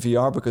again in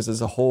VR because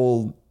it's a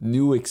whole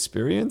new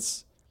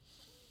experience,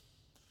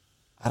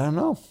 I don't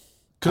know.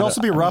 Could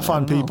also be rough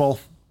on people.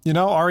 You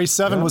know,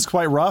 RE7 was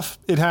quite rough.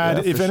 It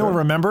had, if anyone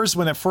remembers,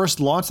 when it first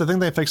launched, I think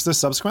they fixed this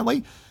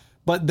subsequently,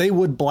 but they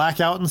would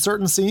black out in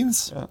certain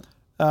scenes. Yeah.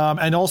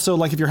 And also,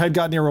 like if your head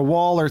got near a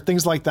wall or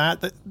things like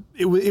that,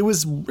 it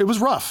was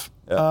rough.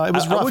 Yeah. It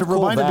was rough. It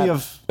reminded me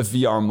of a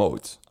VR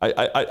mode.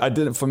 I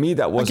didn't. For me,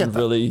 that wasn't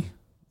really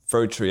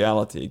virtual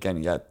reality.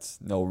 Again, you had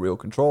no real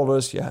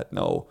controllers. You had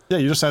no. Yeah,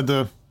 you just had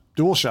the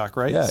DualShock,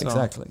 right? Yeah,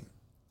 exactly.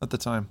 At the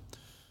time.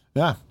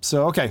 Yeah.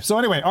 So, okay. So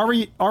anyway,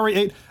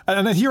 RE8.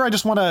 And then here I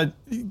just want to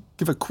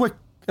give a quick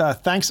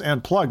thanks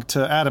and plug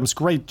to Adam's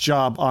great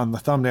job on the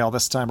thumbnail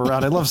this time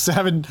around. I love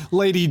having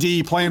Lady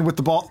D playing with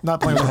the ball.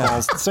 Not playing with the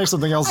balls. Say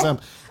something else, Sam.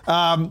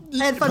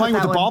 Playing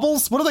with the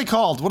baubles? What are they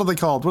called? What are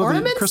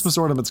the Christmas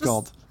ornaments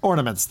called?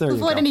 Ornaments. There you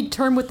go. Any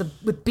term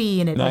with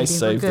B in it. Nice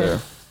save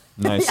there.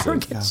 Nice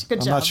save. Good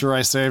job. I'm not sure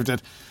I saved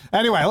it.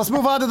 Anyway, let's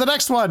move on to the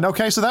next one.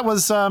 Okay, so that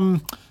was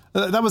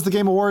the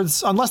Game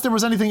Awards. Unless there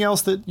was anything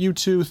else that you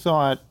two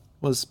thought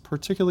was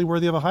particularly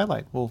worthy of a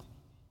highlight, we'll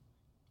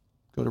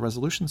go to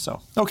Resolution.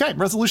 So, okay,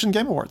 Resolution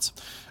Game Awards.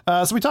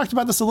 So we talked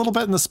about this a little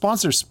bit in the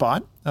sponsor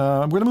spot.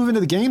 We're going to move into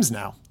the games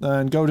now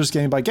and go just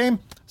game by game.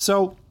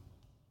 So,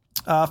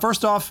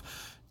 first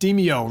off,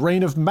 Demeo,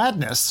 Reign of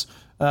Madness.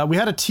 We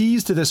had a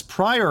tease to this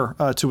prior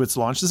to its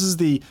launch. This is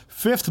the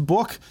 5th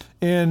book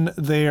in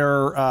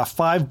their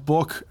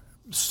 5-book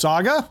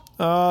saga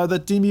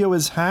that Demeo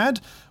has had,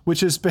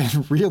 which has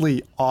been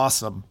really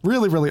awesome.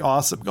 Really, really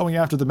awesome. Going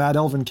after the Mad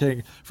Elven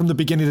King from the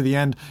beginning to the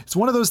end. It's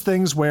one of those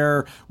things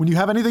where when you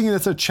have anything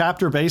that's a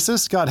chapter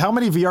basis, God, how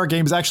many VR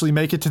games actually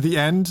make it to the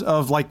end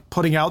of like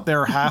putting out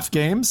their half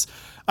games?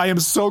 I am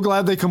so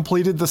glad they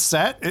completed the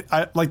set.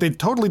 They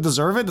totally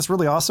deserve it. It's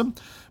really awesome.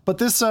 But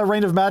this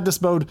Reign of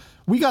Madness mode,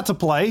 we got to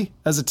play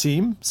as a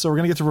team, so we're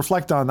going to get to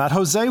reflect on that.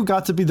 Jose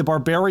got to be the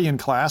Barbarian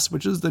class,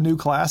 which is the new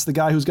class, the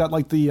guy who's got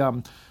like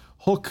the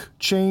hook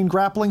chain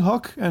grappling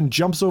hook and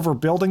jumps over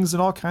buildings and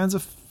all kinds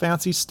of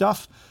fancy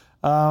stuff.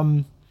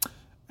 And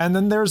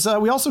then there's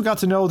we also got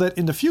to know that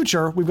in the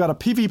future, we've got a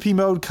PvP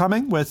mode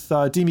coming with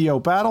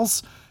Demeo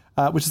Battles,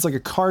 which is like a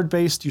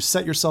card-based, you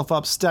set yourself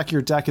up, stack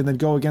your deck, and then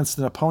go against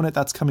an opponent.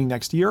 That's coming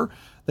next year.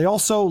 They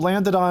also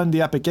landed on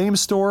the Epic Games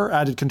Store,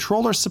 added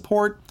controller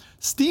support,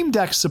 Steam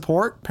Deck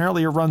support,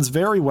 apparently it runs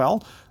very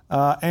well,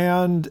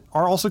 and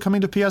are also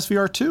coming to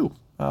PSVR 2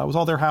 with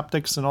all their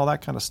haptics and all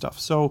that kind of stuff.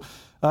 So,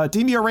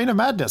 Demeo Reign of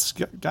Madness.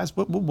 Guys,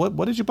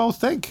 what did you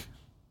both think?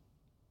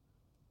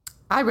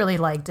 I really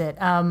liked it.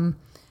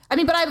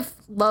 But I've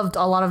loved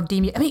a lot of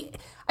Demeo.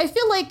 I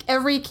feel like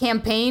every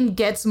campaign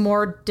gets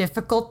more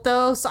difficult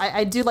though. So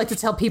I do like to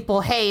tell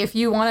people, hey, if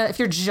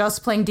you're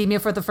just playing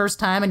Demeo for the first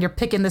time and you're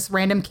picking this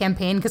random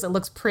campaign because it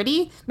looks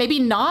pretty,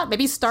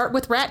 maybe start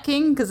with Rat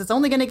King because it's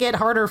only going to get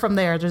harder from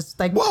there. Just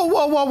like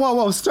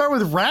whoa! Start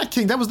with Rat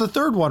King. That was the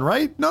third one,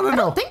 right? No. I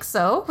don't think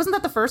so. Wasn't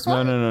that the first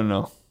one?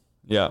 No.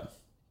 Yeah.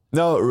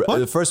 No,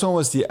 the first one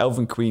was the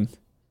Elven Queen.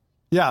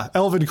 Yeah,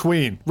 Elven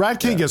Queen. Rat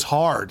King is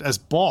hard as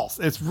balls.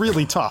 It's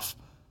really tough.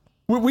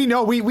 We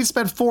know we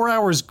spent 4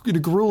 hours in a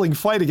grueling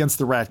fight against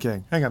the Rat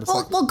King. Hang on a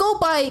second. Well,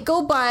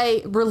 go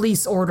by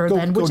release order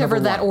then, whichever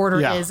that order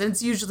is.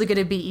 It's usually going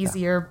to be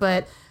easier.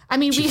 But I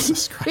mean,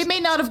 we may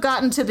not have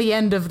gotten to the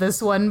end of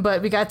this one,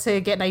 but we got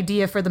to get an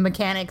idea for the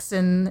mechanics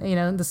and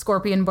the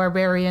Scorpion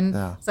Barbarian.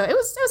 Yeah. So it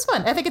was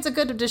fun. I think it's a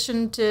good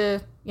addition to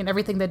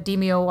everything that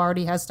Demeo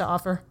already has to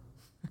offer.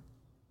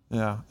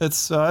 Yeah,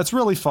 it's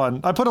really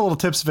fun. I put a little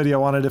tips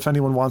video on it if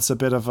anyone wants a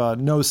bit of a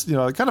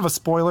kind of a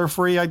spoiler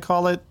free, I'd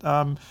call it,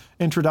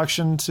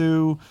 introduction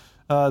to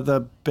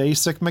the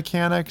basic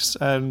mechanics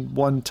and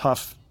one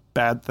tough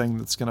bad thing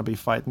that's going to be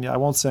fighting. Yeah, I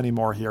won't say any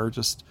more here,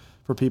 just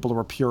for people who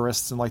are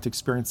purists and like to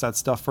experience that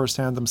stuff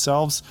firsthand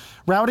themselves.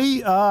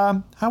 Rowdy,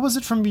 how was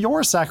it from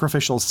your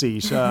sacrificial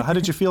seat? How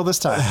did you feel this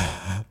time?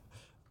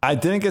 I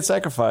didn't get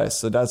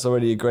sacrificed, so that's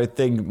already a great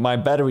thing. My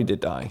battery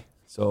did die,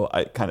 so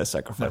I kind of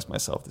sacrificed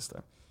myself this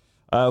time.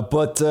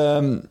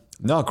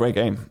 No, great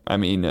game. I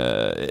mean,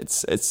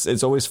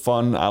 it's always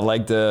fun. I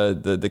like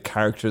the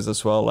characters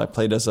as well. I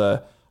played as I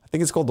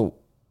think it's called the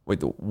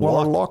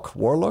Warlock,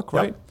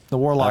 right? Yep, the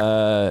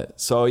Warlock.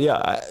 So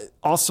yeah,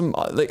 awesome.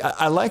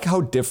 I like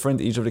how different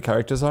each of the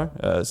characters are,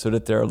 so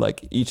that they're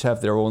like each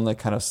have their own like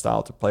kind of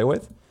style to play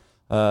with.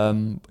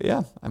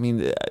 Yeah, I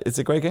mean, it's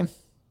a great game.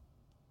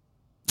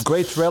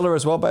 Great trailer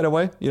as well, by the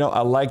way.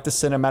 I like the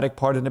cinematic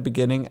part in the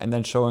beginning and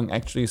then showing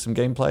actually some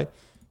gameplay.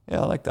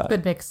 Yeah, I like that.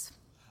 Good mix.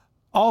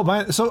 Oh,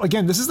 man. So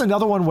again, this is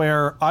another one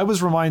where I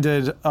was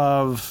reminded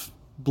of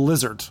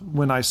Blizzard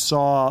when I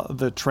saw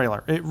the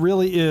trailer. It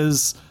really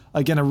is,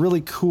 again, a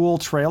really cool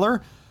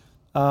trailer.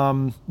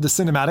 The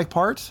cinematic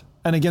part.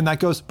 And again, that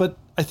goes, but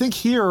I think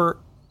here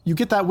you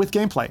get that with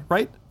gameplay,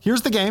 right?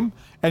 Here's the game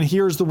and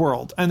here's the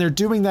world. And they're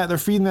doing that. They're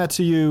feeding that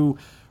to you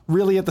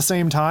really at the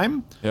same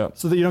time,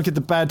 so that you don't get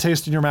the bad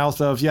taste in your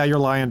mouth of, yeah, you're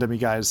lying to me,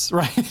 guys,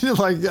 right?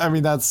 Like, I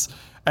mean, that's,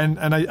 and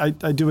I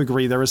do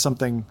agree, there is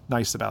something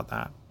nice about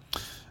that.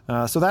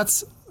 So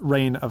that's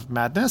Reign of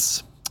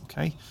Madness.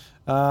 Okay.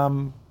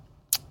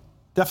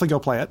 Definitely go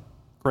play it.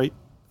 Great.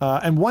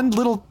 And one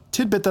little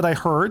tidbit that I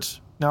heard,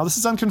 now this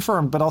is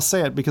unconfirmed, but I'll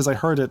say it because I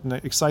heard it and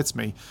it excites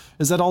me,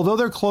 is that although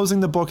they're closing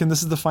the book and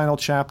this is the final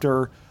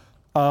chapter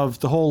of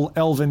the whole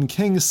Elven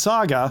King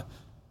saga,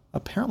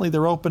 apparently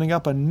they're opening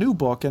up a new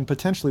book and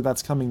potentially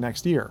that's coming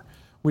next year,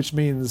 which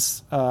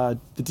means the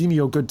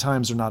Demeo good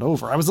times are not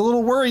over. I was a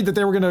little worried that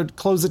they were going to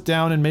close it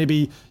down and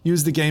maybe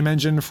use the game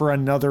engine for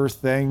another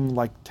thing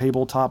like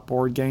tabletop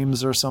board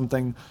games or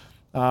something.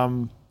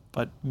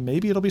 But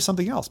maybe it'll be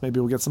something else. Maybe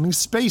we'll get something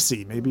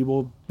spacey. Maybe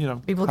we'll,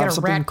 maybe we'll get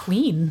a rat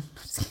queen.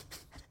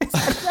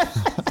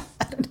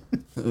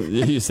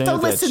 You saying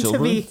Don't listen to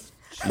me.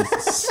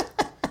 Jesus.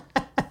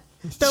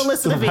 Don't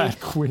listen to me. Rat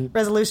queen.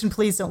 Resolution,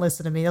 please don't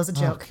listen to me. That was a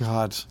joke. Oh,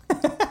 God.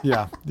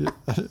 Yeah.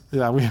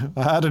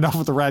 I had enough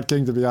with the Rat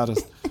King, to be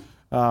honest.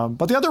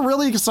 But the other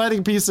really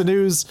exciting piece of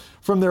news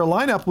from their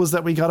lineup was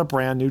that we got a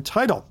brand new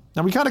title.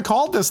 Now, we kind of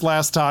called this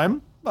last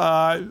time.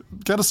 Kind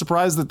of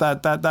surprised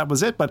that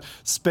was it, but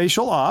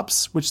Spatial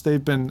Ops, which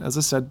they've been, as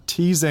I said,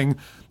 teasing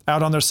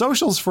out on their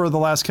socials for the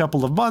last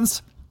couple of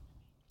months,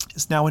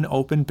 is now in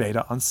open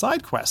beta on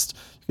SideQuest.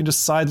 You can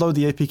just sideload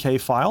the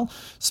APK file.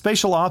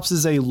 Spatial Ops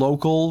is a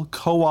local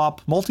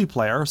co-op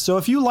multiplayer, so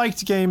if you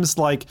liked games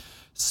like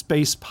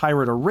Space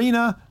Pirate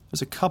Arena,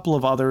 there's a couple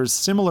of others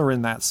similar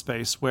in that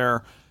space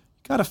where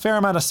you got a fair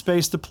amount of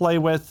space to play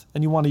with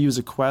and you want to use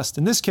a quest.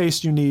 In this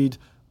case, you need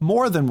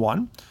more than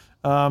one.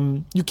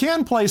 You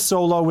can play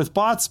solo with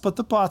bots, but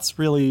the bots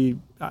really,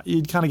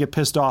 you'd kind of get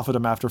pissed off at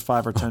them after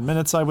 5 or 10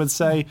 minutes, I would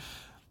say.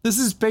 This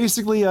is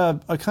basically a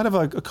kind of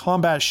a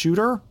combat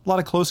shooter, a lot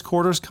of close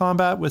quarters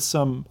combat with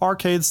some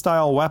arcade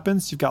style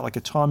weapons. You've got like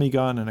a Tommy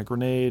gun and a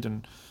grenade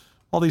and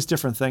all these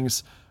different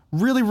things.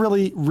 Really,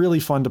 really, really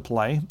fun to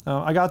play.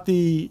 I got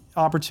the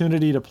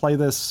opportunity to play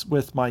this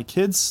with my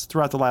kids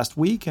throughout the last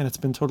week, and it's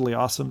been totally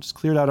awesome. Just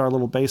cleared out our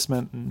little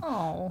basement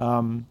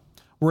and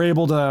we're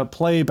able to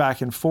play back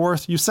and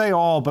forth. You say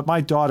all, but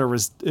my daughter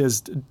is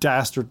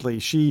dastardly.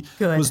 She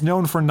was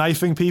known for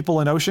knifing people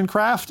in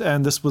Oceancraft,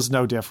 and this was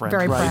no different.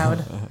 Very proud.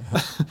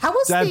 How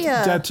was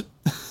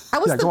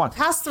the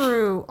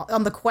pass-through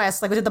on the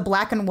quest? Like, did the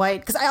black and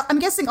white? Because I'm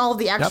guessing all of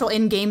the actual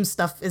in-game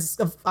stuff is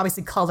of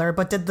obviously color,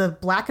 but did the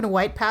black and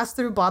white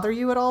pass-through bother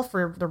you at all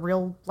for the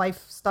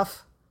real-life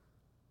stuff?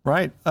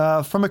 Right.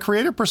 From a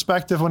creative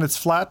perspective, when it's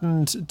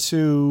flattened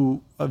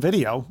to a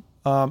video,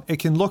 it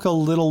can look a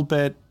little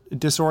bit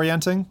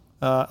disorienting,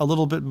 a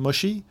little bit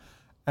mushy,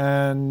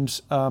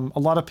 and a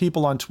lot of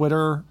people on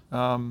Twitter,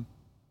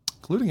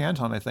 including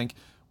Anton, I think,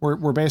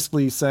 were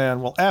basically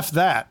saying, well, F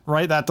that,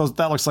 right? That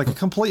looks like a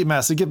complete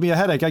mess. It gives me a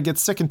headache. I get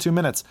sick in 2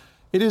 minutes.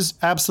 It is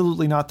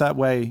absolutely not that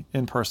way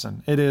in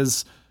person. It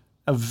is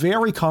a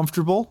very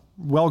comfortable,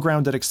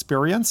 well-grounded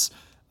experience.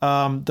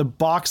 The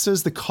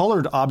boxes, the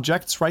colored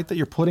objects, right, that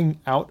you're putting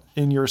out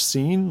in your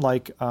scene,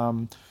 like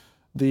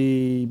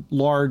the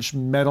large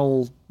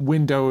metal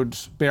windowed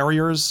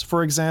barriers,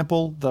 for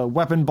example, the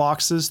weapon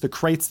boxes, the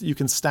crates that you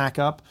can stack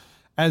up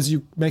as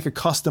you make a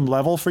custom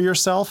level for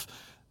yourself,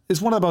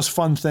 is one of the most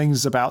fun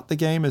things about the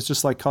game, is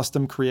just like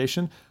custom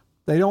creation.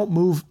 They don't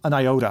move an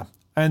iota.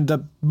 And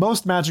the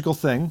most magical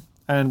thing,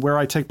 and where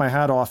I take my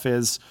hat off,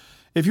 is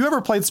if you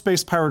ever played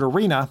Space Pirate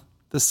Arena,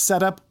 the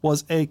setup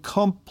was a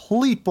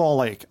complete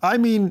ball ache. I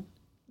mean,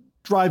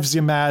 drives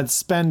you mad,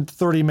 spend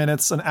 30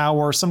 minutes, an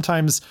hour,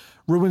 sometimes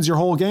ruins your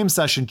whole game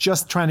session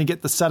just trying to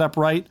get the setup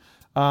right.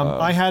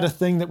 I had a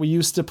thing that we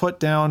used to put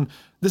down.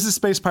 This is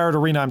Space Pirate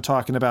Arena I'm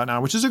talking about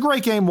now, which is a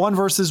great game, 1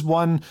 versus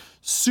 1,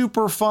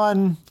 super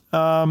fun,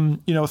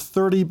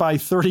 30 by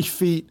 30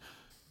 feet,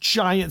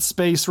 giant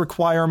space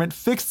requirement,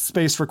 fixed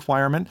space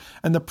requirement.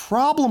 And the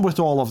problem with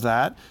all of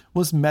that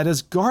was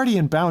Meta's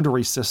Guardian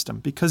boundary system,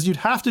 because you'd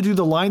have to do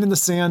the line in the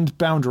sand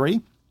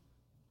boundary.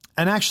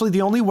 And actually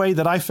the only way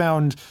that I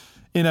found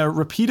in a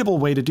repeatable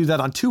way to do that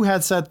on 2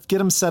 headsets, get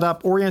them set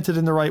up, oriented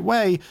in the right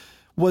way,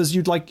 was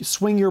you'd like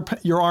swing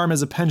your arm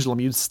as a pendulum.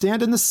 You'd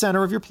stand in the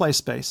center of your play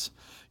space.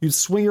 You'd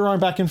swing your arm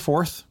back and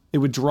forth. It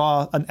would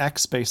draw an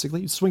X,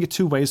 basically. You'd swing it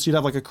 2 ways, so you'd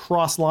have like a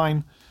cross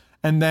line,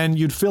 and then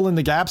you'd fill in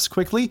the gaps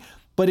quickly.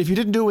 But if you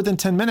didn't do it within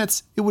 10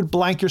 minutes, it would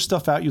blank your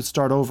stuff out. You'd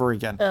start over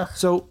again. Ugh.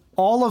 So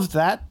all of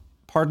that,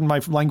 pardon my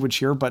language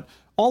here, but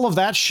all of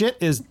that shit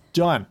is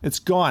done. It's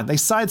gone. They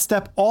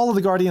sidestep all of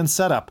the Guardian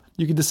setup.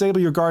 You can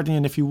disable your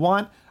Guardian if you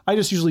want. I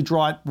just usually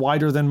draw it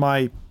wider than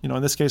my,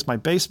 in this case, my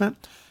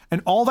basement.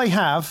 And all they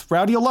have,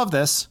 Rowdy, you'll love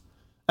this,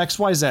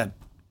 XYZ,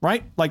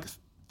 right? Like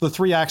the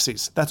 3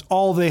 axes. That's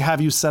all they have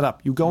you set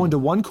up. You go into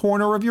one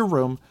corner of your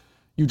room,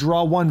 you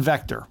draw one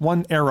vector,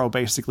 one arrow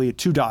basically,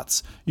 2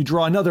 dots. You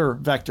draw another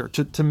vector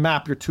to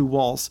map your 2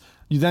 walls.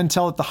 You then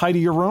tell it the height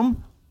of your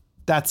room.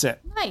 That's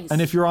it. Nice.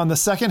 And if you're on the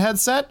second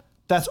headset,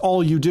 that's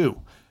all you do.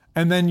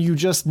 And then you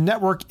just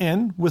network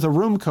in with a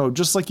room code,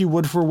 just like you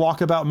would for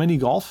Walkabout Mini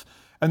Golf.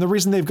 And the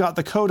reason they've got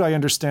the code, I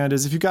understand,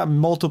 is if you've got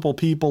multiple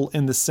people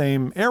in the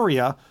same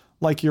area,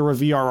 like you're a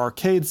VR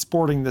arcade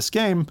sporting this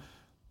game,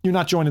 you're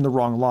not joining the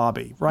wrong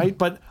lobby, right?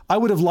 But I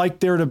would have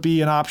liked there to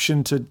be an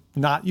option to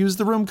not use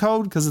the room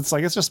code, because it's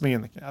like, it's just me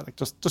and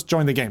just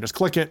join the game. Just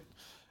click it,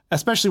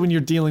 especially when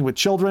you're dealing with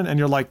children and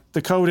you're like,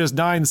 the code is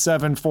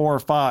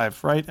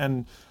 9745, right?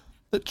 And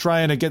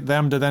trying to get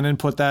them to then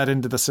input that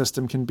into the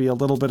system can be a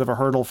little bit of a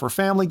hurdle for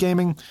family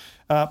gaming.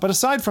 But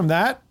aside from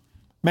that,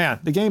 man,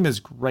 the game is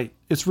great.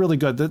 It's really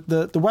good.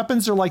 The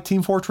weapons are like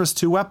Team Fortress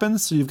 2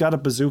 weapons. So you've got a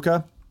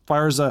bazooka,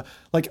 fires the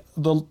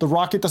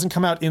rocket doesn't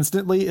come out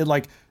instantly.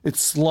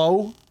 It's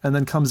slow and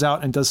then comes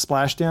out and does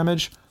splash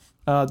damage.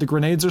 The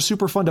grenades are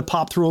super fun to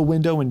pop through a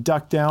window and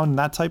duck down and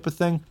that type of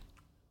thing.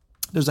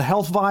 There's a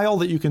health vial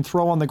that you can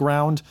throw on the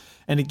ground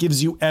and it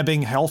gives you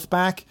ebbing health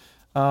back.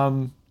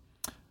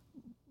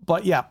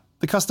 But yeah,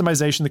 the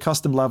customization, the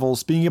custom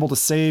levels, being able to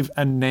save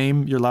and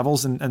name your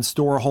levels and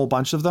store a whole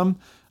bunch of them.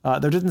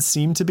 There didn't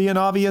seem to be an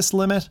obvious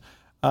limit.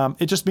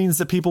 It just means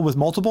that people with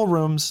multiple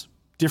rooms,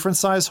 different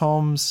size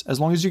homes, as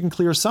long as you can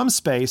clear some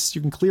space,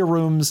 you can clear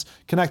rooms,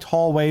 connect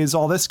hallways,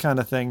 all this kind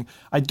of thing.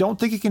 I don't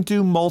think it can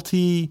do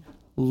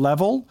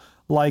multi-level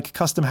like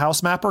Custom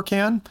House Mapper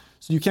can.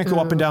 So you can't go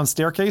up and down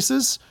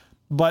staircases.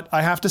 But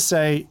I have to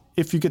say,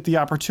 if you get the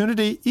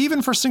opportunity,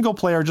 even for single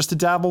player, just to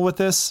dabble with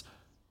this,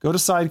 go to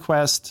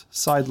SideQuest,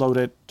 sideload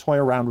it, toy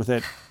around with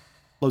it.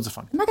 Loads of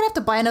fun. Am I going to have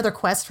to buy another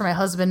quest for my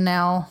husband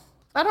now?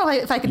 I don't know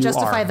if I could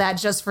justify that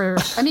just for...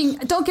 I mean,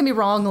 don't get me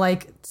wrong,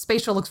 like,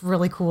 Spatial looks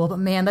really cool, but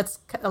man, that's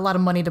a lot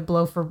of money to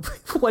blow for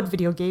one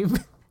video game.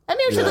 I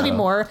mean, there'll be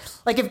more.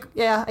 Like, I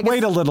guess...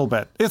 Wait a little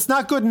bit. It's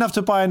not good enough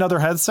to buy another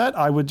headset,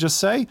 I would just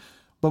say.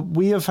 But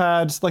we have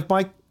had... Like,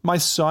 my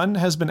son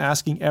has been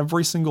asking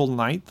every single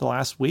night the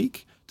last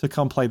week to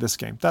come play this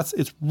game.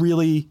 It's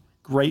really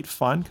great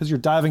fun because you're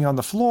diving on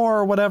the floor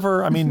or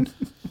whatever. I mean,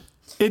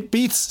 it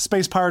beats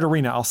Space Pirate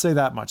Arena. I'll say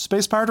that much.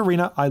 Space Pirate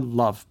Arena, I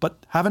love,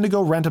 but having to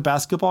go rent a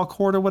basketball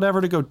court or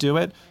whatever to go do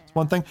it is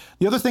one thing.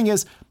 The other thing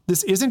is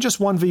this isn't just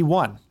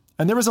 1v1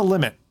 and there is a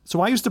limit.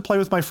 So I used to play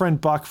with my friend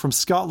Buck from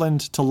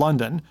Scotland to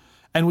London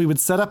and we would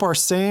set up our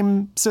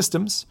same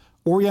systems,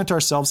 orient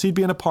ourselves. He'd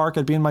be in a park,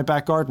 I'd be in my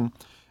back garden,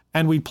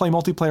 and we'd play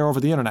multiplayer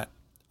over the internet.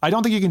 I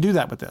don't think you can do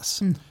that with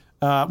this.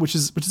 Which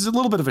is a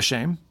little bit of a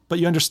shame, but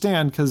you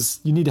understand because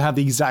you need to have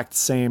the exact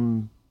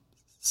same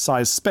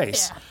size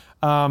space. Yeah.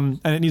 And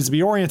it needs to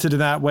be oriented in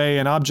that way.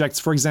 And objects,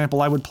 for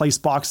example, I would place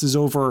boxes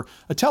over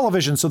a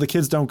television so the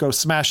kids don't go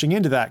smashing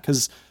into that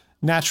because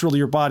naturally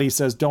your body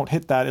says, don't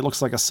hit that. It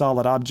looks like a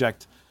solid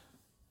object.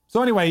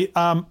 So anyway,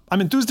 I'm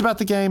enthused about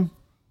the game.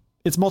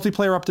 It's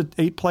multiplayer up to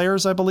 8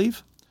 players, I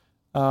believe.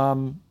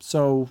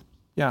 So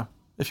yeah,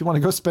 if you want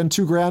to go spend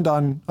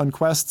 $2,000 on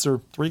quests or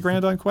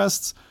 $3,000 on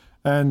quests,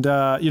 and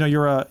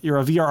you're a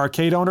VR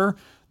arcade owner,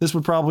 this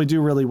would probably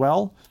do really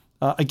well.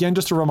 Again,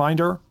 just a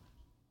reminder,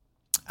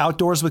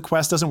 outdoors with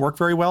Quest doesn't work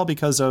very well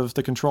because of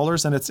the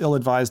controllers, and it's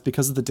ill-advised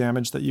because of the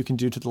damage that you can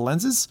do to the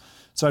lenses.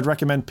 So I'd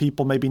recommend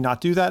people maybe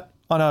not do that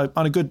on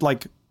a good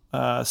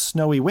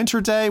snowy winter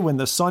day when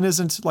the sun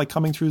isn't like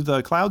coming through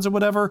the clouds or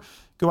whatever.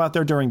 Go out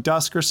there during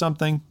dusk or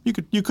something.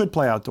 You could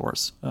play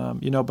outdoors,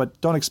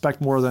 but don't expect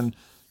more than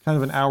kind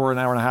of an hour and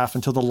a half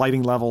until the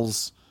lighting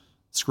levels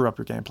screw up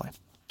your gameplay.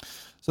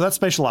 So that's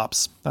Spatial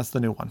Ops. That's the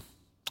new one.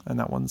 And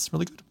that one's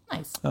really good.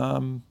 Nice.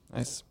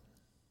 Nice.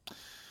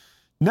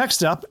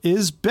 Next up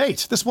is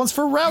Bait. This one's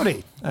for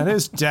Rowdy and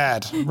his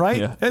dad, right?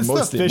 Yeah, it's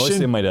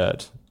mostly my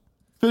dad.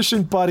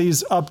 Fishing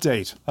Buddies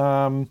update.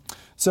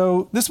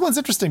 So this one's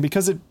interesting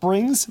because it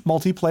brings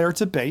multiplayer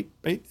to Bait.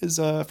 Bait is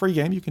a free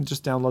game. You can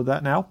just download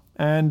that now.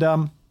 And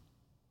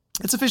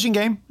it's a fishing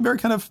game. Very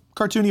kind of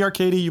cartoony,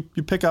 arcadey.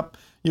 You pick up...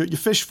 You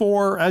fish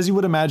for, as you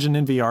would imagine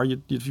in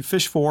VR, you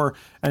fish for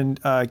and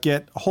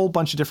get a whole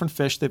bunch of different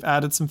fish. They've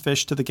added some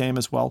fish to the game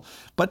as well.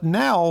 But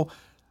now,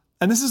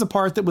 and this is a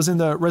part that was in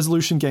the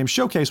Resolution Game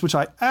Showcase, which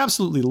I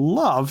absolutely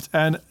loved.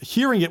 And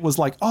hearing it was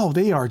like, oh,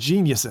 they are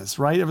geniuses,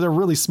 right? They're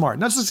really smart.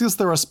 Not just because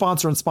they're a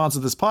sponsor and sponsor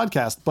this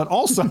podcast, but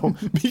also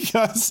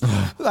because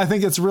I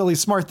think it's a really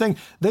smart thing.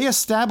 They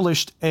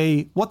established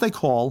what they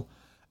call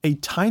a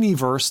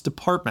Tinyverse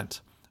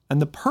department.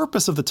 And the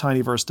purpose of the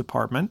Tinyverse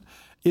department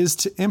is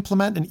to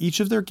implement in each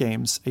of their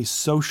games a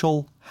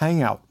social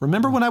hangout.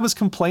 Remember when I was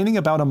complaining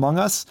about Among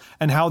Us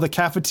and how the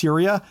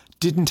cafeteria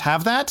didn't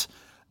have that?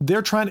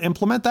 They're trying to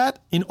implement that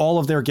in all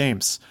of their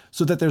games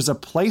so that there's a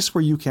place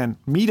where you can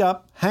meet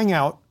up, hang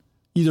out,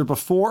 either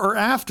before or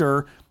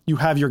after you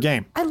have your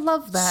game. I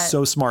love that.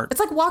 So smart.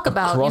 It's like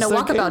Walkabout.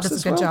 Walkabout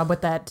does a good job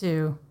with that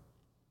too.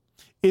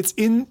 It's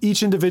in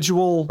each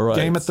individual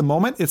game at the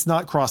moment. It's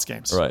not cross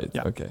games. Right.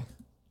 Yeah. Okay.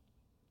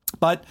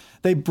 But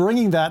they're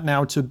bringing that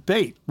now to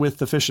Bait with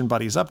the Fishin'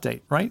 Buddies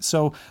update, right?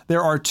 So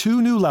there are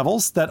 2 new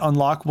levels that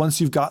unlock once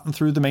you've gotten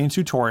through the main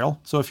tutorial.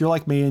 So if you're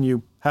like me and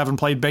you haven't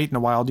played Bait in a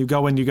while, you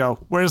go in, you go,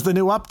 where's the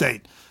new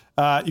update?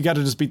 You got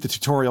to just beat the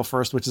tutorial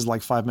first, which is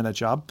like 5-minute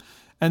job.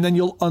 And then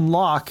you'll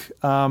unlock,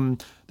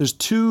 there's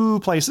 2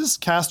 places,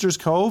 Caster's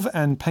Cove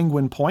and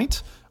Penguin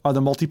Point are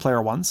the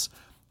multiplayer ones.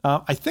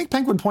 I think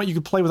Penguin Point you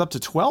could play with up to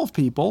 12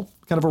 people,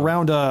 kind of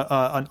around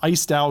an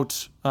iced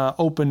out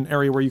open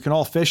area where you can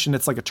all fish, and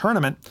it's like a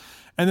tournament.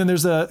 And then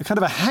there's a kind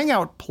of a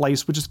hangout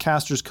place, which is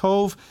Caster's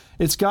Cove.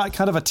 It's got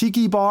kind of a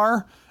tiki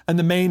bar, and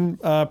the main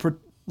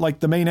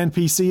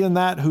NPC in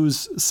that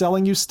who's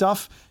selling you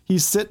stuff,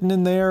 he's sitting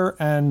in there,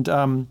 and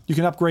you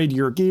can upgrade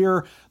your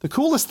gear. The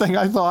coolest thing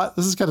I thought,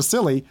 this is kind of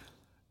silly,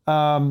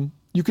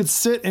 you could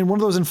sit in one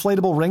of those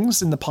inflatable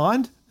rings in the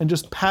pond and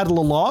just paddle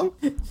along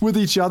with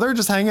each other,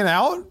 just hanging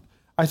out.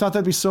 I thought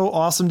that'd be so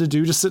awesome to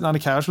do, just sitting on a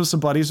couch with some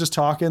buddies, just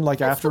talking like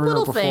That's after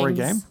or before a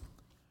game.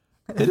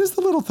 It is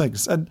the little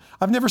things. And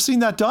I've never seen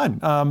that done.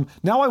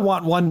 Now I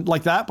want one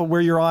like that, but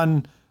where you're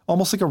on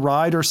almost like a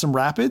ride or some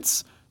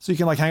rapids, so you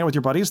can like hang out with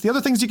your buddies. The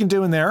other things you can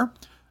do in there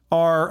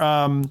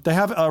are they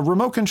have a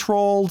remote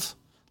controlled,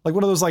 like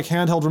one of those like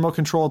handheld remote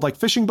controlled like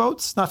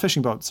speedboats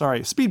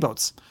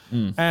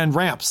and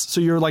ramps.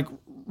 So you're like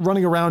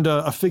running around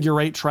a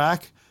figure 8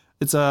 track.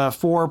 It's a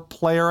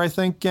 4-player, I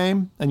think,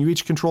 game, and you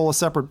each control a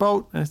separate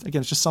boat. And again,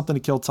 it's just something to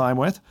kill time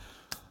with.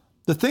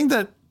 The thing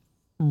that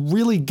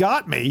really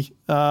got me,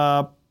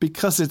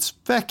 because it's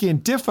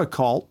feckin'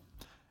 difficult,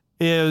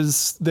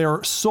 is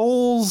their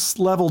Souls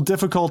level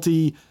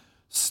difficulty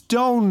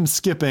stone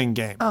skipping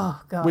game.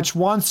 Oh, God. Which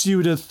wants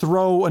you to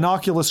throw an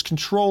Oculus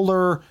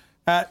controller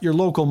at your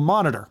local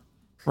monitor,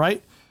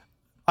 right?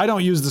 I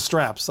don't use the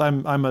straps.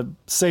 I'm a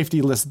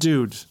safety-less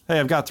dude. Hey,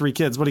 I've got 3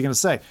 kids. What are you going to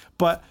say?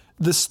 But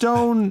the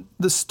stone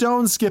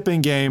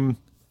skipping game,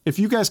 if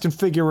you guys can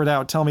figure it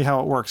out, tell me how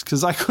it works,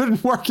 because I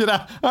couldn't work it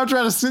out. I'm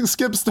trying to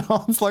skip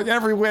stones like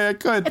every way I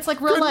could. It's like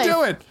real life.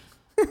 Couldn't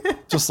do it.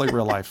 Just like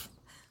real life.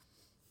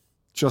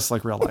 Just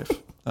like real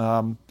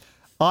life.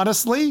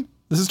 Honestly,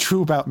 this is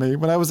true about me.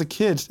 When I was a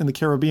kid in the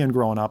Caribbean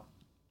growing up,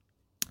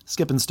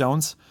 skipping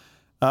stones,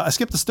 I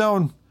skipped the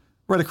stone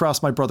right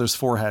across my brother's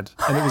forehead,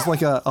 and it was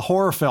like a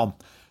horror film.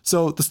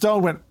 So the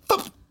stone went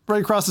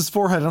right across his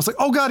forehead, and I was like,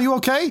 "Oh God, are you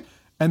okay?"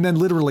 And then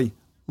literally,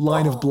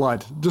 line of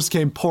blood just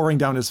came pouring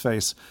down his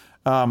face.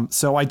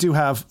 So I do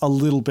have a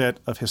little bit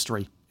of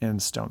history in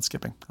stone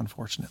skipping,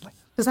 unfortunately.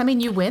 Does that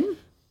mean you win?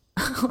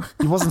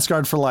 He wasn't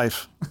scarred for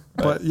life,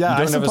 but yeah,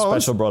 You don't have a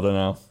special brother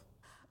now.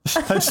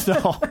 I just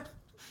know.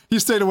 He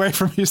stayed away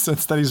from me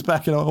since then. He's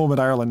back at home in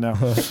Ireland now.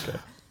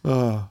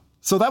 Okay.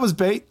 So that was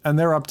Bait and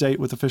their update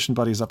with the Fishing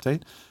Buddies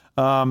update.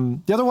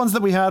 The other ones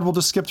that we had, we'll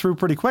just skip through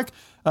pretty quick.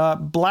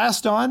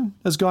 Blast On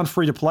has gone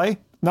free to play.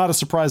 Not a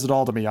surprise at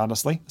all to me,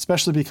 honestly,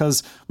 especially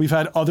because we've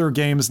had other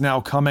games now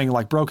coming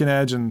like Broken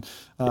Edge and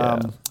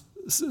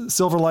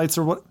Silver Lights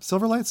or what?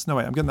 Silver Lights? No,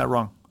 wait, I'm getting that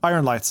wrong.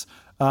 Iron Lights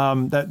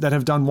that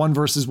have done 1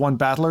 versus 1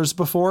 battlers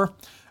before.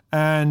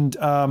 And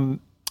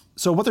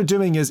so what they're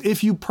doing is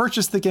if you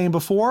purchase the game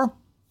before,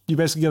 you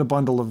basically get a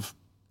bundle of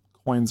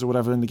coins or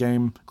whatever in the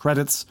game,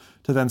 credits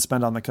to then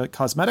spend on the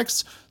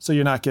cosmetics. So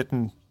you're not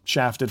getting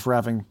shafted for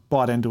having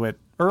bought into it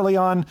early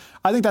on.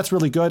 I think that's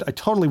really good. I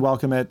totally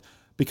welcome it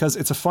because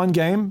it's a fun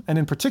game. And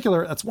in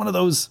particular, that's one of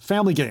those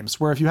family games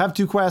where if you have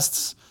 2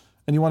 quests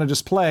and you want to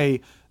just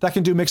play, that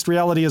can do mixed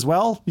reality as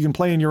well. You can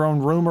play in your own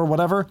room or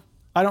whatever.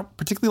 I don't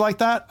particularly like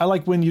that. I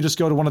like when you just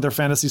go to one of their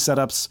fantasy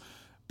setups,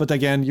 but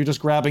again, you're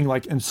just grabbing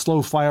like and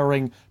slow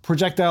firing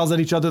projectiles at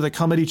each other that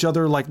come at each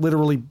other like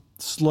literally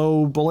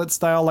slow bullet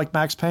style like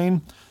Max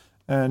Payne.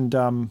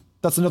 And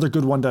that's another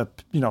good one to,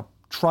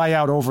 try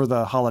out over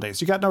the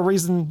holidays. You got no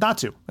reason not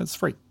to. It's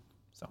free.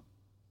 So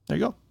there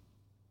you go.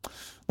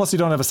 Unless you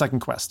don't have a second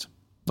quest.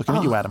 Looking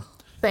at you, Adam.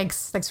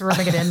 Thanks for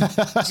rubbing it in.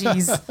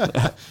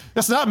 Jeez.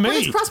 It's not me. But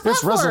it's cross-platform,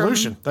 it's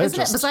Resolution. Isn't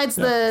it? Besides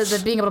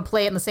the being able to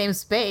play it in the same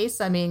space,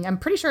 I mean, I'm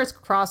pretty sure it's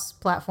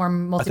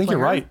cross-platform multiplayer. I think you're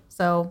right.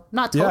 So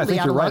not totally I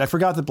think you're right. look. I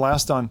forgot that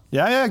Blast On.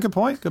 Yeah, good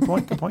point.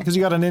 Because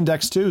you got an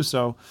index too,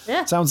 so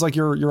sounds like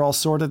you're all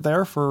sorted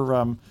there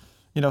for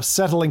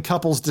settling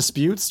couples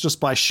disputes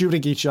just by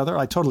shooting each other.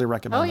 I totally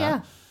recommend that. Oh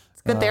yeah,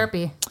 it's good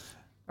therapy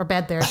or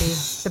bad therapy,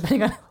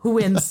 depending on who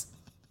wins.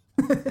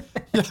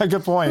 Yeah,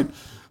 good point.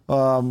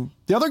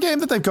 The other game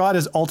that they've got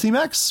is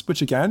Ultimex,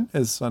 which again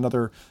is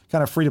another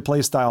kind of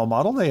free-to-play style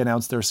model. They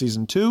announced their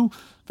season 2.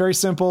 Very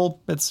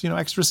simple. It's,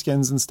 extra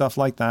skins and stuff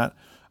like that.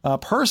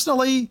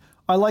 Personally,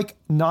 I like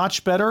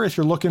Notch better if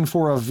you're looking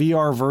for a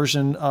VR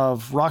version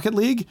of Rocket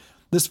League.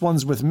 This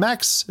one's with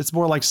mechs. It's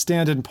more like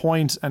stand and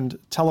point and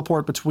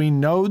teleport between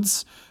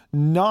nodes.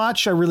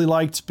 Notch I really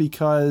liked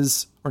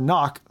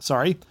Knock,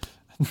 sorry.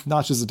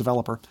 Notch is a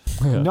developer.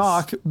 Yes.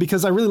 Knock,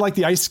 because I really like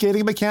the ice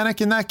skating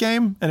mechanic in that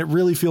game, and it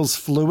really feels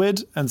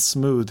fluid and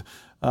smooth.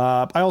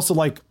 I also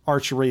like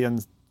archery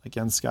and,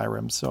 again,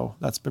 Skyrim, so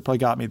that's probably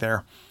got me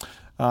there.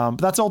 But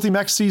that's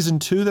Ultimex Season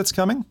 2 that's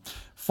coming.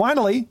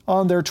 Finally,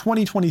 on their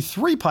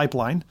 2023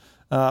 pipeline,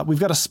 we've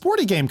got a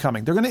sporty game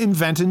coming. They're going to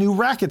invent a new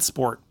racket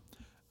sport,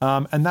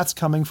 and that's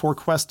coming for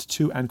Quest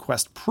 2 and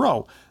Quest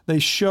Pro. They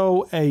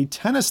show a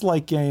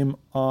tennis-like game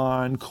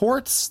on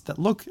courts that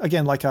look,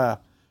 again, like a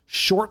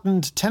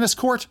shortened tennis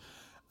court.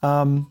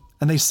 And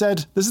they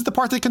said, this is the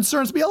part that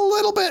concerns me a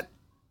little bit,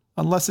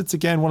 unless it's,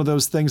 again, one of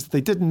those things that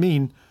they didn't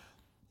mean.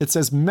 It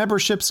says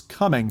memberships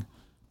coming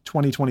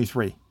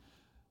 2023.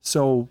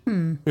 So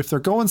if they're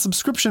going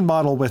subscription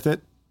model with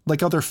it,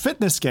 like other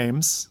fitness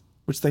games,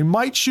 which they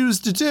might choose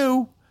to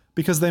do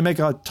because they make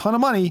a ton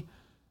of money,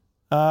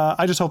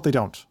 I just hope they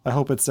don't. I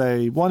hope it's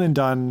a one and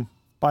done,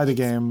 buy the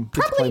game,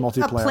 get to play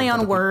multiplayer. A play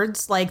on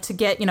words, like to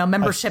get,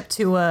 membership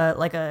to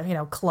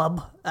a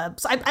club.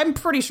 So I'm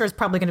pretty sure it's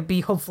probably going to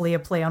be hopefully a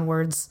play on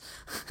words.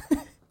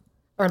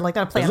 Or like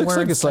not a play on words. It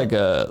looks like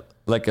it's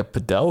like a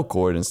padel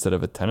court instead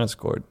of a tennis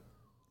court,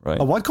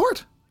 right? A what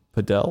court?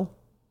 Padel?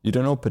 You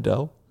don't know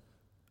padel?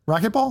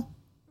 Racquetball?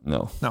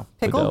 No.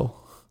 Pickle? Padel.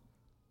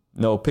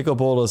 No,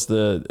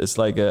 pickleball is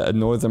like a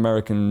North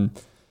American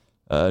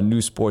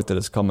new sport that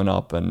is coming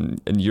up,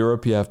 and in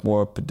Europe you have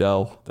more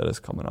padel that is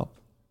coming up.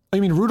 Oh,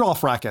 you mean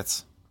Rudolph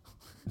rackets?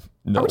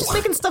 No. Are we just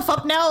making stuff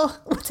up now?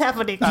 What's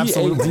happening?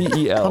 Absolutely.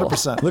 Padel.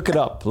 100%. Look it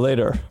up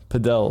later.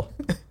 Padel.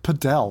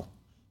 Padel.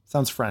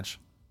 Sounds French.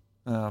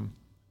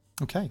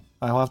 Okay.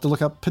 I'll have to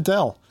look up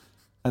Padel.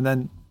 And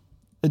then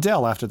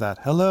Adele after that.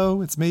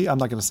 Hello, it's me. I'm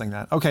not going to sing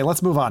that. Okay,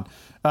 let's move on.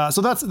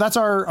 So that's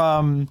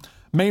our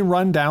main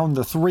rundown,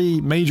 the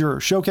three major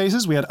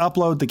showcases. We had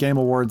Upload, the Game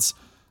Awards,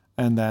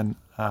 and then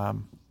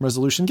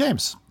Resolution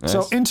Games. Nice.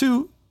 So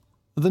into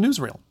the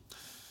newsreel.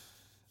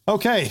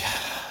 Okay.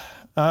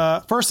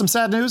 First, some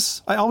sad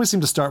news. I always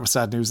seem to start with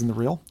sad news in the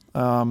reel.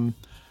 John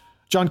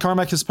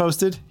Carmack has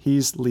posted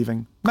he's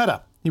leaving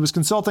Meta. He was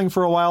consulting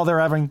for a while there,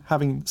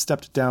 having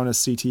stepped down as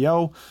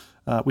CTO.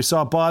 We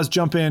saw Boz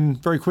jump in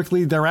very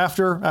quickly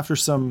thereafter, after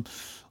some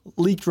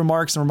leaked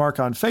remarks and remark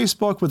on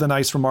Facebook with a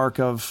nice remark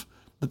of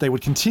that they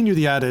would continue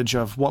the adage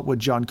of what would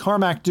John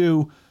Carmack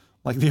do,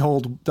 like the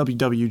old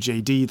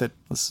WWJD that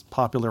was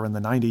popular in the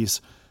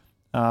 90s.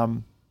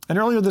 And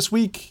earlier this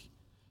week,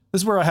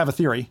 this is where I have a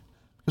theory,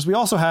 because we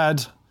also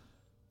had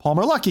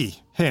Palmer Luckey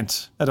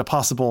hint at a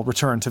possible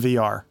return to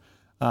VR,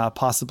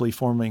 possibly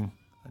forming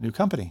a new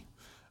company.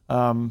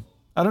 I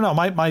don't know.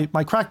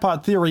 My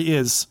crackpot theory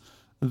is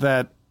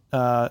that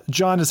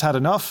John has had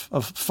enough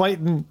of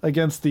fighting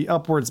against the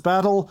upwards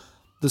battle,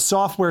 the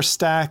software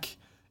stack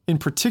in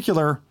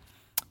particular,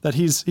 that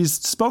he's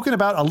spoken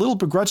about a little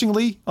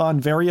begrudgingly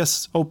on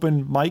various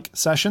open mic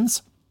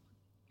sessions.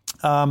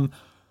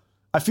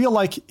 I feel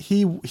like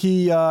he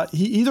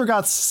either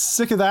got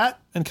sick of that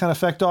and kind of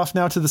fecked off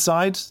now to the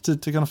side to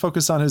kind of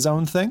focus on his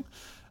own thing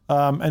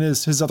and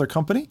his other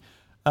company,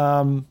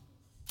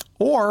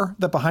 or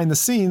that behind the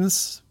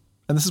scenes,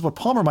 and this is what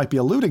Palmer might be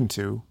alluding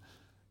to,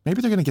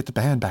 maybe they're going to get the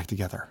band back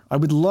together. I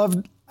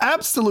would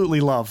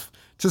absolutely love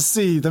to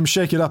see them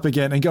shake it up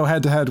again and go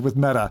head to head with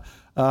Meta.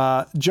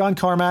 John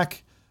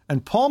Carmack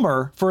and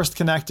Palmer first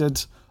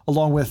connected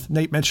along with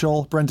Nate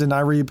Mitchell, Brendan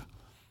Irebe,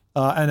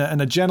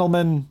 and a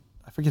gentleman,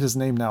 I forget his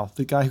name now,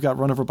 the guy who got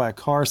run over by a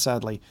car,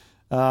 sadly,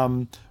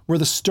 were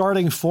the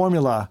starting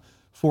formula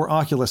for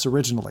Oculus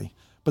originally.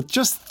 But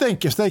just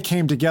think if they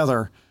came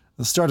together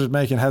and started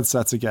making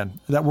headsets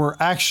again that were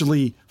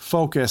actually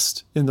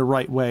focused in the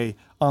right way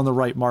on the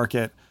right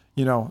market,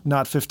 not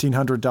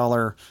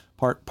 $1,500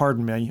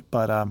 pardon me,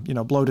 but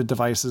bloated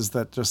devices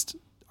that just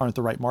aren't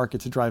the right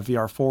market to drive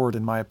VR forward,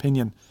 in my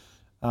opinion.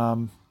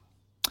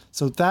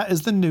 So that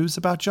is the news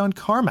about John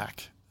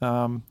Carmack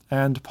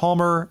and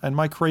Palmer, and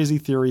my crazy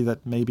theory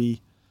that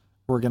maybe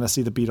we're going to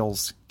see the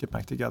Beatles get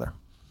back together.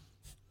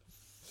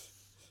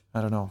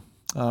 I don't know.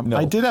 No.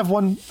 I did have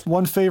one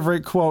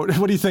favorite quote.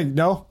 What do you think?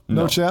 No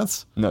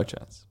chance? No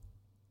chance.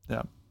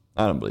 Yeah.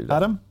 I don't believe that.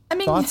 Adam? I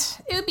mean,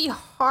 thoughts? It would be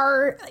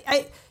hard.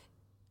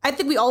 I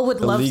think we all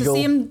would love to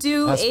see him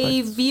do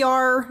a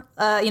VR,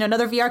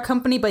 another VR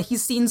company, but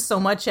he's seen so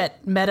much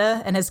at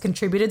Meta and has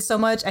contributed so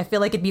much. I feel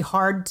like it'd be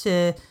hard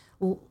to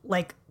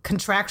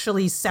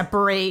contractually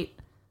separate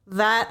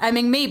that. I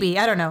mean, maybe,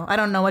 I don't know. I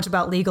don't know much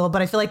about legal,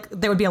 but I feel like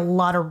there would be a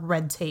lot of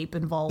red tape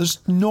involved. There's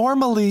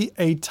normally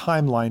a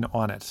timeline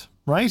on it,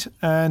 right?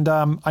 And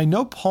I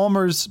know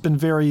Palmer's been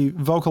very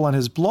vocal on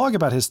his blog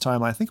about his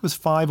timeline. I think it was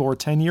 5 or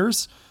 10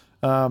 years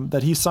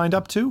that he signed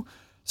up to.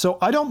 So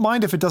I don't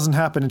mind if it doesn't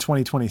happen in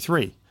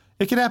 2023.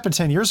 It could happen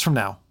 10 years from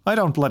now. I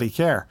don't bloody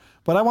care.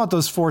 But I want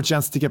those four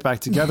gents to get back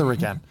together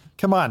again.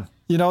 Come on.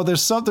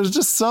 There's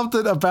just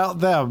something about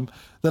them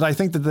that I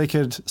think that they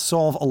could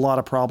solve a lot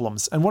of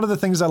problems. And one of the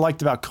things I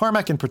liked about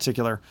Carmack in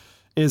particular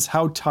is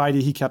how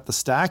tidy he kept the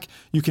stack.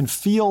 You can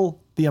feel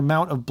the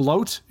amount of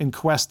bloat in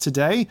Quest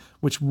today,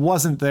 which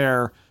wasn't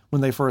there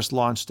when they first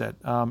launched it.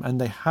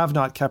 And they have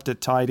not kept it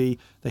tidy.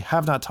 They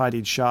have not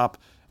tidied shop.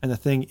 And the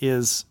thing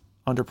is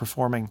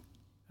underperforming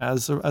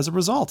as a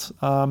result.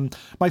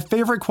 My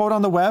favorite quote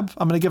on the web,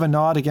 I'm going to give a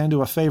nod again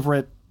to a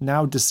favorite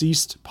now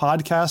deceased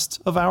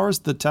podcast of ours,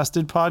 the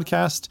Tested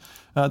podcast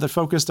that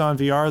focused on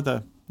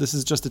VR, This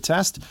Is Just a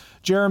Test.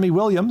 Jeremy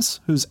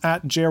Williams, who's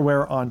at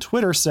Jareware on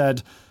Twitter,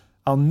 said,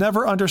 "I'll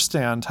never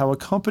understand how a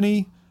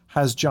company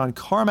has John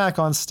Carmack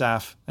on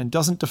staff and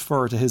doesn't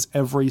defer to his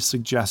every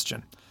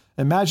suggestion.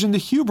 Imagine the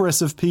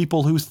hubris of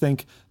people who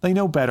think they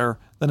know better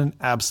than an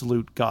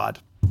absolute god."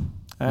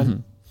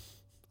 And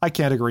I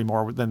can't agree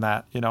more than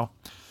that,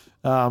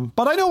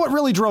 But I know what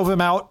really drove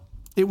him out.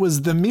 It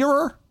was the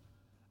mirror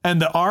and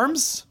the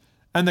arms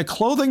and the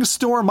clothing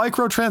store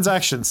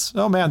microtransactions.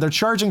 Oh man, they're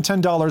charging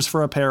 $10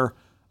 for a pair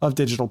of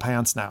digital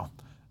pants now.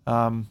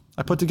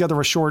 I put together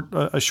a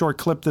short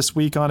clip this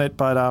week on it,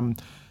 but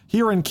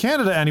here in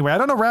Canada anyway, I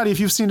don't know, Rowdy, if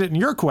you've seen it in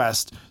your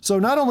Quest. So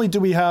not only do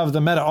we have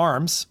the Meta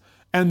arms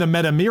and the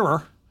Meta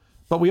mirror,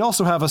 but we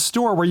also have a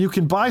store where you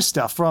can buy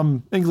stuff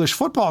from English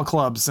football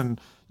clubs, and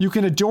you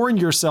can adorn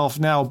yourself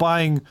now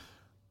buying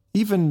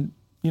even,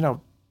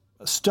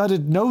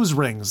 studded nose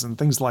rings and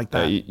things like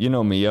that. You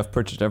know me, I've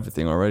purchased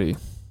everything already.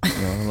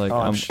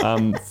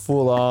 I'm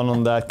full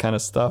on that kind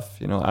of stuff.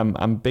 I'm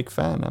a big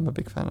fan. I'm a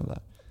big fan of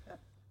that.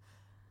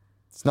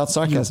 It's not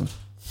sarcasm.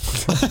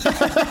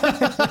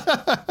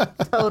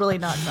 Totally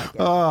not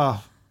sarcasm.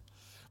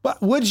 But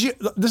would you?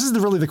 This is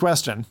really the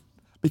question,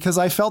 because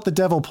I felt the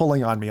devil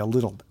pulling on me a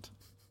little bit.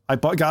 I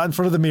got in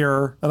front of the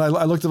mirror and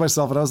I looked at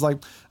myself and I was like,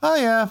 oh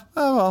yeah,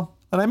 oh well.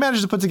 And I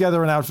managed to put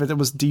together an outfit that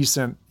was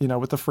decent,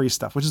 with the free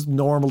stuff, which is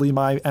normally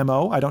my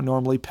MO. I don't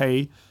normally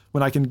pay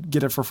when I can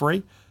get it for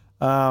free.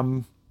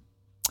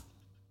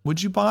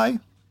 Would you buy?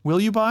 Will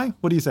you buy?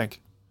 What do you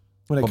think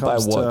when it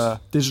comes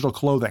to digital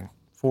clothing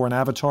for an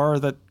avatar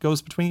that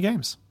goes between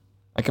games?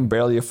 I can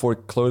barely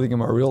afford clothing in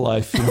my real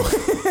life.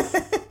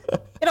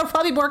 It'll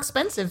probably be more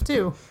expensive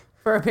too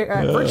for a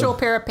virtual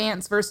pair of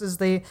pants versus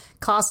the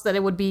cost that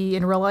it would be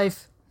in real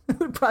life. It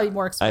would probably be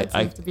more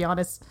expensive, to be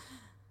honest.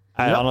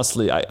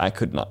 Honestly, I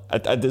could not,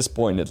 at this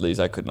point at least,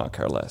 I could not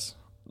care less.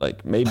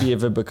 Like, maybe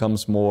if it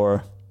becomes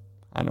more,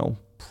 I don't know,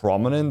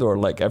 prominent, or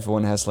like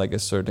everyone has like a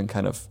certain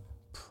kind of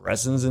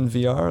presence in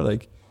VR,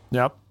 like.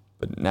 Yep.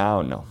 But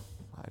now, no,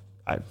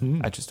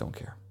 I just don't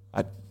care.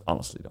 I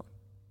honestly don't.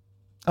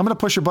 I'm going to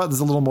push your buttons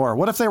a little more.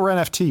 What if they were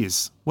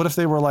NFTs? What if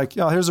they were like,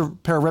 here's a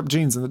pair of ripped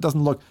jeans and it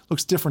doesn't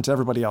looks different to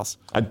everybody else?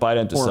 I'd buy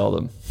them to sell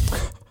them.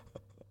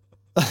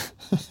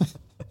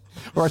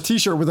 Or a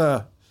t-shirt with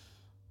a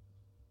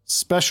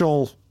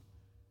special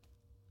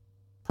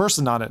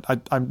person on it.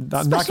 I'm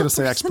not going to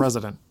say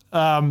ex-president.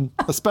 A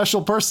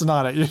special person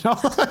on it,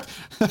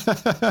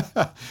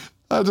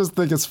 I just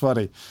think it's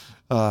funny.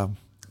 I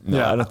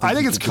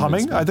think it's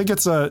coming. I think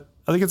it's a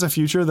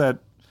future that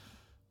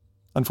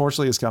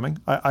unfortunately is coming.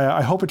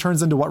 I hope it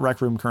turns into what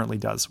Rec Room currently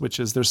does, which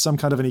is there's some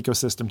kind of an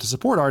ecosystem to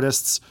support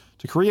artists,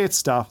 to create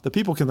stuff that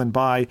people can then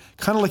buy,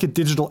 kind of like a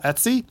digital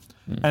Etsy.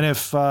 And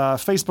if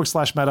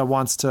Facebook/Meta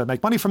wants to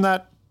make money from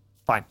that,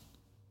 fine.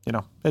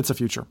 It's a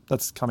future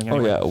that's coming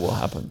anyway. Oh yeah, it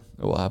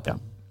will happen.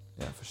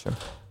 Yeah, for sure.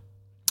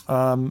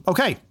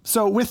 Okay,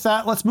 so with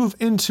that, let's move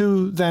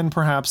into then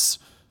perhaps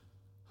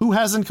who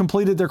hasn't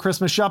completed their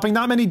Christmas shopping.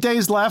 Not many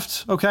days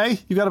left, okay?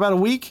 You got about a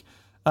week.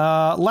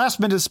 Last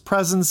minute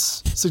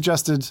presents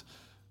suggested,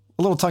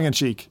 a little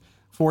tongue-in-cheek,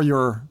 for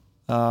your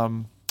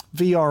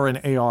VR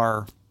and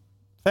AR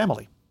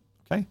family.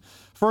 Okay.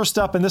 First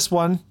up in this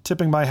one,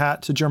 tipping my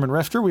hat to German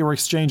Rifter, we were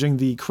exchanging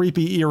the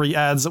creepy, eerie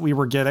ads that we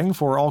were getting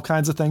for all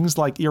kinds of things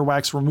like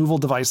earwax removal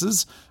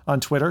devices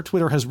on Twitter.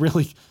 Twitter has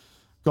really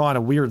gone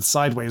a weird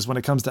sideways when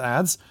it comes to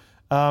ads.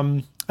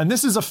 And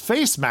this is a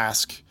face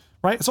mask,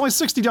 right? It's only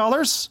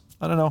 $60.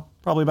 I don't know,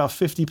 probably about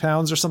 50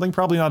 pounds or something.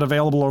 Probably not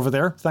available over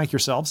there. Thank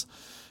yourselves.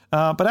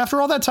 But after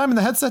all that time in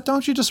the headset,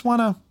 don't you just want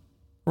to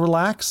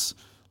relax,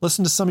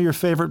 listen to some of your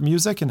favorite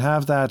music, and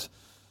have that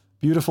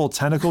beautiful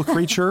tentacle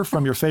creature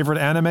from your favorite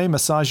anime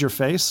massage your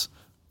face?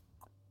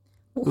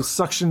 With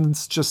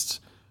suctions just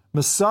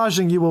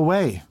massaging you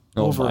away.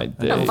 Over my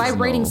days, a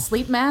vibrating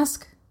sleep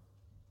mask?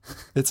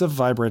 It's a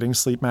vibrating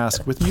sleep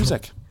mask with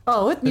music.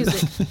 Oh, with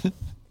music.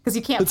 Because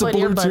you can't put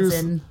earbuds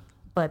in,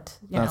 but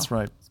that's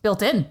right. It's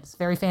built in. It's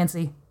very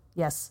fancy.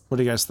 Yes. What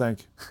do you guys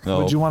think? No.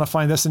 Would you want to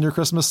find this in your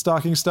Christmas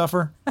stocking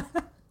stuffer?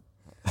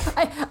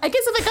 I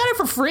guess if I got it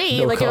for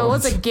free, if it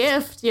was a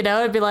gift,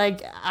 it'd be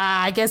like,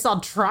 I guess I'll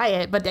try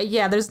it. But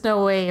yeah, there's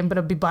no way I'm going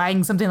to be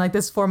buying something like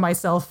this for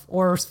myself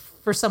or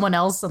for someone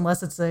else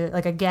unless it's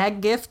a gag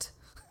gift.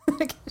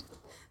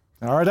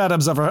 All right,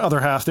 Adam's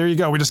other half. There you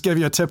go. We just gave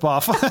you a tip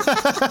off.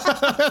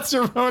 That's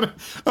your vote.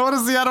 I want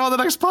to see Adam on the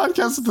next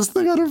podcast with this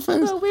thing on her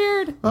face. So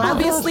weird. I'll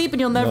be asleep and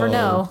you'll never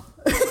know.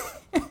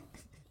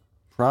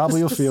 Probably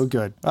you'll feel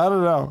good. I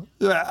don't know.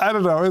 Yeah, I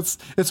don't know.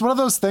 It's one of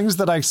those things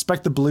that I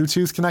expect the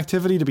Bluetooth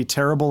connectivity to be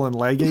terrible and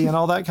laggy and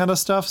all that kind of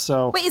stuff.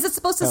 So wait, is it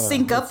supposed to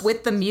sync up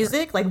with the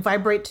music, like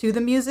vibrate to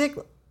the music,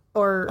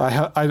 or?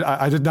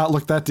 I did not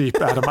look that deep,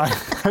 Adam.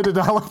 I did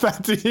not look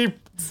that deep.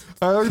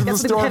 I looked at the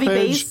store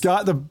page,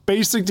 got the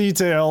basic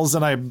details,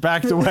 and I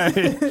backed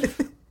away.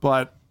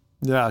 But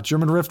yeah,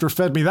 German Rifter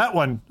fed me that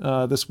one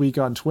this week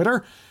on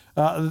Twitter.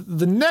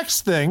 The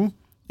next thing.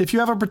 If you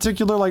have a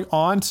particular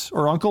aunt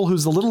or uncle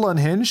who's a little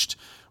unhinged,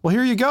 well,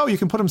 here you go. You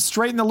can put them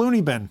straight in the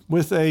loony bin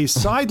with a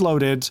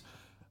side-loaded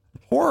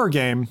horror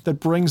game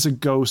that brings a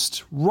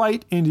ghost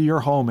right into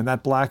your home in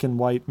that black and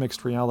white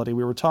mixed reality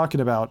we were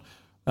talking about.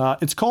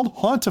 It's called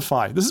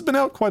Hauntify. This has been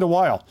out quite a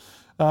while,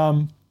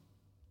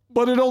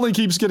 but it only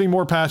keeps getting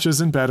more patches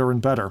and better and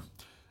better.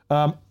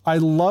 I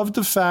love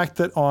the fact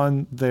that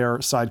on their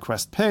side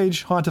quest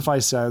page,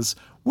 Hauntify says,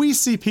 we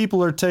see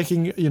people are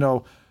taking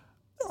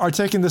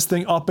this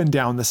thing up and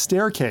down the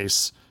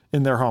staircase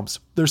in their homes.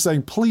 They're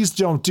saying, please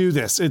don't do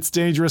this. It's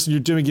dangerous and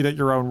you're doing it at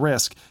your own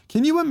risk.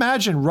 Can you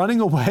imagine running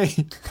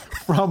away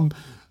from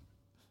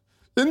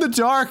in the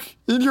dark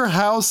in your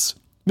house,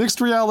 mixed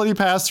reality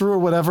pass through or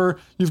whatever?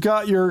 You've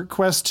got your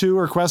Quest 2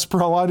 or Quest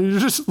Pro on and you're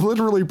just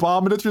literally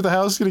bombing it through the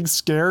house, getting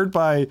scared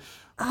by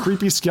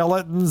creepy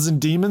skeletons and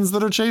demons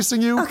that are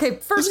chasing you. Okay,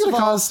 first of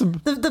all,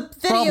 the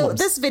video, problems.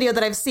 this video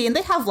that I've seen,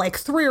 they have like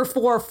 3 or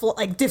 4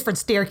 like different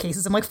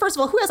staircases. I'm like, first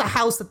of all, who has a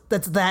house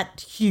that's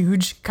that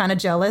huge? Kind of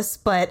jealous,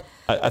 but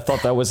I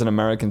thought that was an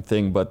American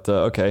thing, but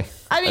okay.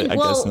 I mean, I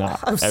well, guess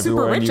not. a super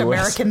Everywhere in rich the US.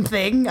 American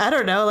thing. I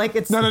don't know. Like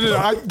it's No.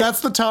 That's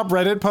the top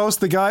Reddit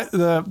post. The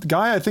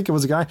guy, I think it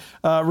was a guy,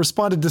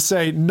 responded to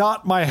say,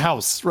 "Not my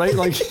house," right?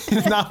 Like,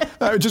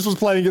 I just was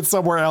playing it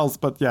somewhere else.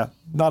 But yeah,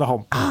 not a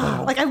home.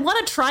 like I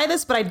want to try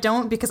this, but I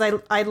don't because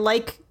I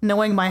like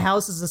knowing my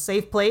house is a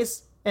safe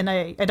place, and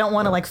I don't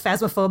want to like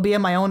phasmophobia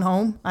in my oon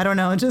home. I don't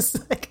know,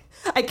 just like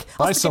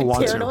I still get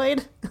want to.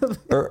 paranoid.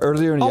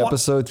 Earlier in the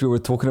episode, we were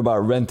talking about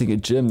renting a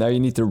gym. Now you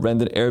need to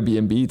rent an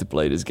Airbnb to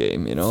play this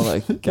game. You know,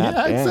 like God Yeah,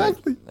 damn.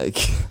 exactly.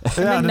 Like,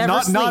 Yeah, never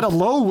not a sleep.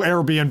 low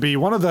Airbnb,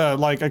 one of the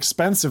like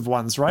expensive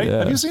ones, right? Yeah.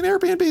 Have you seen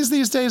Airbnbs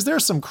these days?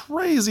 There's some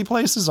crazy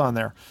places on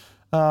there.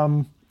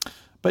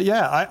 But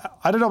yeah,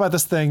 I don't know about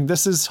this thing.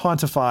 This is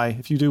Hauntify.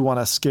 If you do want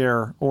to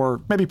scare,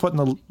 or maybe put in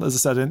the, as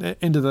I said,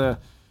 into the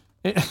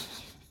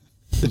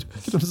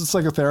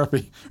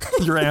psychotherapy,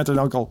 your aunt and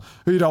uncle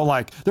who you don't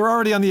like. They're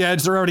already on the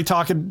edge. They're already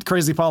talking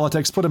crazy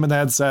politics. Put them in the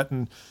headset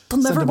and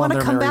They'll send never them on want to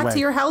their come merry back way. to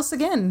your house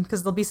again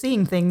because they'll be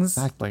seeing things.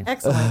 Exactly.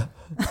 Excellent.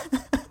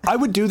 I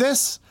would do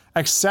this,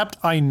 except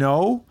I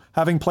know,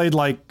 having played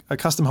like a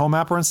custom home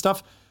mapper and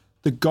stuff,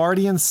 the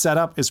Guardian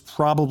setup is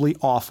probably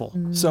awful.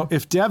 So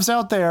if devs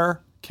out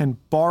there can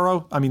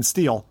borrow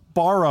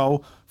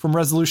from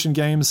Resolution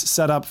Games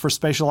setup for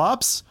spatial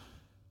ops,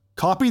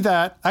 copy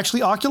that.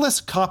 Actually, Oculus,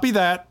 copy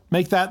that.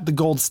 Make that the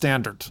gold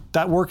standard.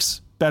 That works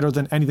better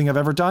than anything I've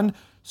ever done.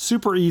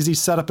 Super easy,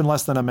 setup in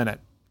less than a minute.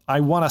 I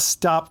want to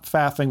stop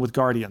faffing with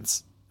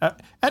Guardians.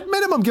 At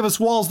minimum, give us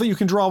walls that you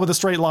can draw with a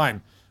straight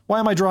line. Why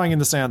am I drawing in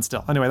the sand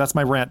still? Anyway, that's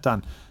my rant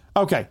done.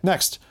 Okay,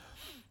 next.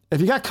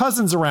 If you got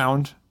cousins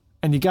around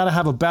and you got to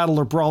have a battle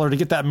or brawler to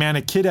get that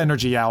manic kid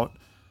energy out,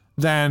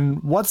 then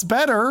what's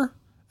better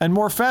and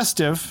more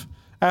festive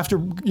after,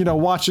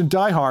 watching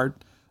Die Hard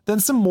than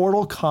some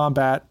Mortal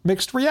Kombat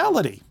mixed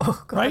reality,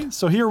 right?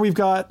 So here we've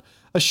got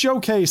a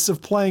showcase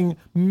of playing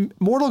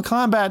Mortal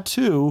Kombat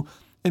 2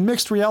 in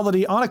mixed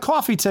reality on a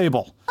coffee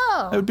table.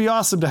 Oh. It would be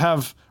awesome to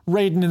have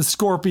Raiden and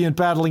Scorpion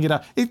battling it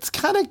out. It's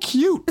kind of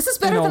cute. This is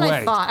better in a than way.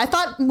 I thought. I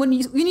thought when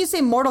you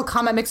say Mortal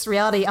Kombat mixed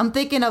reality, I'm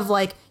thinking of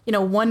like,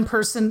 one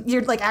person,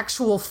 you're like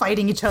actual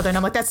fighting each other. And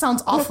I'm like, that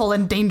sounds awful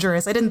and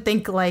dangerous. I didn't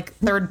think like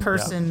third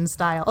person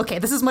style. Okay,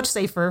 this is much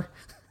safer.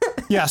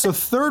 Yeah, so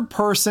third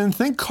person,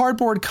 think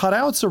cardboard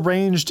cutouts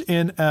arranged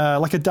in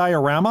like a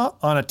diorama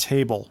on a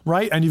table,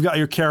 right? And you've got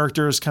your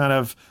characters kind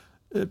of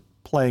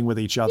playing with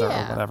each other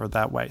or whatever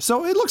that way.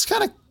 So it looks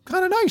kind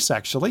of nice,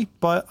 actually.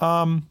 But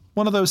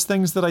one of those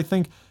things that I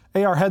think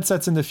AR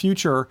headsets in the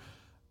future,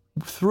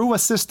 through a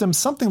system,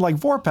 something like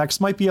Vorpex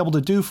might be able to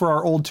do for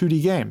our old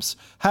 2D games.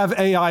 Have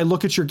AI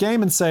look at your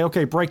game and say,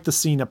 okay, break the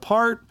scene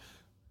apart,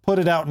 put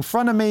it out in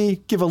front of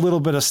me, give a little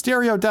bit of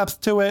stereo depth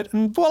to it,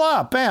 and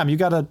voila, bam, you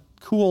got a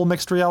cool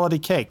mixed reality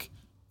cake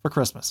for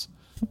Christmas.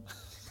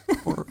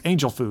 Or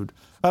angel food.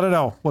 I don't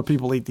know what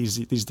people eat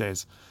these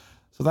days.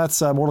 So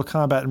that's Mortal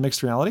Kombat and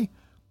mixed reality.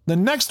 The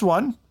next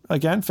one,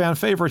 again, fan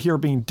favorite here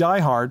being Die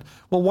Hard.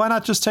 Well, why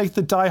not just take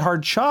the Die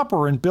Hard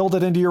chopper and build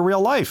it into your real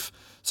life?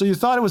 So you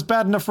thought it was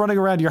bad enough running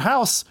around your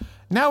house.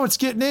 Now it's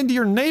getting into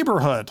your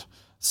neighborhood.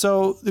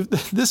 So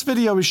this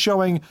video is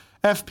showing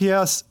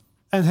FPS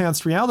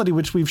enhanced reality,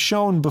 which we've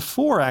shown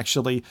before,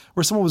 actually,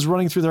 where someone was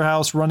running through their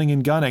house, running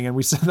and gunning, and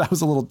we said that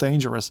was a little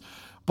dangerous.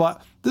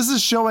 But this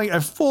is showing a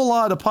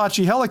full-on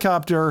Apache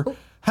helicopter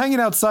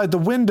hanging outside the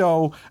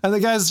window, and the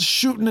guy's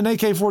shooting an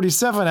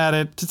AK-47 at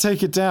it to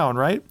take it down,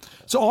 right?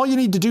 So all you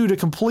need to do to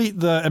complete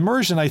the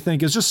immersion, I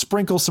think, is just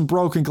sprinkle some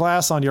broken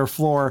glass on your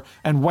floor,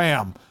 and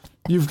wham,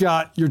 you've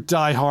got your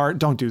Die Hard.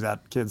 Don't do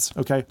that, kids,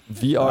 okay?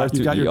 VR to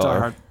you've got ER, your Die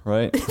Hard.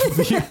 right?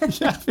 Yeah,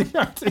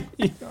 VR to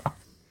ER.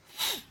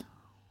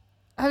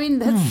 I mean,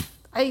 that's,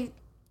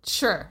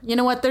 sure. You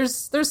know what?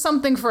 There's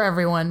something for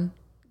everyone.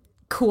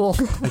 Cool.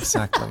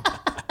 Exactly.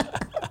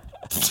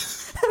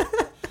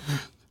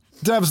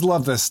 Devs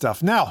love this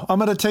stuff. Now, I'm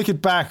going to take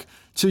it back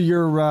to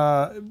your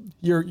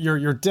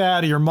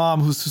dad or your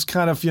mom, who's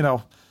kind of,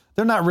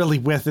 they're not really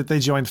with it. They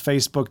joined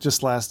Facebook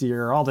just last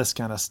year, all this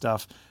kind of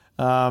stuff.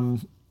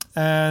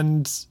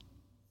 And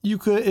you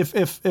could,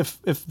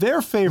 if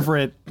their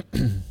favorite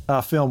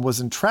film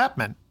was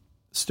Entrapment,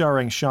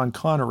 starring Sean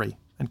Connery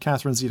and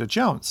Catherine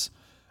Zeta-Jones,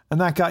 and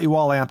that got you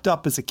all amped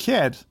up as a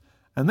kid,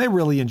 and they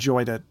really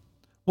enjoyed it,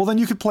 well, then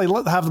you could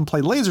have them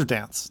play Laser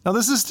Dance. Now,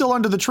 this is still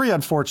under the tree,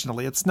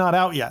 unfortunately. It's not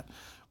out yet,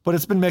 but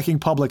it's been making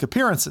public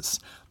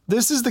appearances.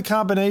 This is the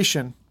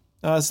combination.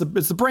 It's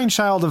the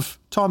brainchild of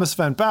Thomas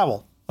Van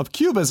Bowel of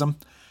Cubism,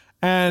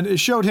 and it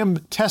showed him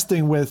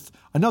testing with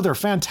another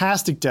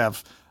fantastic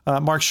dev,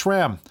 Mark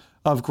Schramm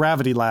of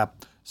Gravity Lab.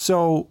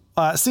 So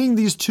seeing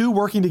these two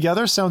working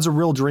together sounds a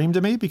real dream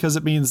to me because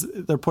it means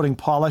they're putting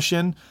polish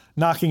in,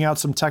 knocking out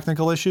some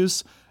technical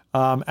issues.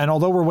 And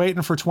although we're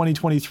waiting for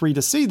 2023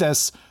 to see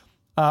this,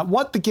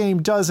 what the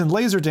game does in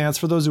Laser Dance,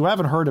 for those who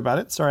haven't heard about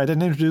it, sorry, I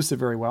didn't introduce it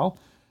very well.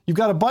 You've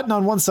got a button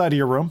on one side of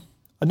your room,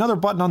 another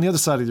button on the other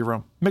side of your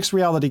room, mixed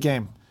reality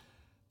game.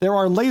 There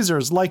are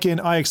lasers, like in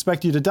I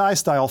Expect You to Die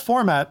style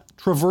format,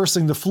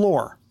 traversing the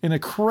floor in a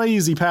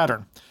crazy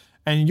pattern.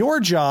 And your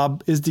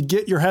job is to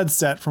get your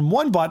headset from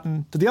one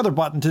button to the other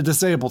button to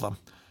disable them.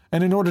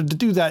 And in order to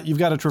do that, you've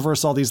got to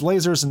traverse all these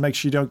lasers and make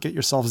sure you don't get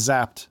yourself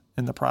zapped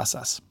in the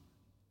process.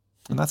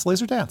 And that's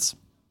Laser Dance,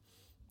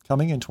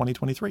 coming in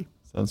 2023.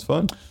 Sounds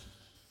fun.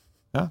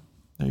 Yeah,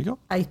 there you go.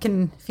 I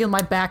can feel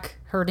my back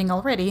hurting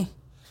already.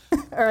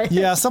 All right.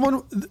 Yeah,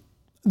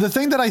 the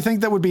thing that I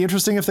think that would be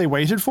interesting if they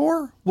waited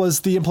for was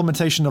the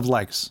implementation of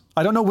legs.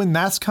 I don't know when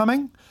that's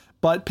coming,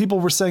 but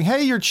people were saying,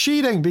 hey, you're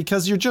cheating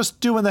because you're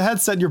just doing the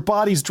headset and your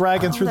body's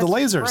dragging through the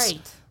lasers.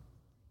 Right.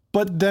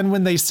 But then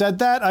when they said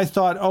that, I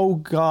thought, oh,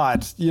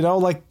 God,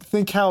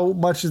 think how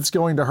much it's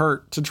going to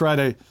hurt to try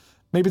to,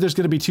 maybe there's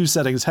going to be two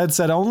settings,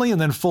 headset only and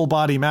then full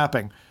body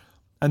mapping.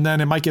 And then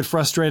it might get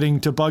frustrating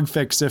to bug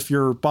fix if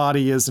your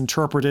body is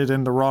interpreted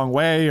in the wrong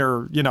way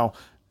or,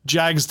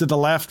 jags to the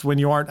left when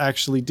you aren't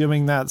actually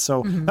doing that.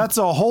 So that's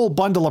a whole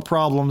bundle of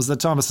problems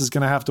that Thomas is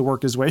going to have to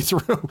work his way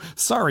through.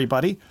 Sorry,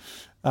 buddy.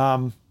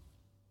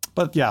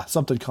 But yeah,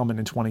 something coming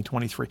in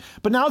 2023.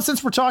 But now,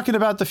 since we're talking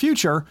about the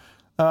future,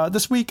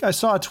 this week I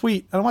saw a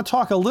tweet, and I want to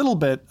talk a little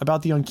bit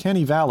about the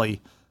Uncanny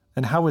Valley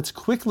and how it's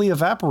quickly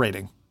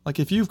evaporating. Like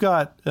if you've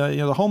got,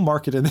 the home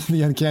market in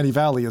the Uncanny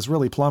Valley is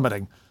really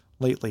plummeting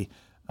lately.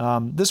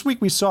 This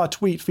week we saw a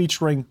tweet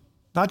featuring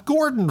not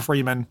Gordon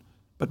Freeman,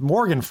 but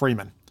Morgan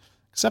Freeman.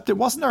 Except it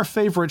wasn't our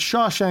favorite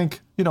Shawshank,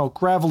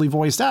 gravelly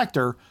voiced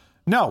actor.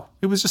 No,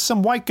 it was just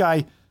some white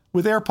guy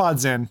with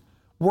AirPods in,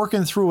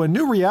 working through a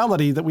new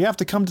reality that we have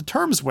to come to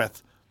terms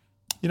with.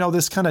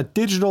 This kind of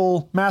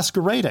digital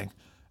masquerading.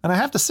 And I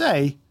have to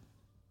say,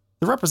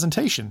 the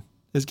representation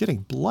is getting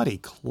bloody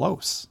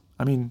close.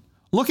 I mean,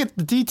 look at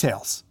the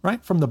details,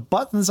 right? From the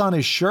buttons on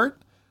his shirt,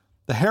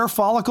 the hair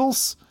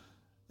follicles.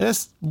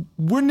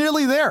 We're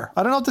nearly there.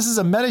 I don't know if this is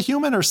a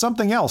metahuman or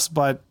something else,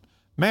 but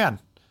man,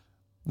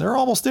 they're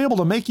almost able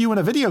to make you in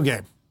a video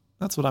game.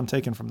 That's what I'm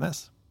taking from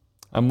this.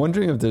 I'm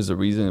wondering if there's a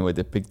reason why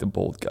they picked the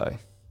bald guy.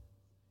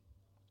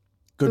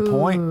 Good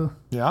point.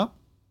 Yeah.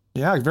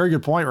 Yeah, very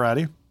good point,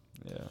 Ratty.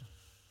 Yeah.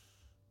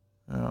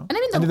 And I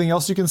mean, anything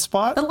else you can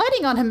spot? The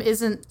lighting on him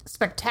isn't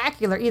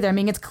spectacular either. I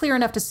mean, it's clear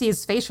enough to see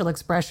his facial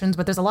expressions,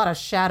 but there's a lot of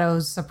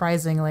shadows,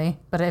 surprisingly.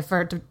 But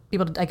for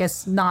people to, I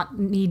guess, not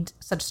need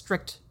such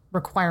strict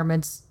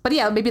requirements. But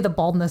yeah, maybe the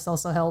baldness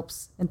also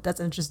helps. And that's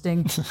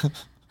interesting.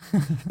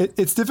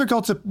 It's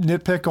difficult to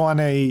nitpick on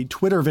a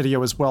Twitter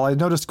video as well. I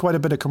noticed quite a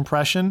bit of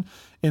compression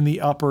in the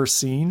upper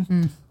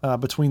scene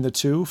between the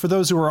two. For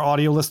those who are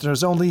audio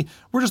listeners only,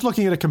 we're just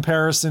looking at a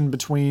comparison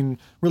between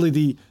really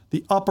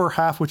the upper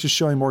half, which is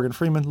showing Morgan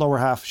Freeman, lower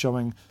half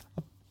showing,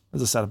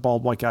 as I said, a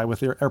bald white guy with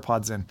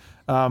AirPods in.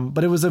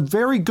 But it was a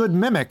very good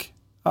mimic.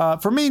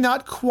 For me,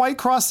 not quite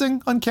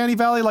crossing Uncanny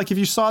Valley. Like if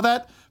you saw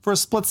that for a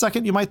split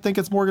second, you might think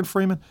it's Morgan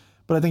Freeman.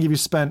 But I think if you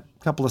spent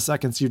a couple of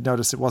seconds, you'd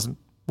notice it wasn't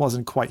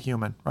quite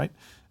human, right?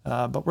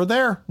 But we're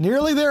there,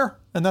 nearly there.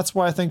 And that's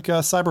why I think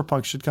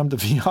Cyberpunk should come to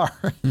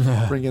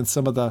VR. Bring in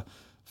some of the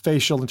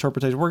facial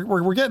interpretation.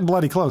 We're getting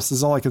bloody close,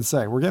 is all I can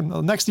say. We're getting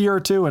the next year or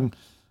two, and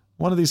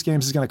one of these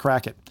games is going to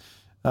crack it.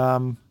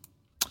 All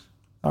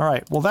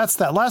right, well, that's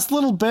that. Last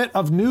little bit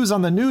of news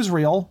on the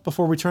newsreel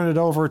before we turn it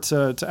over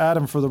to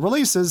Adam for the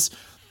releases.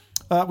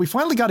 We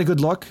finally got a good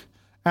look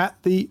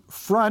at the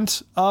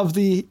front of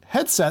the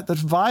headset that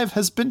Vive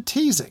has been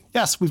teasing.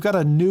 Yes, we've got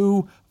a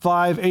new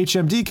Vive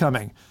HMD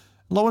coming.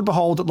 Lo and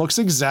behold, it looks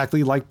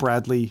exactly like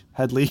Bradley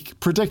Headley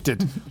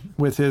predicted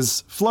with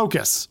his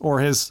Flocus or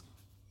his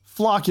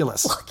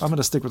Flocculus. I'm going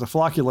to stick with the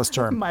Flocculus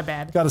term. My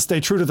bad. Got to stay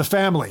true to the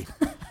family.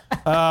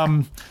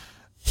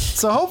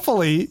 So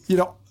hopefully,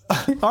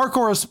 our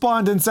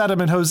correspondents,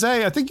 Adam and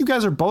Jose, I think you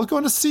guys are both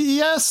going to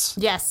CES?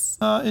 Yes.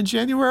 In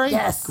January?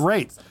 Yes.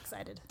 Great. So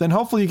excited. Then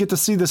hopefully you get to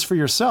see this for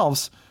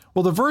yourselves.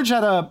 Well, The Verge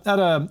had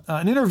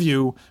an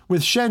interview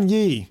with Shen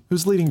Yi,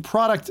 who's leading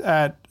product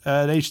at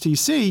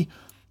HTC,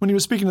 when he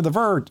was speaking to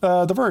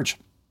The Verge.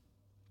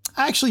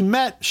 I actually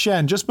met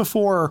Shen just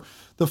before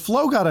the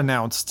Flow got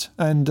announced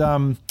and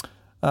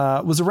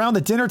was around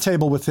the dinner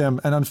table with him.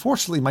 And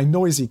unfortunately, my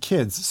noisy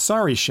kids,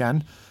 sorry,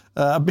 Shen,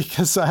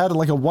 because I had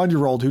like a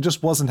 1-year-old who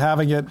just wasn't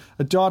having it,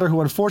 a daughter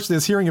who unfortunately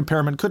has hearing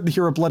impairment, couldn't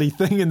hear a bloody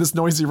thing in this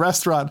noisy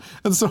restaurant,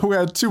 and so we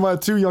had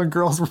two young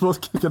girls were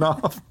both kicking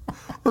off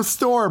a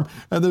storm.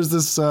 And there's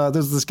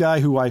this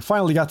guy who I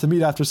finally got to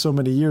meet after so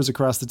many years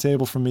across the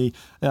table from me,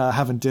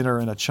 having dinner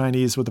in a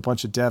Chinese with a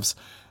bunch of devs.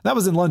 That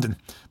was in London.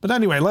 But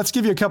anyway, let's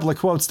give you a couple of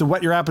quotes to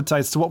whet your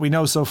appetites to what we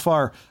know so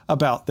far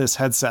about this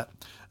headset.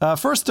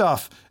 First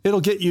off,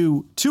 it'll get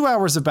you 2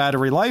 hours of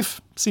battery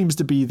life. Seems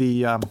to be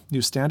the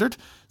new standard.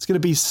 It's going to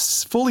be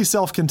fully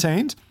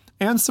self-contained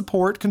and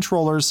support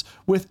controllers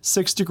with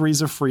 6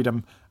 degrees of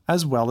freedom,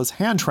 as well as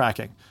hand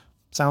tracking.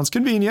 Sounds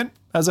convenient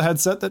as a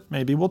headset that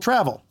maybe will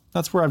travel.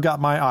 That's where I've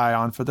got my eye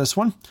on for this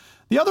one.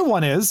 The other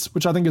one is,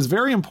 which I think is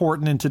very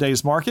important in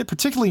today's market,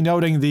 particularly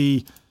noting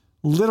the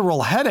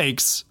literal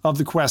headaches of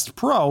the Quest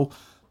Pro,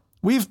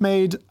 we've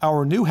made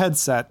our new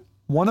headset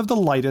one of the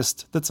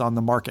lightest that's on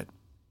the market.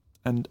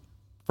 And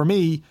for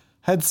me,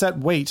 headset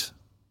weight,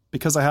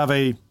 because I have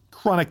a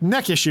chronic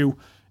neck issue,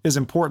 is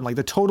important. Like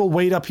the total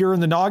weight up here in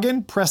the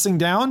noggin, pressing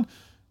down,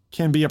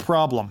 can be a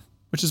problem,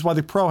 which is why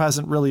the Pro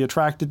hasn't really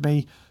attracted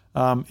me.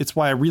 It's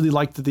why I really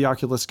liked the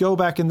Oculus Go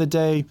back in the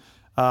day.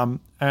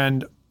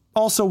 And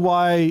also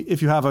why,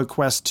 if you have a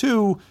Quest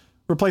 2,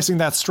 replacing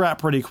that strap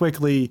pretty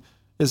quickly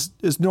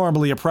is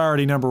normally a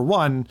priority number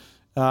one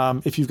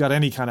if you've got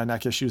any kind of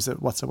neck issues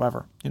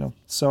whatsoever.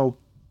 So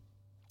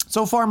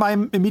far my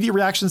immediate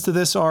reactions to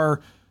this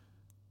are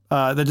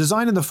the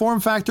design and the form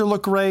factor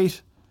look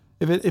great.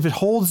 If it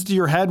holds to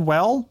your head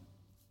well,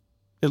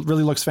 it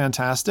really looks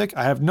fantastic.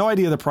 I have no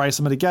idea the price.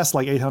 I'm going to guess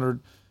like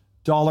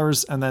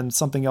 $800 and then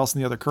something else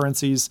in the other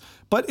currencies.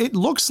 But it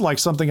looks like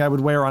something I would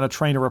wear on a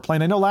train or a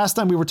plane. I know last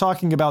time we were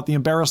talking about the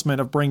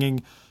embarrassment of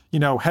bringing,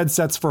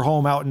 headsets for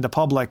home out into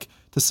public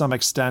to some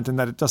extent, and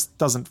that it just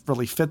doesn't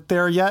really fit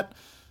there yet.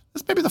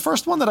 This may be the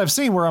first one that I've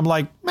seen where I'm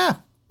like,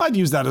 I'd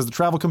use that as the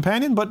travel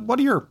companion. But what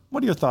are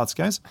your thoughts,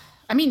 guys?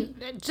 I mean,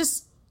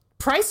 just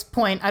price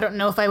point, I don't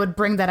know if I would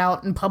bring that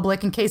out in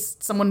public in case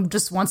someone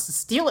just wants to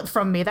steal it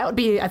from me. That would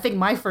be, I think,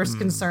 my first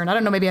concern. I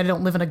don't know, maybe I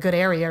don't live in a good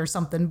area or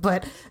something,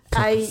 but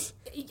I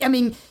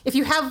mean, if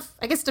you have,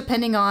 I guess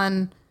depending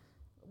on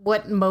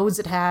what modes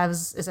it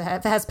has, if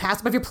it has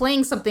passive, but if you're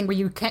playing something where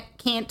you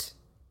can't,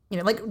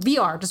 like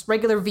VR, just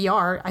regular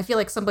VR, I feel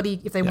like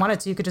somebody, if they wanted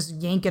to, could just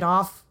yank it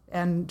off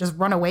and just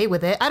run away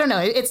with it. I don't know.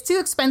 It's too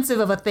expensive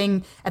of a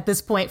thing at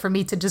this point for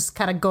me to just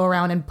kind of go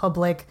around in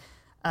public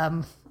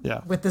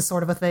with this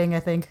sort of a thing, I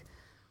think.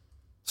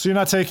 So you're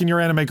not taking your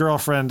anime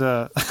girlfriend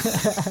to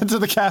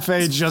the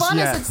cafe just fun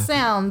yet? As it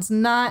sounds,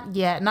 not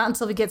yet. Not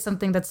until we get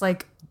something that's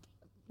like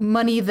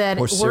money that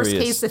worst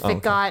case if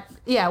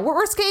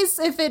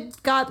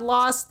it got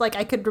lost, like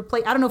I could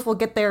replace. I don't know if we'll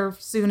get there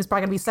soon. It's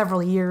probably gonna be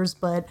several years,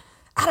 but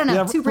I don't know.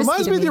 Yeah, too risky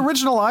reminds me of the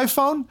original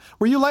iPhone,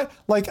 where you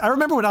like I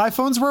remember when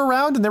iPhones were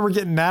around and they were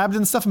getting nabbed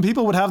and stuff, and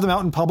people would have them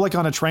out in public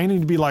on a train, and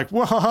you'd be like,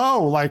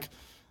 whoa, like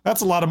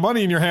that's a lot of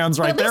money in your hands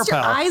right there,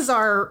 pal. Your eyes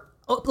are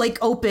like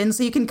open,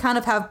 so you can kind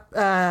of have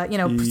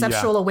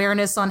perceptual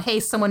awareness on,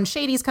 hey, someone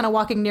shady's kind of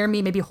walking near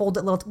me, maybe hold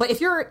it a little. But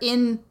if you're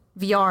in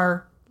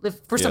VR, if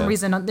for some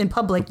reason in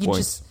public, you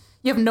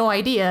have no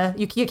idea.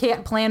 You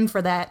can't plan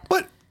for that.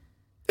 But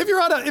if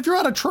you're on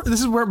a this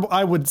is where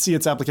I would see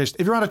its application.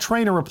 If you're on a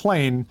train or a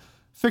plane,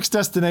 fixed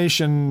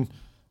destination,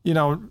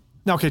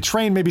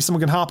 train, maybe someone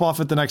can hop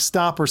off at the next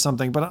stop or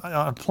something, but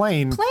on a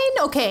plane,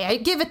 okay, I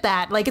give it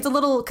that. Like it's a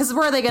little, because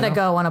where are they gonna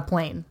go on a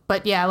plane?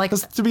 But yeah, like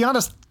to be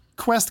honest,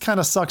 Quest kind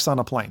of sucks on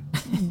a plane.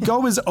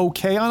 Go is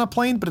okay on a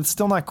plane, but it's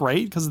still not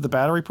great because of the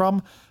battery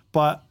problem.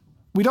 But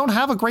we don't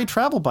have a great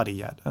travel buddy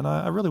yet, and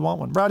I really want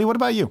one. Rowdy, what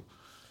about you?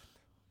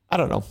 I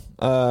don't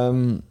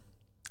know.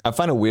 I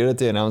find it weird that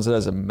they announced it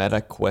as a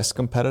Meta Quest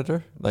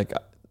competitor. Like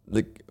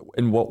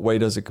in what way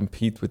does it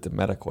compete with the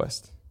Meta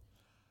Quest?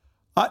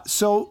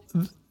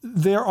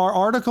 There are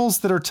articles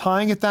that are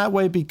tying it that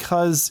way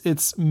because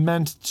it's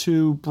meant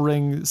to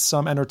bring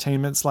some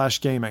entertainment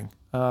 / gaming.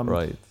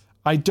 Right.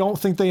 I don't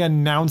think they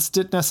announced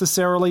it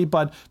necessarily,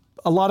 but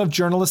a lot of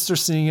journalists are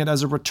seeing it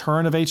as a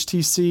return of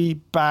HTC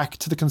back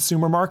to the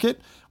consumer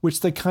market, which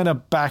they kind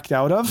of backed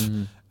out of.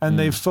 And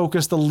they've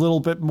focused a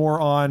little bit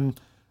more on,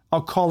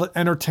 I'll call it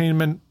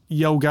entertainment,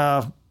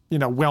 yoga,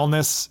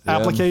 wellness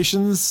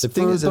applications. The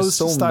thing is, there's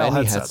so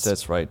many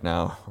headsets right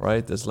now,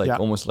 right? There's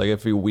almost like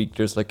every week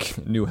there's like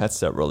a new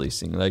headset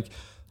releasing. Like,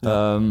 I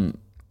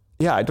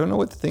don't know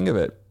what to think of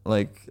it.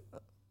 Like,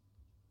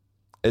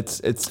 I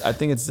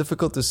think it's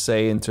difficult to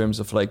say in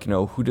terms of like,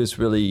 who this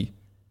really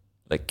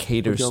like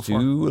caters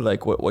to,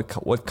 like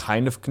what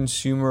kind of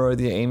consumer are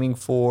they aiming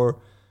for?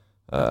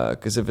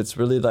 Because if it's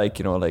really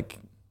like,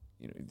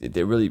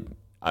 they really,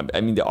 I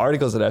mean, the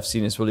articles that I've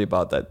seen is really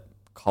about that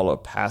color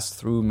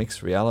pass-through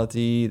mixed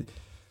reality,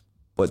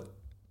 but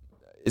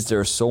is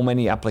there so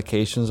many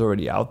applications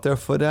already out there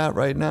for that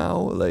right now?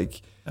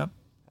 Like,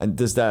 and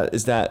is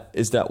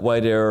that why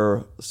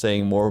they're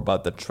saying more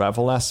about the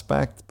travel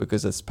aspect,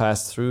 because it's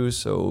passed through,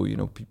 so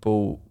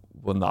people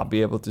will not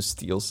be able to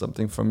steal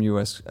something from you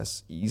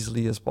as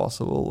easily as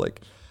possible?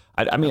 Like,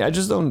 I mean, I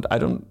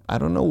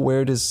don't know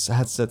where this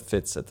headset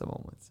fits at the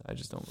moment. I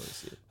just don't really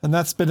see it. And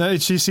that's been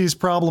HTC's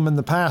problem in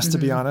the past, to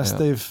be honest.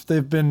 Yeah.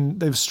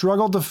 They've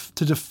struggled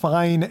to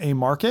define a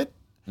market.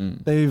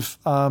 They've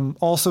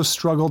also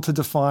struggled to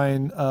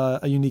define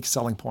a unique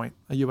selling point,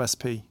 a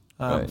USP.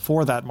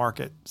 For that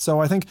market.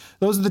 So I think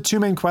those are the two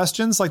main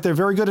questions. Like, they're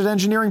very good at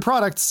engineering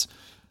products.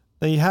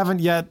 They haven't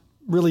yet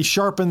really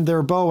sharpened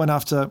their bow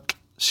enough to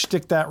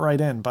stick that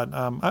right in. But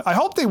I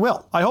hope they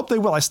will.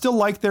 I still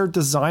like their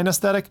design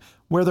aesthetic,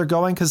 where they're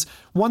going, because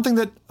one thing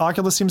that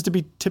Oculus seems to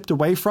be tipped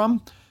away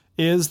from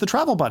is the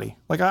Travel Buddy.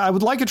 Like, I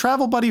would like a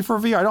Travel Buddy for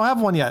VR. I don't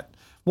have one yet.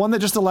 One that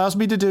just allows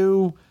me to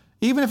do,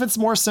 even if it's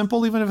more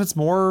simple, even if it's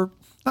more,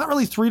 not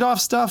really 3DOF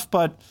stuff,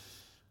 but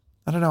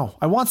I don't know.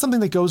 I want something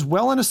that goes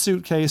well in a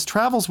suitcase,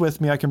 travels with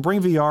me. I can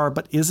bring VR,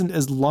 but isn't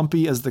as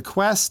lumpy as the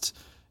Quest,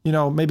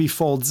 maybe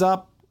folds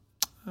up.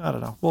 I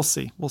don't know. We'll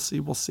see.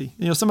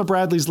 Some of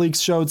Bradley's leaks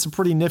showed some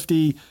pretty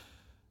nifty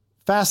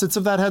facets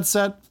of that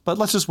headset, but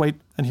let's just wait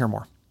and hear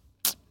more.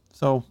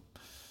 So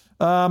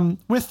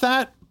with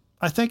that,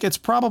 I think it's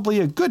probably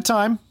a good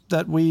time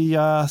that we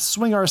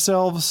swing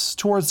ourselves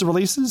towards the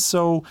releases.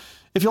 So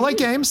if you like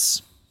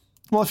games,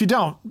 well, if you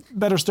don't,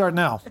 better start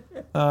now.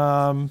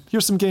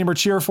 Here's some gamer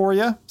cheer for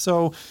you.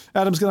 So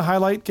Adam's going to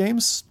highlight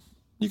games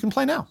you can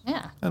play now.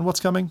 Yeah. And what's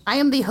coming? I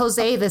am the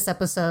Jose this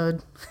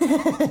episode.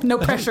 No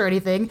pressure or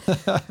anything.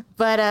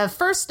 But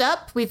first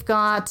up, we've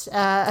got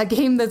a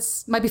game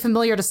that's might be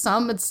familiar to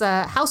some. It's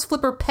House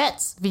Flipper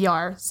Pets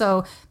VR.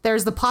 So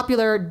there's the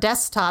popular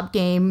desktop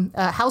game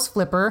House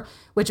Flipper,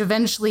 which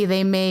eventually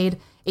they made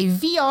a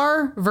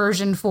VR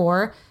version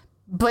for.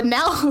 But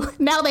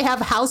now they have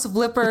House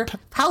Flipper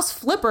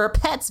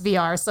Pets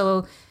VR.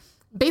 So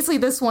basically,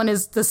 this one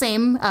is the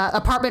same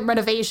apartment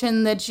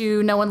renovation that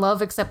you know and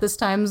love, except this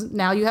time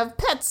now you have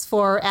pets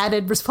for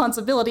added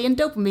responsibility and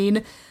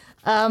dopamine.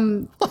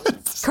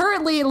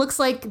 Currently, it looks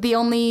like the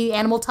only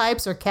animal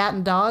types are cat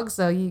and dog.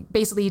 So you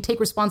take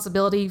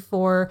responsibility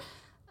for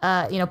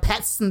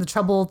pets and the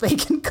trouble they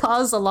can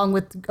cause along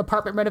with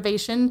apartment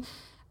renovation.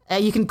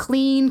 You can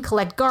clean,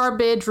 collect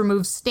garbage,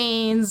 remove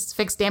stains,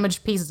 fix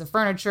damaged pieces of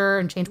furniture,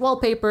 and change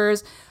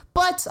wallpapers.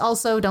 But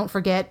also don't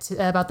forget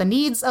about the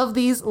needs of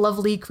these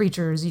lovely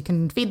creatures. You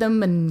can feed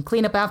them and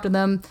clean up after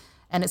them.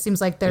 And it seems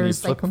like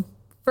there's flip them?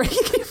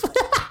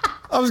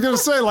 I was going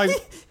to say, like...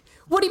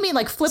 What do you mean?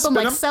 Like flip them,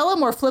 like sell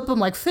them, or flip them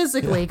like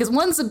physically? Because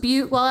one's a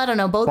well, I don't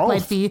know. Both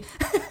might be.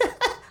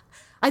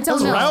 I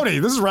don't know.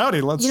 This is rowdy.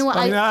 Let's.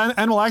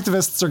 Animal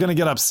activists are going to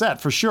get upset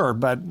for sure,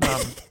 but...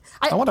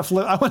 I want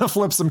to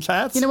flip some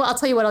cats. You know what? I'll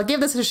tell you what. I'll give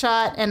this a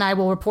shot, and I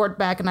will report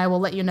back, and I will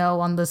let you know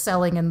on the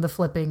selling and the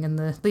flipping and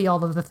the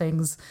all of the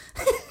things.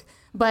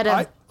 But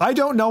I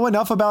don't know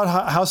enough about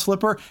House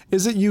Flipper.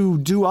 Is it you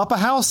do up a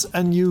house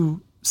and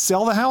you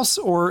sell the house,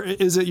 or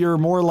is it you're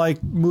more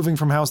like moving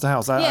from house to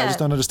house? I just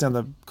don't understand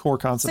the core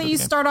concept. So you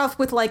start off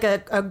with like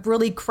a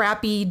really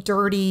crappy,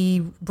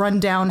 dirty,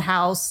 rundown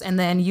house, and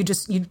then you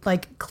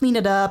like clean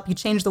it up. You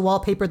change the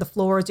wallpaper, the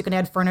floors. You can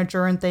add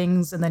furniture and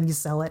things, and then you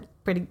sell it.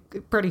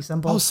 Pretty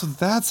simple. Oh, so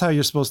that's how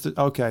you're supposed to.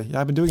 Okay,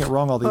 I've been doing it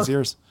wrong all these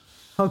years.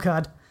 Oh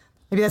God,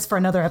 maybe that's for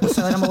another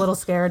episode. I'm a little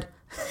scared.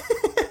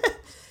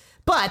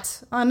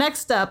 But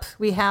next up,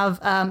 we have,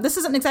 this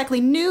isn't exactly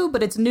new,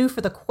 but it's new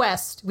for the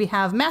Quest. We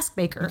have Mask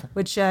Maker,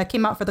 which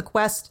came out for the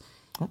Quest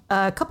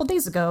a couple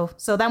days ago.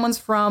 So that one's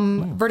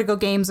from Vertigo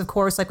Games, of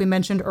course, like we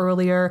mentioned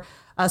earlier,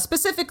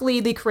 specifically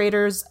the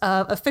creators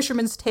of A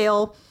Fisherman's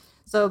Tale.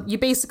 So you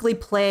basically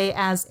play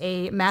as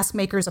a mask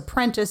maker's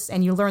apprentice,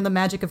 and you learn the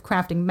magic of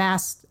crafting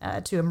masks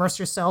to immerse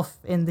yourself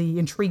in the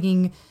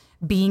intriguing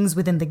beings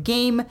within the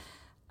game.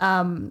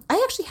 I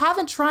actually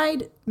haven't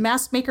tried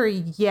Mask Maker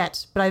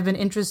yet, but I've been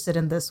interested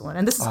in this one.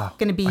 And this is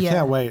going to be... I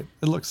can't wait.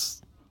 It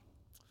looks...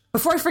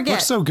 Before I forget... It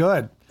looks so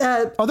good.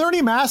 Are there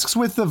any masks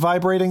with the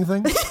vibrating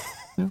thing?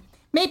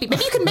 Maybe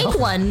you can make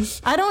one.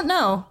 I don't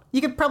know.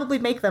 You could probably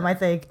make them, I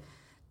think.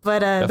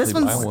 But this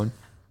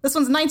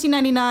one's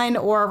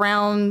 $19.99 or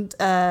around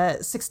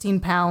 16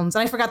 pounds.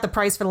 And I forgot the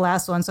price for the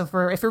last one. So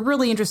if you're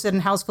really interested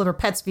in House Flipper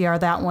Pets VR,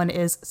 that one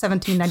is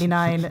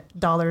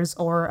 $17.99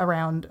 or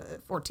around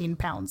 14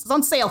 pounds. It's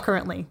on sale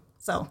currently.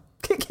 So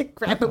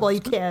grab it while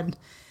you can.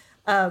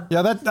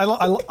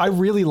 I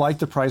really like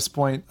the price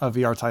point of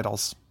VR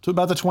titles. So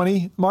about the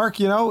 20 mark,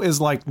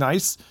 is like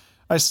nice.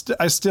 I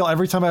still,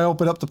 every time I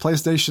open up the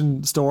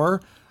PlayStation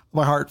store,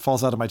 my heart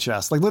falls out of my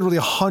chest. Like literally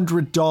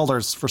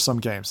 $100 for some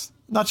games.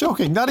 Not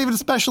joking. Not even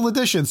special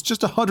editions.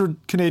 Just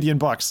 100 Canadian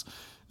bucks.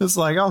 It's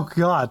like, oh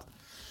God.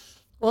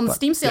 Well, the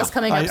Steam sale's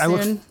coming up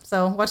soon,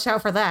 so watch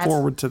out for that.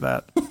 Forward to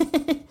that.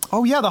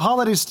 Oh yeah, the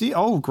holiday Steam.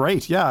 Oh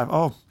great, yeah.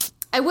 Oh.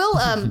 I will.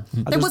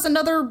 There was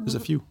another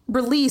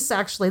release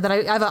actually that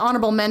I have an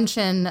honorable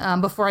mention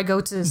before I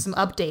go to some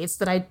updates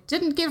that I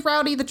didn't give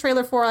Rowdy the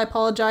trailer for. I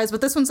apologize,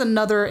 but this one's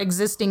another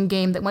existing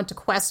game that went to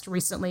Quest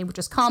recently, which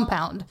is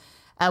Compound,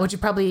 which you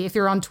probably, if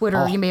you're on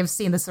Twitter, you may have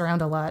seen this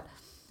around a lot.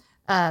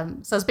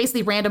 So it's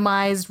basically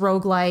randomized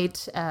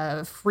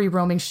roguelite, free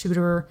roaming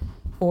shooter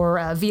for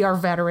VR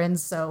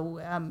veterans. So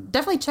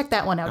definitely check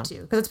that one out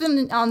too, because it's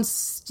been on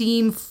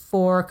Steam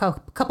for a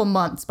couple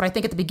months, but I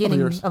think at the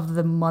beginning of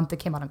the month it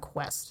came out on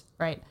Quest,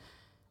 right?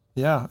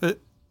 Yeah,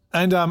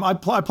 I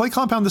played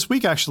Compound this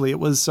week. Actually, it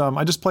was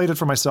I just played it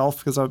for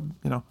myself because I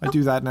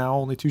do that now,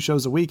 only 2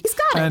 shows a week. He's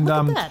got it.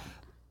 Look at that.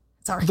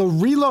 Sorry. The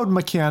reload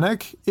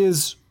mechanic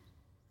is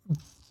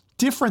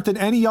different than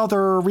any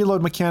other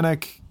reload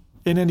mechanic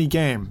in any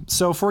game.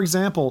 So, for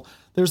example,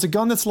 there's a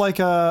gun that's like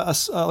a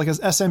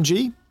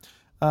SMG,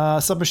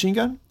 submachine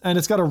gun, and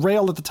it's got a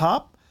rail at the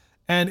top,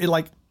 and it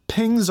like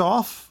pings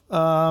off,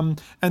 and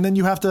then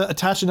you have to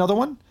attach another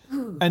one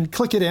and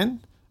click it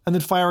in, and and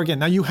then fire again.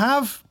 Now you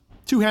have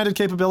two-handed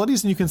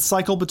capabilities and you can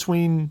cycle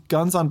between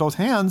guns on both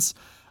hands.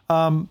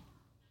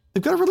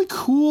 They've got a really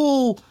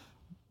cool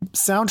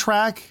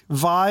soundtrack,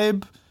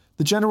 vibe,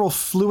 the general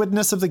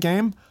fluidness of the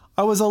game.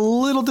 I was a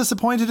little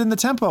disappointed in the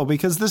tempo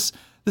because this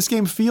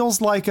game feels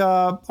like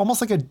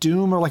almost like a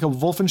Doom or like a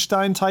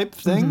Wolfenstein type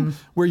thing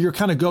where you're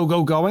kind of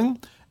going.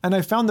 And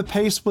I found the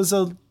pace was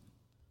a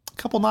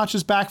couple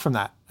notches back from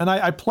that. And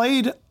I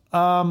played,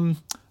 I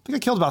think I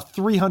killed about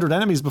 300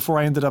 enemies before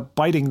I ended up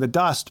biting the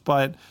dust,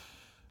 but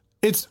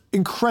it's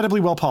incredibly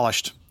well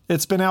polished.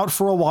 It's been out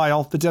for a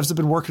while. The devs have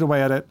been working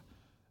away at it.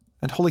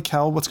 And holy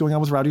cow, what's going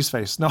on with Rowdy's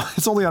face? No,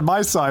 it's only on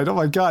my side. Oh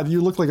my God,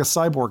 you look like a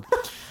cyborg.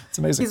 It's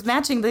amazing. He's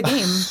matching the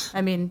game.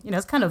 I mean,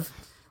 it's kind of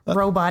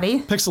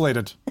robot-y.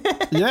 Pixelated.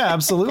 Yeah,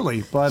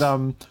 absolutely.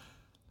 But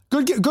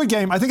good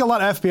game. I think a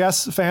lot of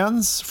FPS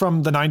fans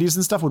from the 90s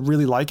and stuff would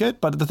really like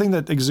it. But the thing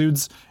that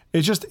exudes,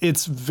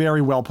 it's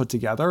very well put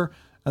together.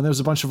 And there's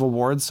a bunch of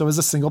awards. So as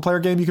a single player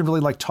game, you can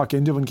really like tuck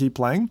into and keep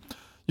playing.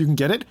 You can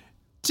get it.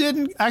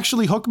 Didn't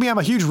actually hook me. I'm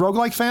a huge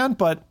roguelike fan,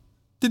 but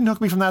didn't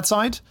hook me from that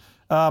side.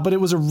 But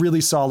it was a really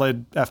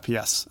solid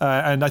FPS.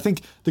 And I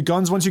think the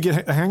guns, once you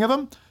get a hang of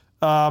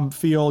them,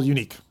 feel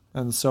unique.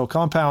 And so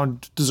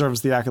Compound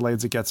deserves the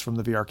accolades it gets from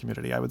the VR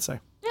community, I would say.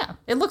 Yeah,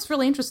 it looks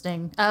really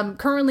interesting.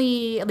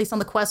 Currently, at least on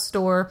the Quest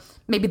store,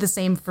 maybe the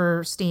same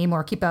for Steam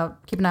or keep an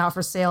eye out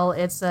for sale.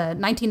 It's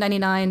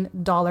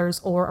 $19.99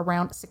 or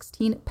around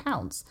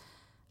 £16.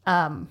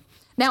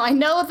 Now, I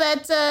know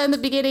that in the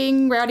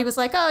beginning, Rowdy was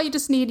like, oh, you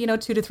just need, 2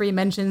 to 3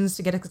 mentions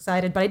to get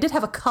excited. But I did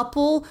have a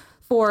couple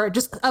for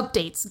just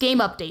updates, game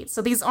updates.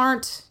 So these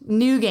aren't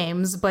new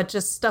games, but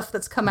just stuff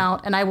that's come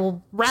out, and I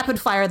will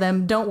rapid fire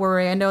them. Don't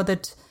worry. I know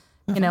that,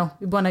 we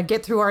want to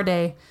get through our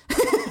day.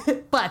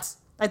 But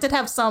I did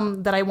have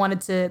some that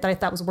I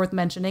thought was worth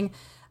mentioning.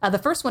 The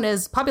first one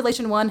is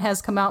Population 1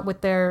 has come out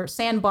with their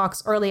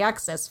sandbox early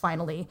access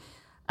finally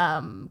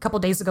a couple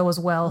days ago as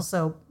well.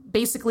 So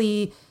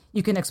basically,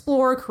 you can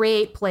explore,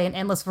 create, play an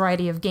endless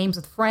variety of games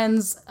with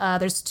friends.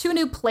 There's 2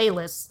 new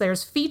playlists.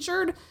 There's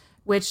Featured,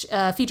 which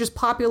features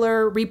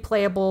popular,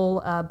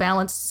 replayable,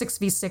 balanced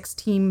 6v6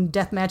 team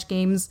deathmatch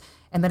games,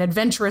 and then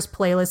Adventurous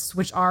playlists,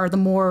 which are the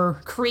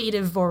more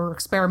creative or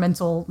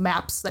experimental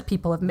maps that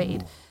people have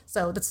made.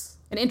 So that's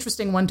an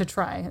interesting one to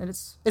try, and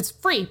it's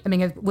free. I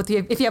mean,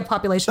 if you have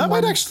Population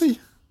 1.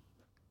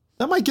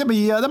 That might get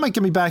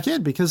me back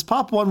in, because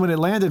Pop 1, when it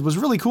landed, was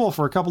really cool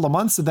for a couple of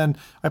months, and then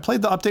I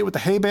played the update with the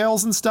hay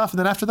bales and stuff, and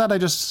then after that I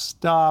just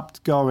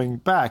stopped going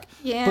back.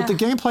 Yeah. But the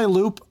gameplay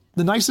loop,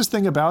 the nicest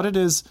thing about it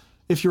is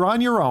if you're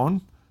on your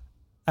own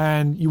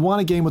and you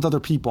want a game with other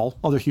people,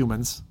 other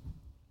humans,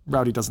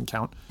 Rowdy doesn't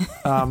count,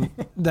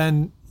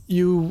 then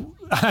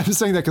I'm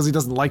saying that because he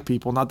doesn't like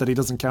people, not that he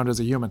doesn't count as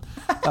a human.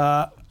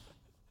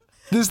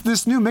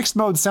 This new mixed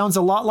mode sounds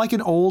a lot like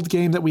an old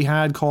game that we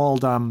had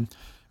called, it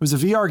was a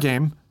VR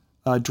game,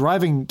 a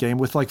driving game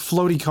with like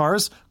floaty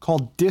cars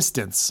called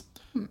Distance.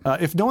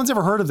 If no one's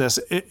ever heard of this,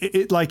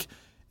 it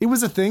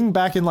was a thing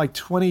back in like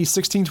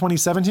 2016,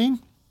 2017.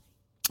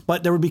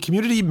 But there would be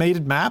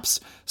community-made maps.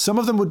 Some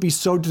of them would be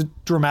so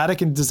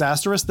dramatic and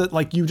disastrous that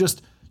like you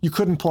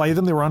couldn't play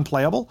them. They were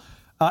unplayable.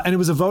 And it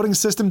was a voting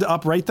system to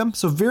uprate them.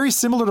 So very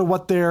similar to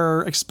what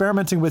they're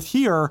experimenting with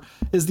here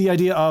is the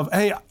idea of,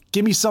 hey,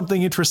 give me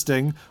something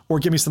interesting or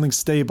give me something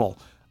stable.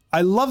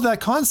 I love that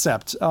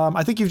concept.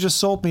 I think you've just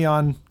sold me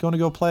on going to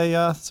go play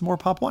some more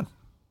Pop 1.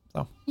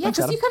 So, yeah,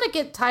 because you kind of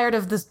get tired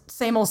of the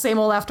same old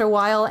after a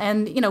while.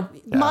 And,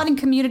 modding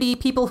community,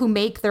 people who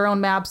make their own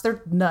maps,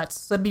 they're nuts.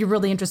 So it'd be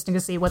really interesting to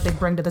see what they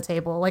bring to the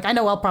table. Like, I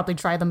know I'll probably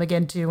try them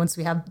again, too, once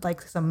we have,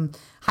 like, some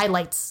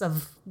highlights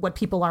of what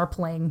people are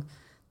playing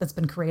that's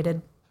been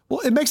created. Well,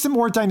 it makes it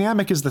more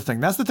dynamic is the thing.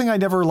 That's the thing I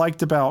never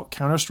liked about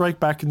Counter-Strike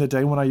back in the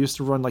day when I used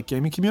to run like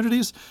gaming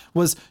communities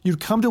was you'd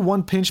come to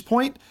one pinch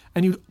point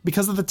and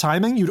because of the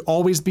timing, you'd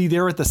always be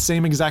there at the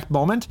same exact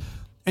moment.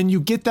 And you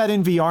get that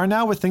in VR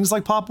now with things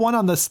like Pop 1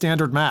 on the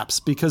standard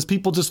maps because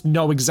people just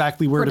know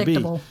exactly where to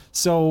be.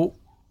 So,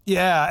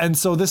 yeah. And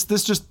so this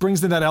just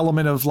brings in that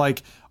element of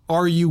like,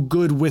 are you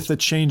good with a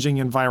changing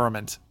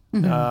environment?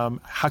 Mm-hmm.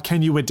 How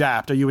can you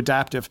adapt? Are you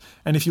adaptive?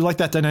 And if you like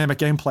that dynamic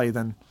gameplay,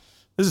 then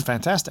this is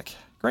fantastic.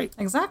 Great.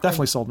 Exactly.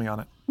 Definitely sold me on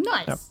it.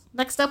 Nice. Yep.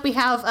 Next up, we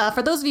have,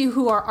 for those of you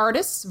who are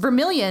artists,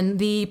 Vermilion,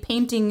 the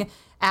painting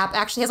app,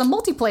 actually has a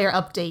multiplayer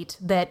update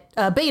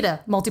beta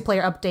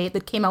multiplayer update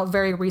that came out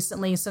very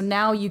recently. So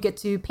now you get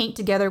to paint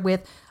together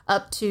with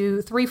up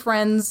to 3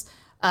 friends,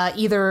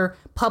 either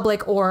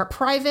public or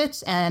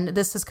private. And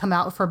this has come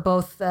out for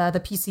both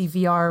the PC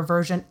VR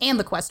version and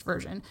the Quest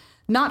version.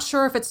 Not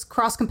sure if it's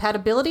cross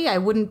compatibility. I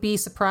wouldn't be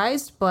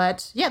surprised,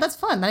 but yeah, that's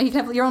fun. Now you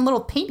can have your own little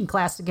painting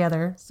class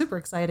together. Super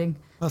exciting.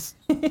 That's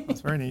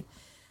very neat.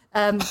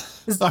 I'm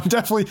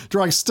definitely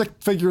drawing stick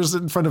figures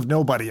in front of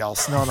nobody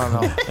else. No.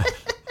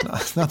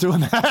 Not doing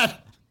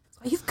that.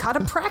 You've got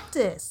to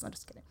practice. I'm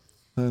just kidding.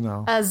 I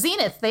know.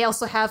 Zenith, they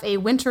also have a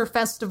Winter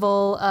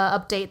Festival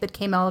update that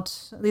came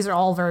out. These are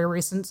all very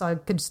recent, so I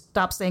could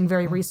stop saying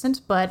very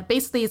recent. But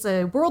basically, it's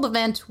a world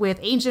event with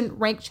agent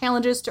rank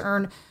challenges to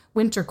earn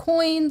winter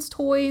coins,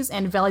 toys,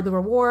 and valuable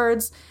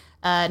rewards.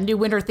 New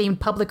winter-themed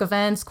public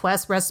events,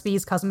 quests,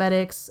 recipes,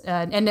 cosmetics,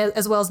 and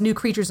as well as new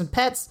creatures and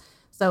pets.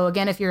 So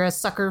again, if you're a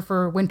sucker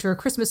for winter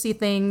Christmassy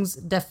things,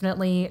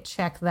 definitely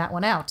check that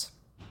one out.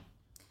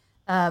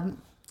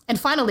 And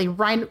finally,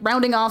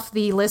 rounding off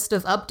the list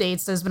of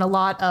updates, there's been a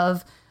lot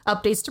of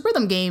updates to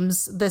rhythm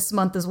games this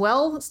month as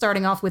well,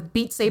 starting off with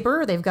Beat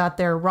Saber. They've got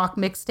their Rock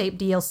Mixtape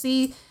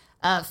DLC,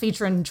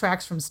 featuring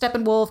tracks from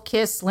Steppenwolf,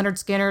 Kiss, Lynyrd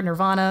Skynyrd,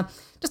 Nirvana,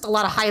 just a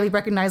lot of highly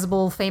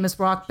recognizable, famous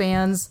rock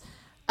bands.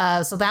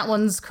 So that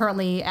one's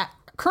currently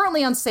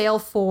on sale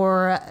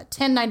for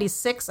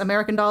 $10.96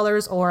 American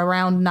dollars, or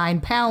around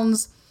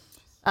 £9.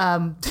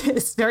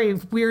 It's a very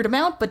weird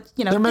amount, but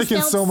you know, they're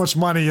making so much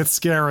money. It's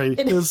scary.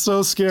 It's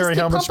so scary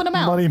how much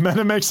money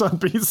Meta makes on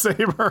Beat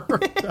Saber.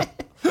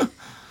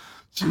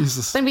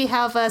 Jesus. Then we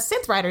have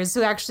Synth Riders,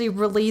 who actually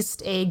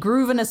released a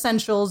Groove and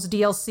Essentials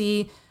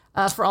DLC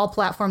for all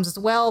platforms as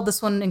well.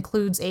 This one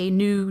includes a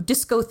new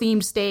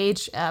disco-themed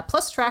stage,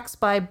 plus tracks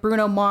by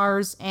Bruno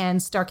Mars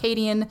and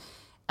Starcadian.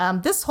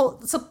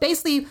 So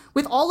basically,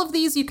 with all of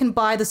these, you can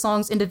buy the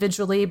songs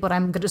individually, but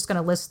I'm just going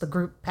to list the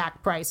group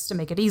pack price to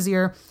make it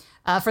easier.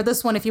 For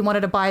this one, if you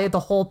wanted to buy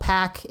the whole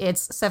pack,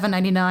 it's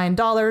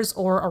 $7.99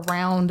 or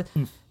around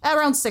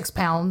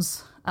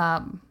 £6.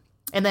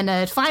 And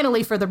then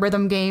finally, for the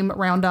rhythm game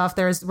round-off,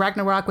 there's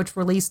Ragnarok, which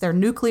released their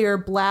Nuclear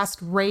Blast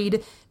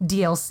Raid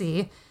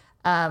DLC.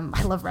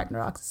 I love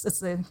Ragnarok.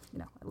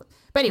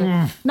 But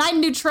anyway, 9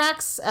 new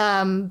tracks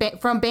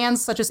from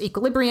bands such as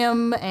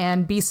Equilibrium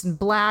and Beast in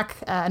Black,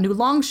 a new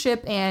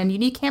Longship, and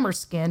Unique Hammer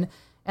Skin.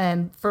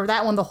 And for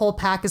that one, the whole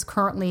pack is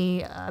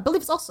currently, I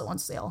believe it's also on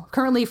sale,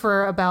 currently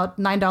for about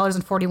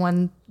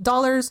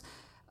 $9.41,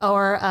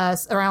 or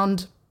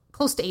around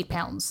close to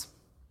 £8.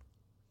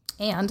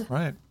 And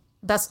right.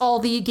 That's all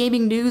the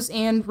gaming news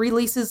and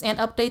releases and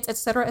updates, et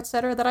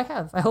cetera, that I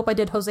have. I hope I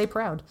did Jose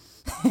proud.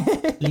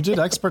 You did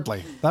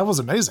expertly. That was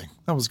amazing.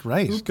 That was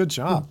great. Good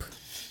job.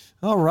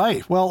 All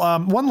right. Well,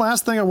 one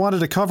last thing I wanted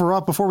to cover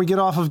up before we get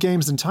off of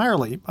games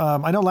entirely.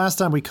 I know last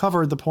time we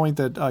covered the point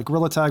that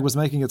Gorilla Tag was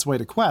making its way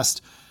to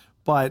Quest,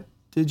 but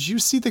did you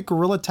see the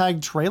Gorilla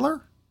Tag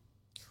trailer?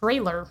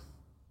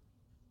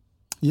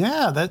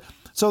 Yeah.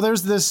 So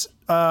there's this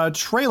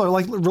trailer,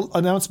 like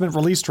announcement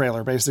release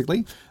trailer,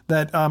 basically,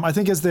 that I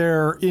think is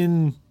their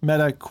in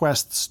Meta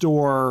Quest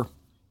store,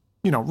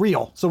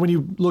 reel. So when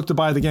you look to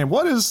buy the game,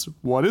 what is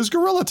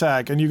Gorilla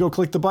Tag? And you go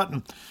click the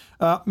button.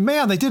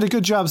 Man, they did a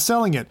good job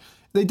selling it.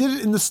 They did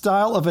it in the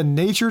style of a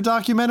nature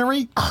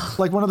documentary,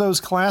 like one of those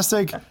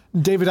classic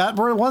David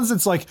Attenborough ones.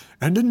 It's like,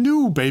 and a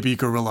new baby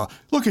gorilla.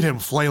 Look at him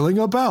flailing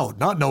about,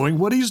 not knowing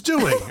what he's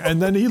doing.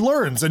 And then he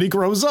learns and he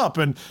grows up.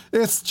 And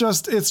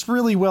it's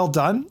really well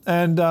done.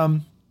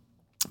 And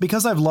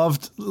because I've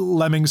loved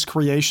Lemmings'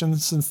 creation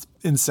since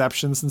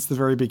inception, since the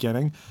very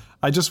beginning,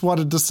 I just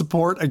wanted to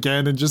support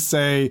again and just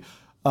say,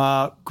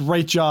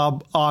 great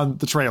job on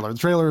the trailer. The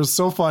trailer is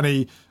so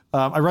funny.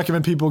 I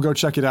recommend people go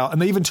check it out.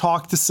 And they even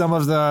talk to some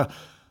of the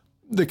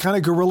kind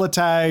of Gorilla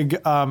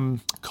Tag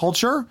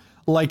culture,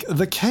 like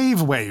the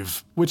cave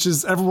wave, which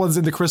is everyone's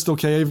in the crystal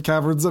cave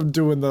caverns of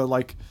doing the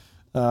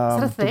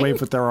the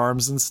wave with their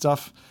arms and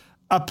stuff.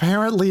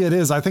 Apparently it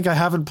is. I think I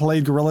haven't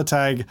played Gorilla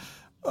Tag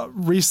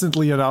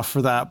recently enough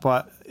for that,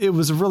 but it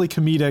was a really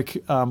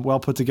comedic,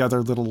 well put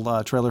together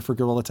little trailer for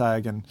Gorilla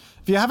Tag. And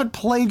if you haven't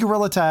played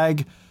Gorilla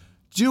Tag,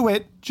 do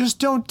it. Just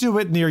don't do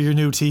it near your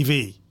new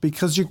TV,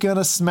 because you're going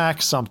to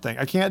smack something.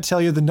 I can't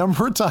tell you the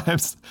number of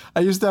times I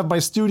used to have my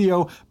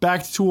studio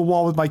backed to a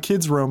wall with my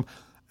kids' room,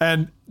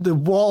 and the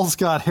walls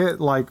got hit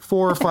like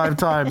 4 or 5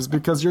 times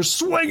because you're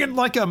swinging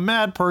like a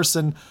mad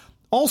person.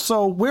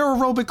 Also, wear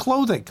aerobic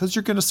clothing because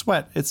you're going to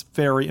sweat. It's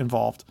very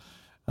involved.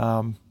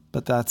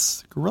 But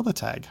that's Gorilla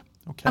Tag.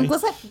 Okay. I'm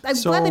glad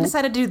they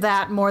decided to do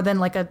that more than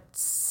like a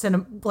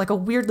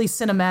weirdly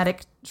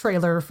cinematic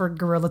trailer for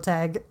Gorilla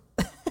Tag.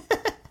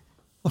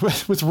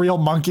 With real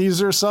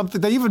monkeys or something.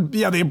 They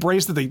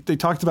embraced it. They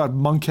talked about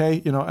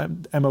Monkey,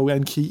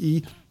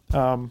 Monke.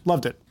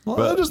 Loved it.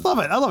 I just love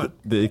it. I love it.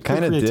 They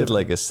kind of did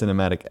like a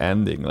cinematic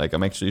ending. Like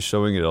I'm actually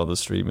showing it on the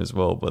stream as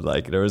well, but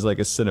like there was like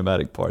a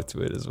cinematic part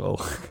to it as well.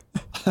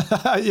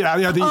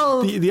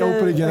 The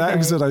opening and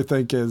exit, I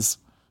think, is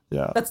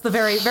That's the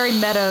very, very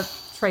meta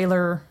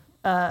trailer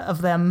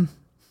of them.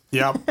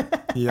 Yep.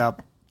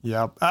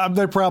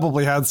 They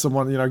probably had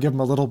someone, give them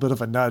a little bit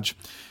of a nudge.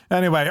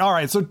 Anyway, all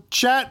right. So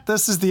chat,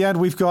 this is the end.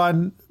 We've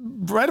gone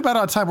right about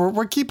on time.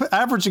 We're keep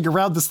averaging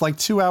around this like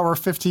 2 hour,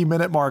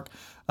 15-minute mark.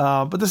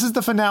 But this is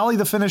the finale,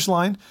 the finish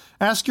line.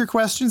 Ask your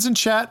questions in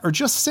chat or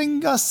just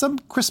sing us some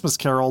Christmas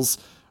carols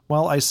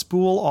while I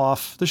spool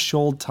off the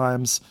Shold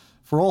Times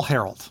for old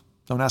Harold.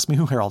 Don't ask me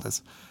who Harold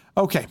is.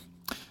 Okay.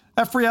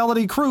 F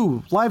Reality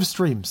Crew live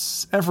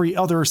streams every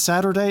other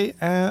Saturday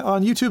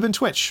on YouTube and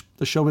Twitch.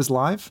 The show is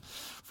live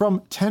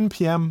from 10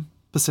 p.m.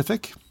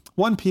 Pacific,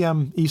 1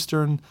 p.m.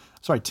 Eastern,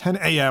 10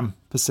 a.m.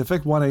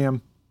 Pacific, 1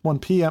 a.m., 1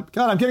 p.m.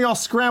 God, I'm getting all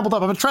scrambled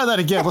up. I'm going to try that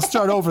again. Let's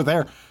start over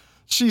there.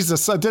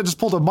 Jesus, I just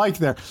pulled a mic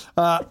there.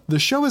 The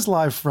show is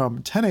live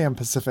from 10 a.m.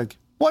 Pacific,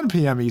 1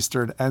 p.m.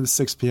 Eastern, and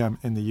 6 p.m.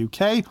 in the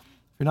UK. If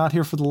you're not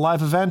here for the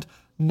live event,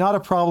 not a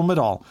problem at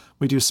all.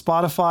 We do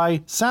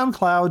Spotify,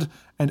 SoundCloud,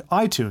 and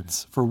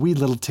iTunes for wee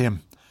little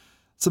Tim.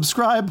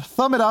 Subscribe,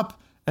 thumb it up,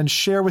 and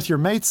share with your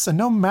mates, and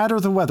no matter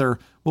the weather,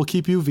 we'll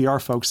keep you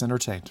VR folks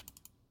entertained.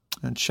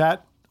 And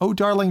chat, oh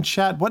darling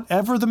chat,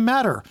 whatever the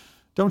matter,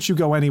 don't you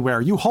go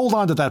anywhere. You hold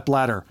on to that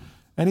bladder.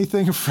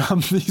 Anything from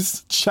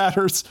these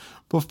chatters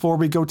before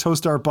we go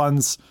toast our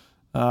buns?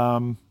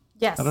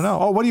 Yes. I don't know.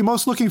 Oh, what are you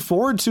most looking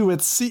forward to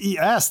at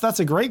CES? That's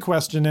a great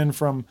question in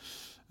from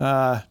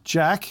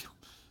Jack.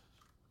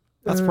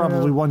 That's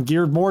probably one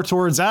geared more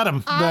towards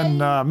Adam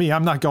than me.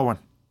 I'm not going.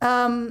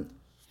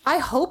 I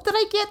hope that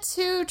I get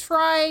to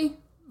try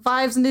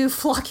Vive's new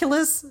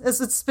Flocculus,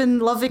 as it's been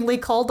lovingly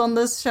called on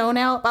this show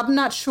now. I'm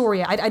not sure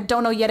yet. I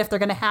don't know yet if they're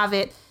going to have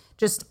it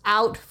just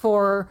out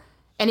for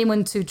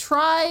anyone to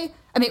try.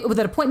 I mean, with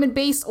an appointment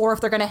based, or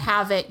if they're going to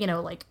have it,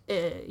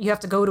 you have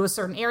to go to a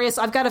certain area.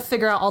 So I've got to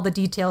figure out all the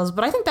details.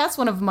 But I think that's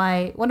one of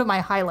my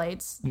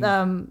highlights.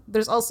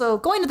 There's also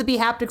going to the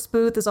bHaptics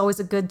booth is always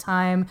a good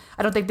time.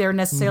 I don't think they're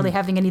necessarily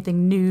having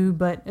anything new,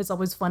 but it's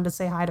always fun to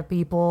say hi to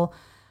people.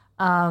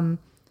 I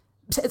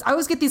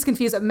always get these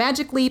confused.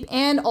 Magic Leap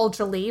and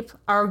Ultra Leap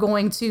are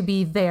going to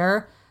be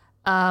there.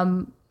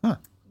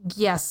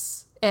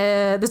 Yes.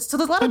 So there's a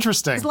lot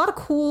Interesting. There's a lot of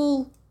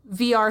cool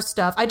VR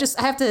stuff. I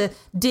have to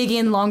dig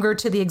in longer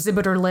to the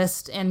exhibitor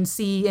list and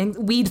see and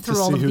weed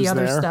through all of the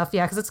other stuff.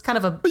 Yeah, because it's kind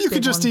of a. But you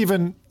could just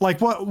even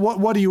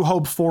what do you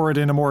hope for it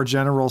in a more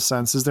general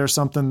sense? Is there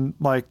something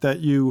like that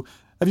you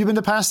have you been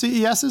to past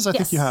CESs? I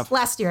think you have.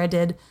 Last year I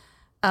did.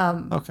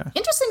 Okay.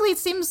 Interestingly, it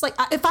seems like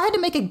if I had to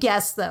make a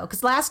guess, though,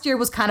 because last year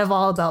was kind of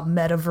all about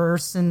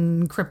metaverse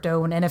and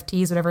crypto and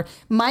NFTs, whatever.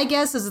 My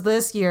guess is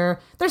this year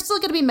there's still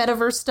going to be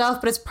metaverse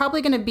stuff, but it's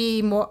probably going to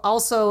be more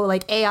also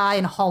like AI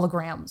and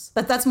holograms.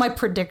 That's my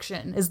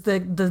prediction. Is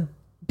the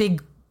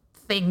big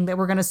thing that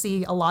we're going to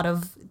see a lot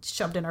of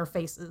shoved in our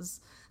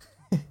faces.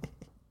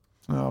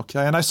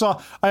 Okay, and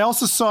I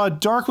also saw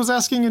Dark was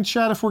asking in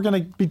chat if we're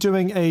going to be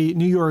doing a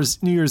New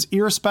Year's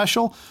Ear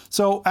special.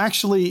 So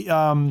actually,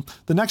 the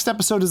next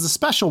episode is a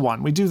special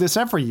one. We do this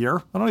every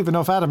year. I don't even know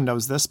if Adam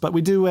knows this, but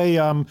we do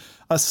a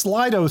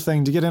Slido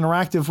thing to get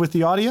interactive with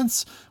the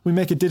audience. We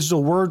make a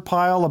digital word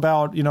pile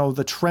about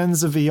the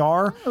trends of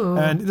VR,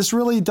 and this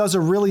really does a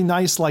really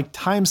nice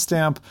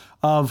timestamp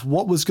of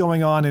what was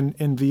going on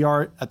in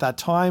VR at that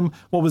time.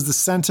 What was the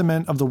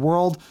sentiment of the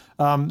world?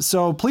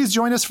 So please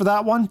join us for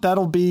that one.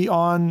 That'll be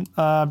on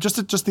just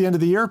at the end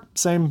of the year.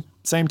 Same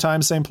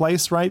time, same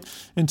place, right?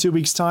 In 2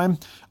 weeks' time.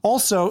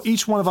 Also,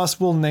 each one of us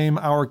will name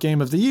our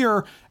game of the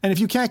year. And if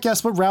you can't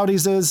guess what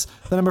Rowdy's is,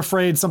 then I'm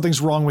afraid something's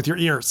wrong with your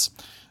ears.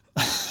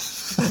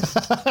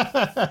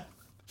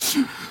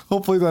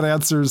 Hopefully that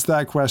answers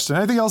that question.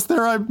 Anything else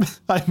there I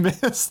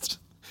missed?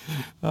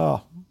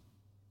 Oh.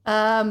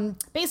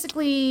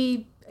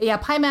 Basically, yeah,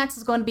 Pimax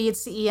is going to be at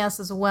CES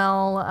as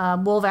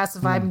well. Wolf asked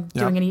if I'm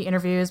doing any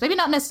interviews. Maybe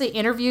not necessarily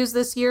interviews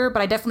this year,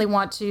 but I definitely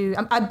want to.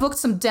 I booked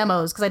some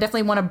demos because I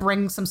definitely want to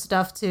bring some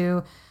stuff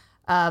to.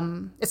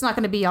 It's not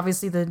going to be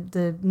obviously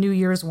the New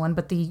Year's one,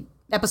 but the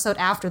episode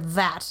after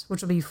that,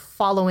 which will be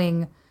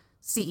following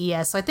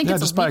CES. So I think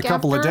it's just by a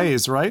couple of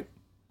days, right?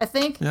 I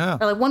think,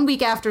 or 1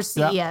 week after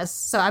CES.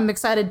 So I'm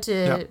excited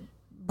to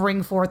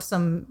bring forth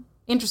some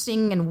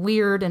interesting and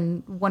weird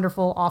and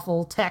wonderful,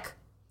 awful tech.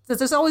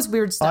 There's always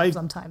weird stuff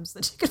sometimes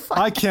that you can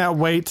find. I can't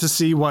wait to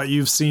see what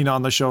you've seen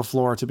on the show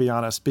floor, to be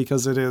honest,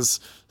 because it is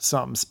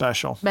something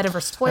special.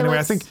 Metaverse toilets. Anyway,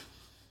 I think.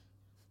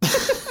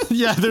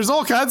 Yeah, there's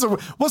all kinds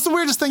of. What's the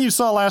weirdest thing you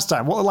saw last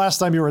time? Last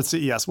time you were at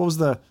CES? What was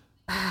the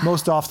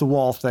most off the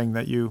wall thing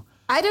that you?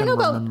 I don't know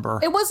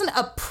about. It wasn't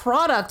a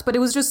product, but it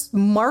was just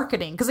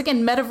marketing. Because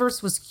again,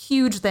 Metaverse was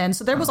huge then,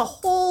 so there was a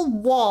whole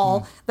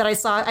wall that I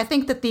saw. I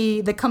think that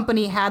the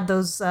company had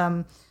those.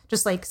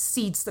 Just like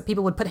seats that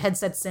people would put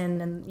headsets in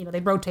and,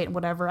 they'd rotate and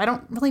whatever. I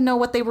don't really know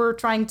what they were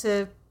trying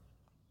to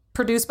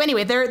produce. But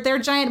anyway, their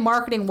giant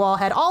marketing wall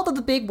had all of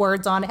the big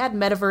words on it. It had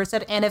metaverse,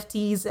 it had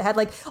NFTs, it had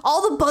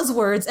all the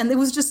buzzwords, and it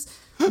was just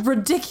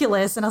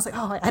ridiculous. And I was like,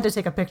 I had to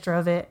take a picture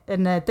of it.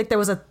 And I think there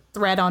was a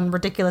thread on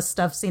ridiculous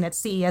stuff seen at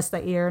CES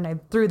that year, and I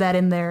threw that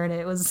in there, and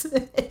it was,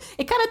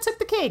 it kind of took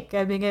the cake.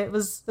 I mean, it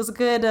was a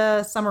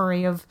good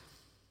summary of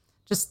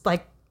just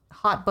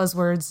hot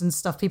buzzwords and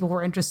stuff people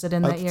were interested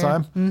in that year.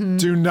 Mm-hmm.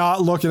 Do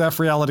not look at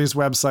F-Reality's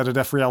website at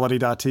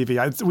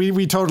freality.tv.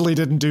 We totally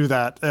didn't do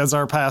that as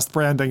our past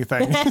branding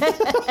thing.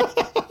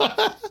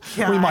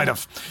 We might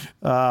have.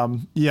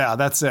 Yeah,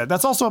 that's it.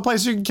 That's also a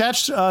place you can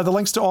catch. The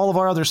links to all of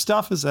our other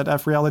stuff is at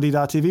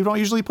freality.tv. We don't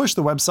usually push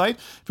the website.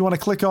 If you want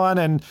to click on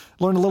and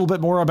learn a little bit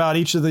more about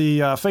each of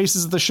the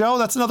faces of the show,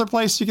 that's another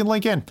place you can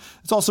link in.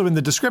 It's also in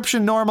the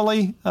description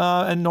normally.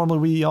 And normally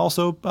we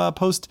also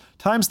post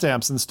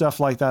timestamps and stuff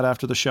like that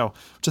after the show,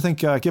 which I think,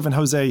 given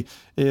Jose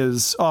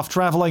is off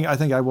traveling, I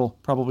think I will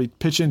probably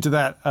pitch into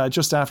that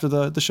just after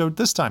the show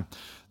this time.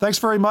 Thanks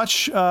very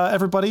much,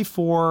 everybody,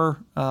 for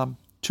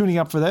tuning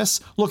up for this.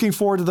 Looking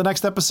forward to the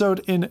next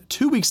episode in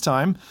 2 weeks'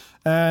 time.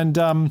 And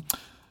I'm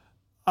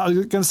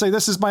going to say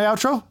this is my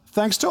outro.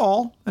 thanks to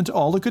all, and to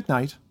all a good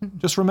night.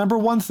 Just remember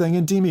one thing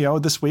in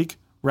Demeo this week.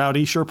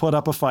 Rowdy sure put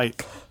up a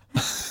fight.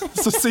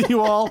 So see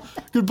you all.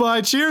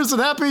 Goodbye. Cheers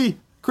and happy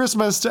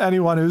Christmas to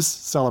anyone who's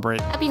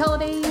celebrating. Happy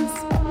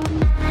holidays.